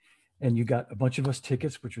 Yeah. And you got a bunch of us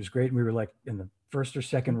tickets, which was great. And we were like in the first or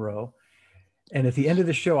second row. And at the end of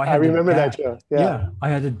the show, I remember that show. Yeah. I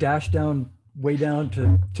had to dash way down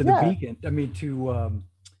to the Beacon. I mean, to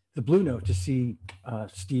the Blue Note to see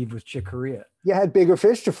Steve with Chick Corea. You had bigger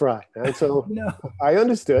fish to fry, man. So no. I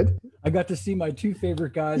understood. I got to see my two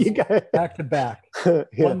favorite guys back to back,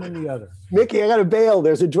 one than the other. Mickey, I got to bail.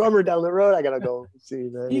 There's a drummer down the road. I got to go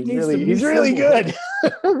see, man. He's really good.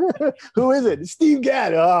 Who is it? Steve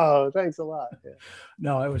Gadd. Oh, thanks a lot. Yeah.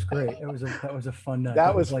 No, it was great. That was a fun night.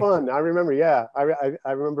 That was fun. I remember. Yeah,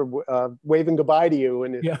 I remember waving goodbye to you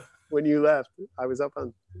when you left. I was up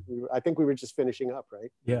on. I think we were just finishing up,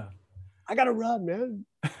 right? Yeah. I got to run, man.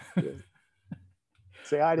 Yeah.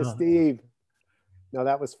 Say hi to Steve. No,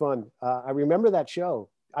 that was fun. I remember that show.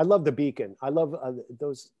 I love the Beacon. I love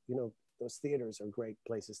those. You know, those theaters are great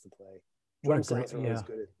places to play. Drum sounds are always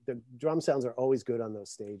good. The drum sounds are always good on those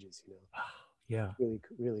stages. You know. Yeah. Really,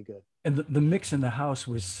 really good. And the mix in the house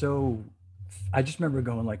was so. I just remember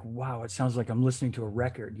going like, "Wow, it sounds like I'm listening to a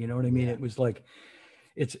record." You know what I mean? Yeah. It was like.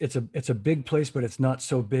 It's a big place, but it's not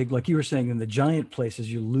so big. Like you were saying, in the giant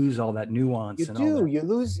places, you lose all that nuance. You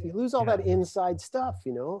lose all that inside stuff,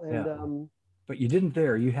 you know. And but you didn't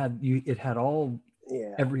there. It had all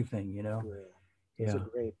everything, you know. Those are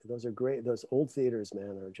great. Those are great. Those old theaters,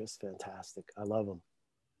 man, are just fantastic. I love them.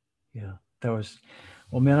 Yeah, that was.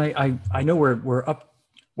 Well, man, I know we're up.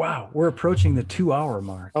 Wow, we're approaching the 2-hour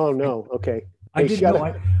mark. Oh no. Okay. I Hey, didn't shut know.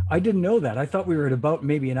 up. I didn't know that. I thought we were at about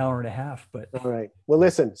maybe an hour and a half, but All right. Well,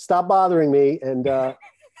 listen, stop bothering me, and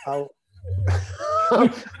I'll.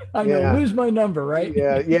 I know. Yeah, Lose my number, right?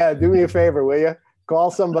 yeah. Do me a favor, will you?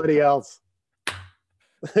 Call somebody else.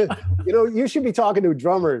 You should be talking to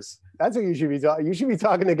drummers. That's what you should be talking. You should be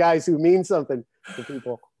talking to guys who mean something to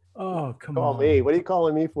people. Oh, come Call on. me. What are you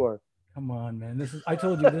calling me for? Come on, man. I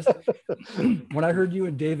told you this when I heard you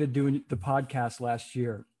and David doing the podcast last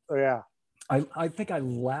year. Oh yeah. I think I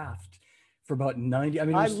laughed for about 90. I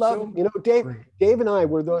mean, I love, Dave and I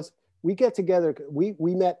were those, we get together. We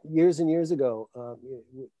met years and years ago.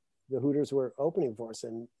 The Hooters were opening for us.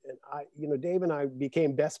 And Dave and I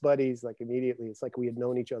became best buddies like immediately. It's like we had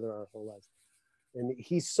known each other our whole lives. And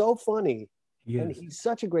he's so funny. And he's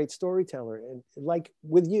such a great storyteller. And like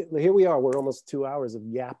with you, here we are, we're almost 2 hours of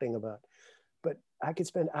yapping about, but I could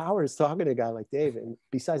spend hours talking to a guy like Dave. And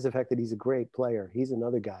besides the fact that he's a great player, he's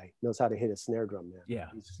another guy, knows how to hit a snare drum, man. Yeah.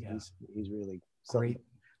 He's really something. Great.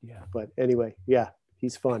 Yeah. But anyway, yeah,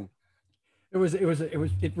 he's fun.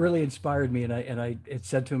 It really inspired me. And I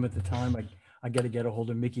said to him at the time, I got to get a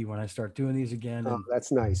hold of Mickey when I start doing these again. Oh,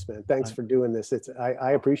 that's nice, man. Thanks for doing this.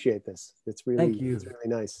 I appreciate this. It's really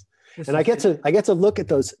nice. And I get to look at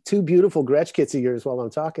those two beautiful Gretsch kits of yours while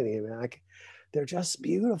I'm talking to you, man. They're just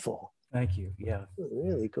beautiful. Thank you. Yeah.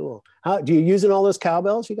 Really cool. How do you using all those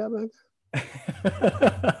cowbells you got back?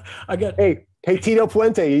 Hey, Tito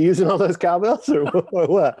Puente, you using all those cowbells or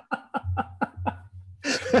what?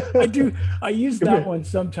 I do. I use that one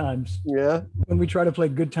sometimes. Yeah. When we try to play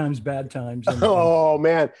Good Times, Bad Times. Oh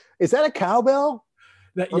man, is that a cowbell?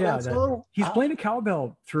 He's playing a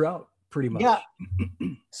cowbell throughout, pretty much. Yeah.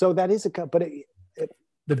 So that is but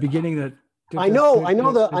the beginning that. I know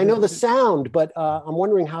the sound, but I'm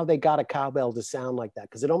wondering how they got a cowbell to sound like that,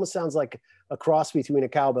 because it almost sounds like a cross between a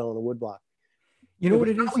cowbell and a woodblock. You know what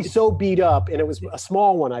it is? He's so beat up, and it was a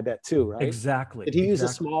small one, I bet, too, right? Exactly. Did he use a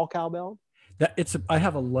small cowbell? I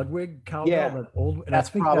have a Ludwig cowbell, that old. And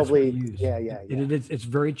that's probably used. It's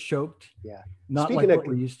very choked. Yeah. Not like what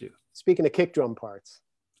we're used to. Speaking of kick drum parts.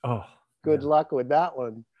 Oh. Good luck with that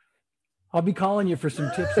one. I'll be calling you for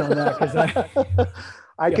some tips on that, because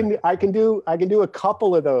I can do a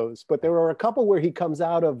couple of those, but there are a couple where he comes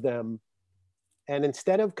out of them, and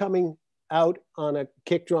instead of coming out on a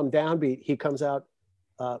kick drum downbeat, he comes out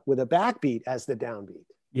with a backbeat as the downbeat.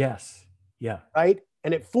 Yes. Yeah. Right.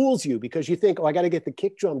 And it fools you because you think, I got to get the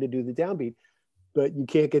kick drum to do the downbeat, but you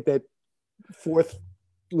can't get that fourth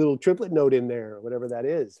little triplet note in there or whatever that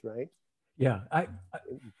is. Right. Yeah.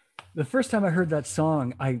 The first time I heard that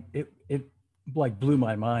song, it like blew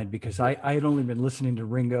my mind, because I had only been listening to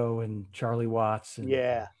Ringo and Charlie Watts. And,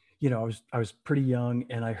 I was pretty young,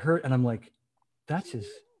 and I heard, and I'm like, that's his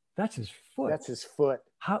foot. That's his foot.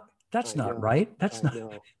 How? That's not right.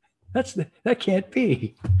 That can't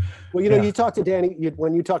be. Well, you talked to Danny,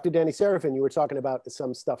 when you talked to Danny Serafin, you were talking about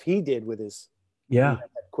some stuff he did with his that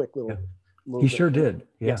quick little movement. He sure did.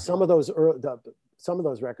 Yeah. Some of those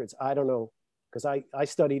records, I don't know, because I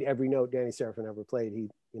studied every note Danny Serafin ever played.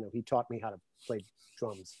 He taught me how to play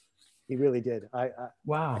drums. He really did.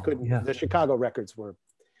 Wow. I couldn't. Yeah. The Chicago records were.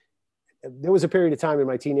 There was a period of time when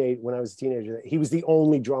I was a teenager, he was the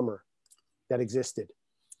only drummer that existed.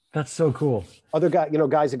 That's so cool. Other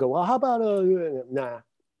guys that go, well, how about nah,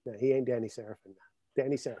 he ain't Danny Serafin.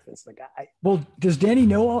 Danny Serafin's the guy. Well, does Danny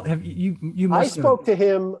know all? Have you? I spoke to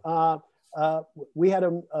him. We had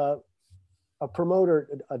a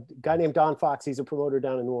promoter, a guy named Don Fox. He's a promoter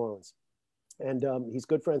down in New Orleans, and he's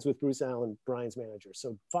good friends with Bruce Allen, Brian's manager.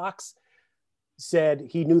 So Fox said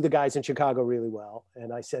he knew the guys in Chicago really well,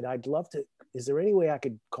 and I said, I'd love to. Is there any way I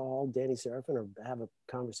could call Danny Serafin or have a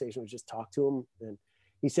conversation or just talk to him? And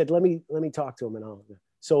he said, let me talk to him and all.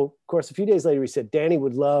 So of course, a few days later, he said, Danny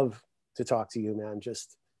would love to talk to you, man.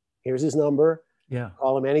 Just here's his number. Yeah.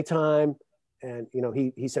 Call him anytime. And,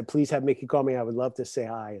 he said, please have Mickey call me. I would love to say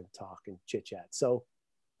hi and talk and chit chat. So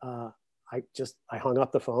I hung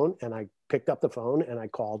up the phone, and I picked up the phone, and I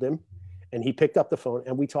called him, and he picked up the phone,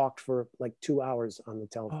 and we talked for like 2 hours on the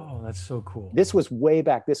telephone. Oh, that's so cool. This was way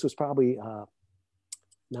back. This was probably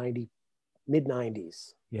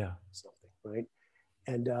mid-90s. Yeah. Something, right?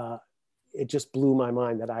 And it just blew my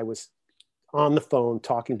mind that I was on the phone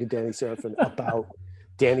talking to Danny Serafin about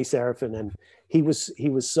Danny Serafin, and he was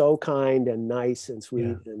so kind and nice and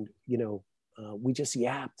sweet, and we just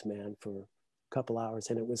yapped, man, for a couple hours,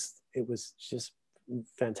 and it was just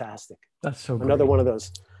fantastic. That's so great. Another one of those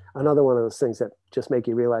things that just make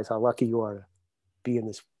you realize how lucky you are to be in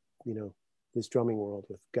this this drumming world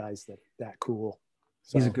with guys that cool.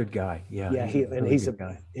 So, he's a good guy. Yeah. Yeah, he's a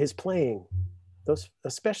guy. His playing. Those,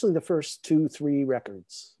 especially the first 2-3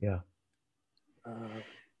 records. Yeah.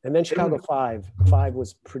 And then Chicago 5. 5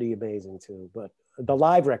 was pretty amazing too. But the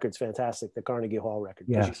live record's fantastic, the Carnegie Hall record.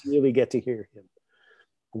 Because you really get to hear him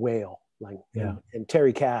wail. And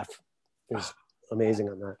Terry Caff is amazing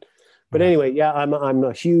on that. But anyway, I'm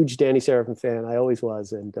a huge Danny Seraphim fan. I always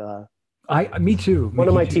was. And me too. One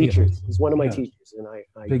of my teachers. He's one of my teachers. And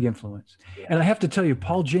I big influence. Yeah. And I have to tell you,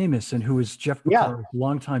 Paul Jamison, who is Jeff Porcaro's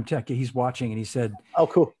longtime tech, he's watching, and he said, "Oh,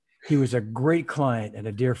 cool." He was a great client and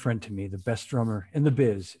a dear friend to me, the best drummer in the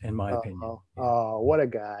biz, in my opinion. What a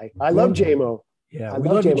guy. I love JMO. Yeah, we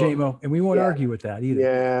love JMO, and we won't argue with that either.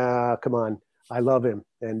 Yeah, come on. I love him.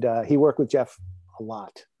 And he worked with Jeff a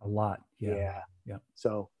lot. A lot, yeah.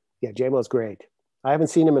 So, JMO's great. I haven't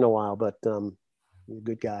seen him in a while, but he's a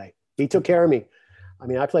good guy. He took care of me. I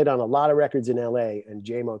mean, I played on a lot of records in LA, and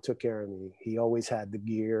JMO took care of me. He always had the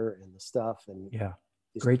gear and the stuff. And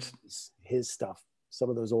great. His stuff. Some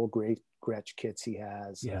of those old great Gretsch kits he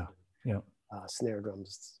has. Snare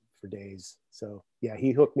drums for days. So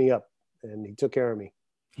he hooked me up and he took care of me.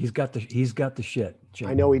 He's got the shit. Jim.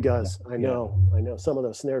 I know he does. I know some of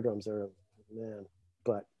those snare drums are, man,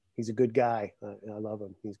 but he's a good guy. I love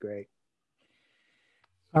him. He's great.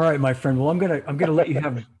 All right, my friend. Well, I'm gonna let you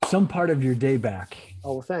have some part of your day back.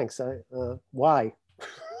 Oh, well, thanks. Why?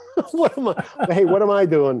 What am I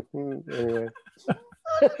doing? Anyway.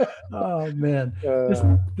 Oh man,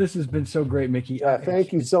 this has been so great, Mickey.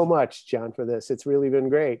 Thank you so much, John, for this. It's really been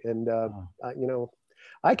great, and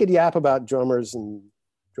I could yap about drummers and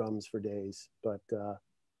drums for days, but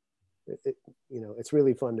it's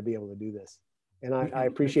really fun to be able to do this, and I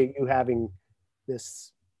appreciate you having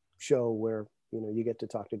this show where you get to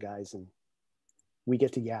talk to guys and we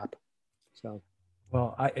get to yap. So.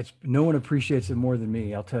 Well, no one appreciates it more than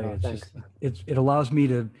me. I'll tell you, it allows me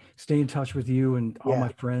to stay in touch with you and all my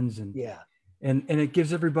friends, and it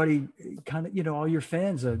gives everybody kind of all your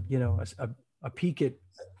fans a peek at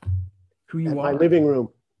who you are. My living room.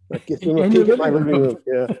 Like, a peek at my living room.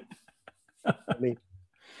 Yeah.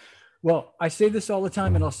 Well, I say this all the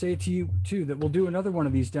time, and I'll say it to you too, that we'll do another one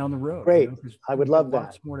of these down the road. Great, I would love that.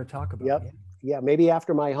 Lots more to talk about. Yep. Yeah, maybe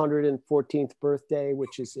after my 114th birthday,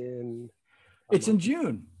 which is in. It's in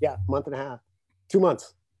June. Yeah, month and a half, 2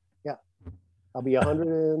 months. Yeah, I'll be 100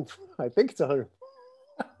 and I think it's 100.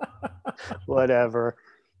 Whatever.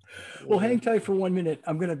 Well, hang tight for 1 minute.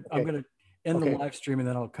 I'm gonna end the live stream, and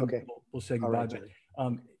then I'll come. Okay. We'll say goodbye.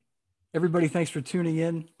 Right, everybody, thanks for tuning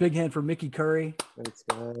in. Big hand for Mickey Curry. Thanks,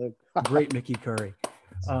 God. Great Mickey Curry.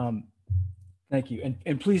 Thank you,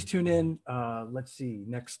 and please tune in. Let's see,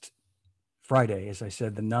 next Friday, as I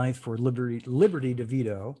said, the 9th for Liberty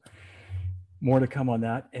DeVito. More to come on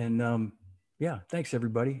that. And thanks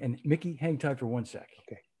everybody. And Mickey, hang tight for 1 sec.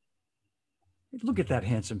 Okay. Look at that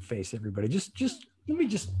handsome face, everybody. Just let me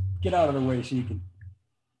just get out of the way so you can.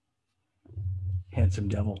 Handsome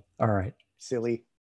devil. All right. Silly.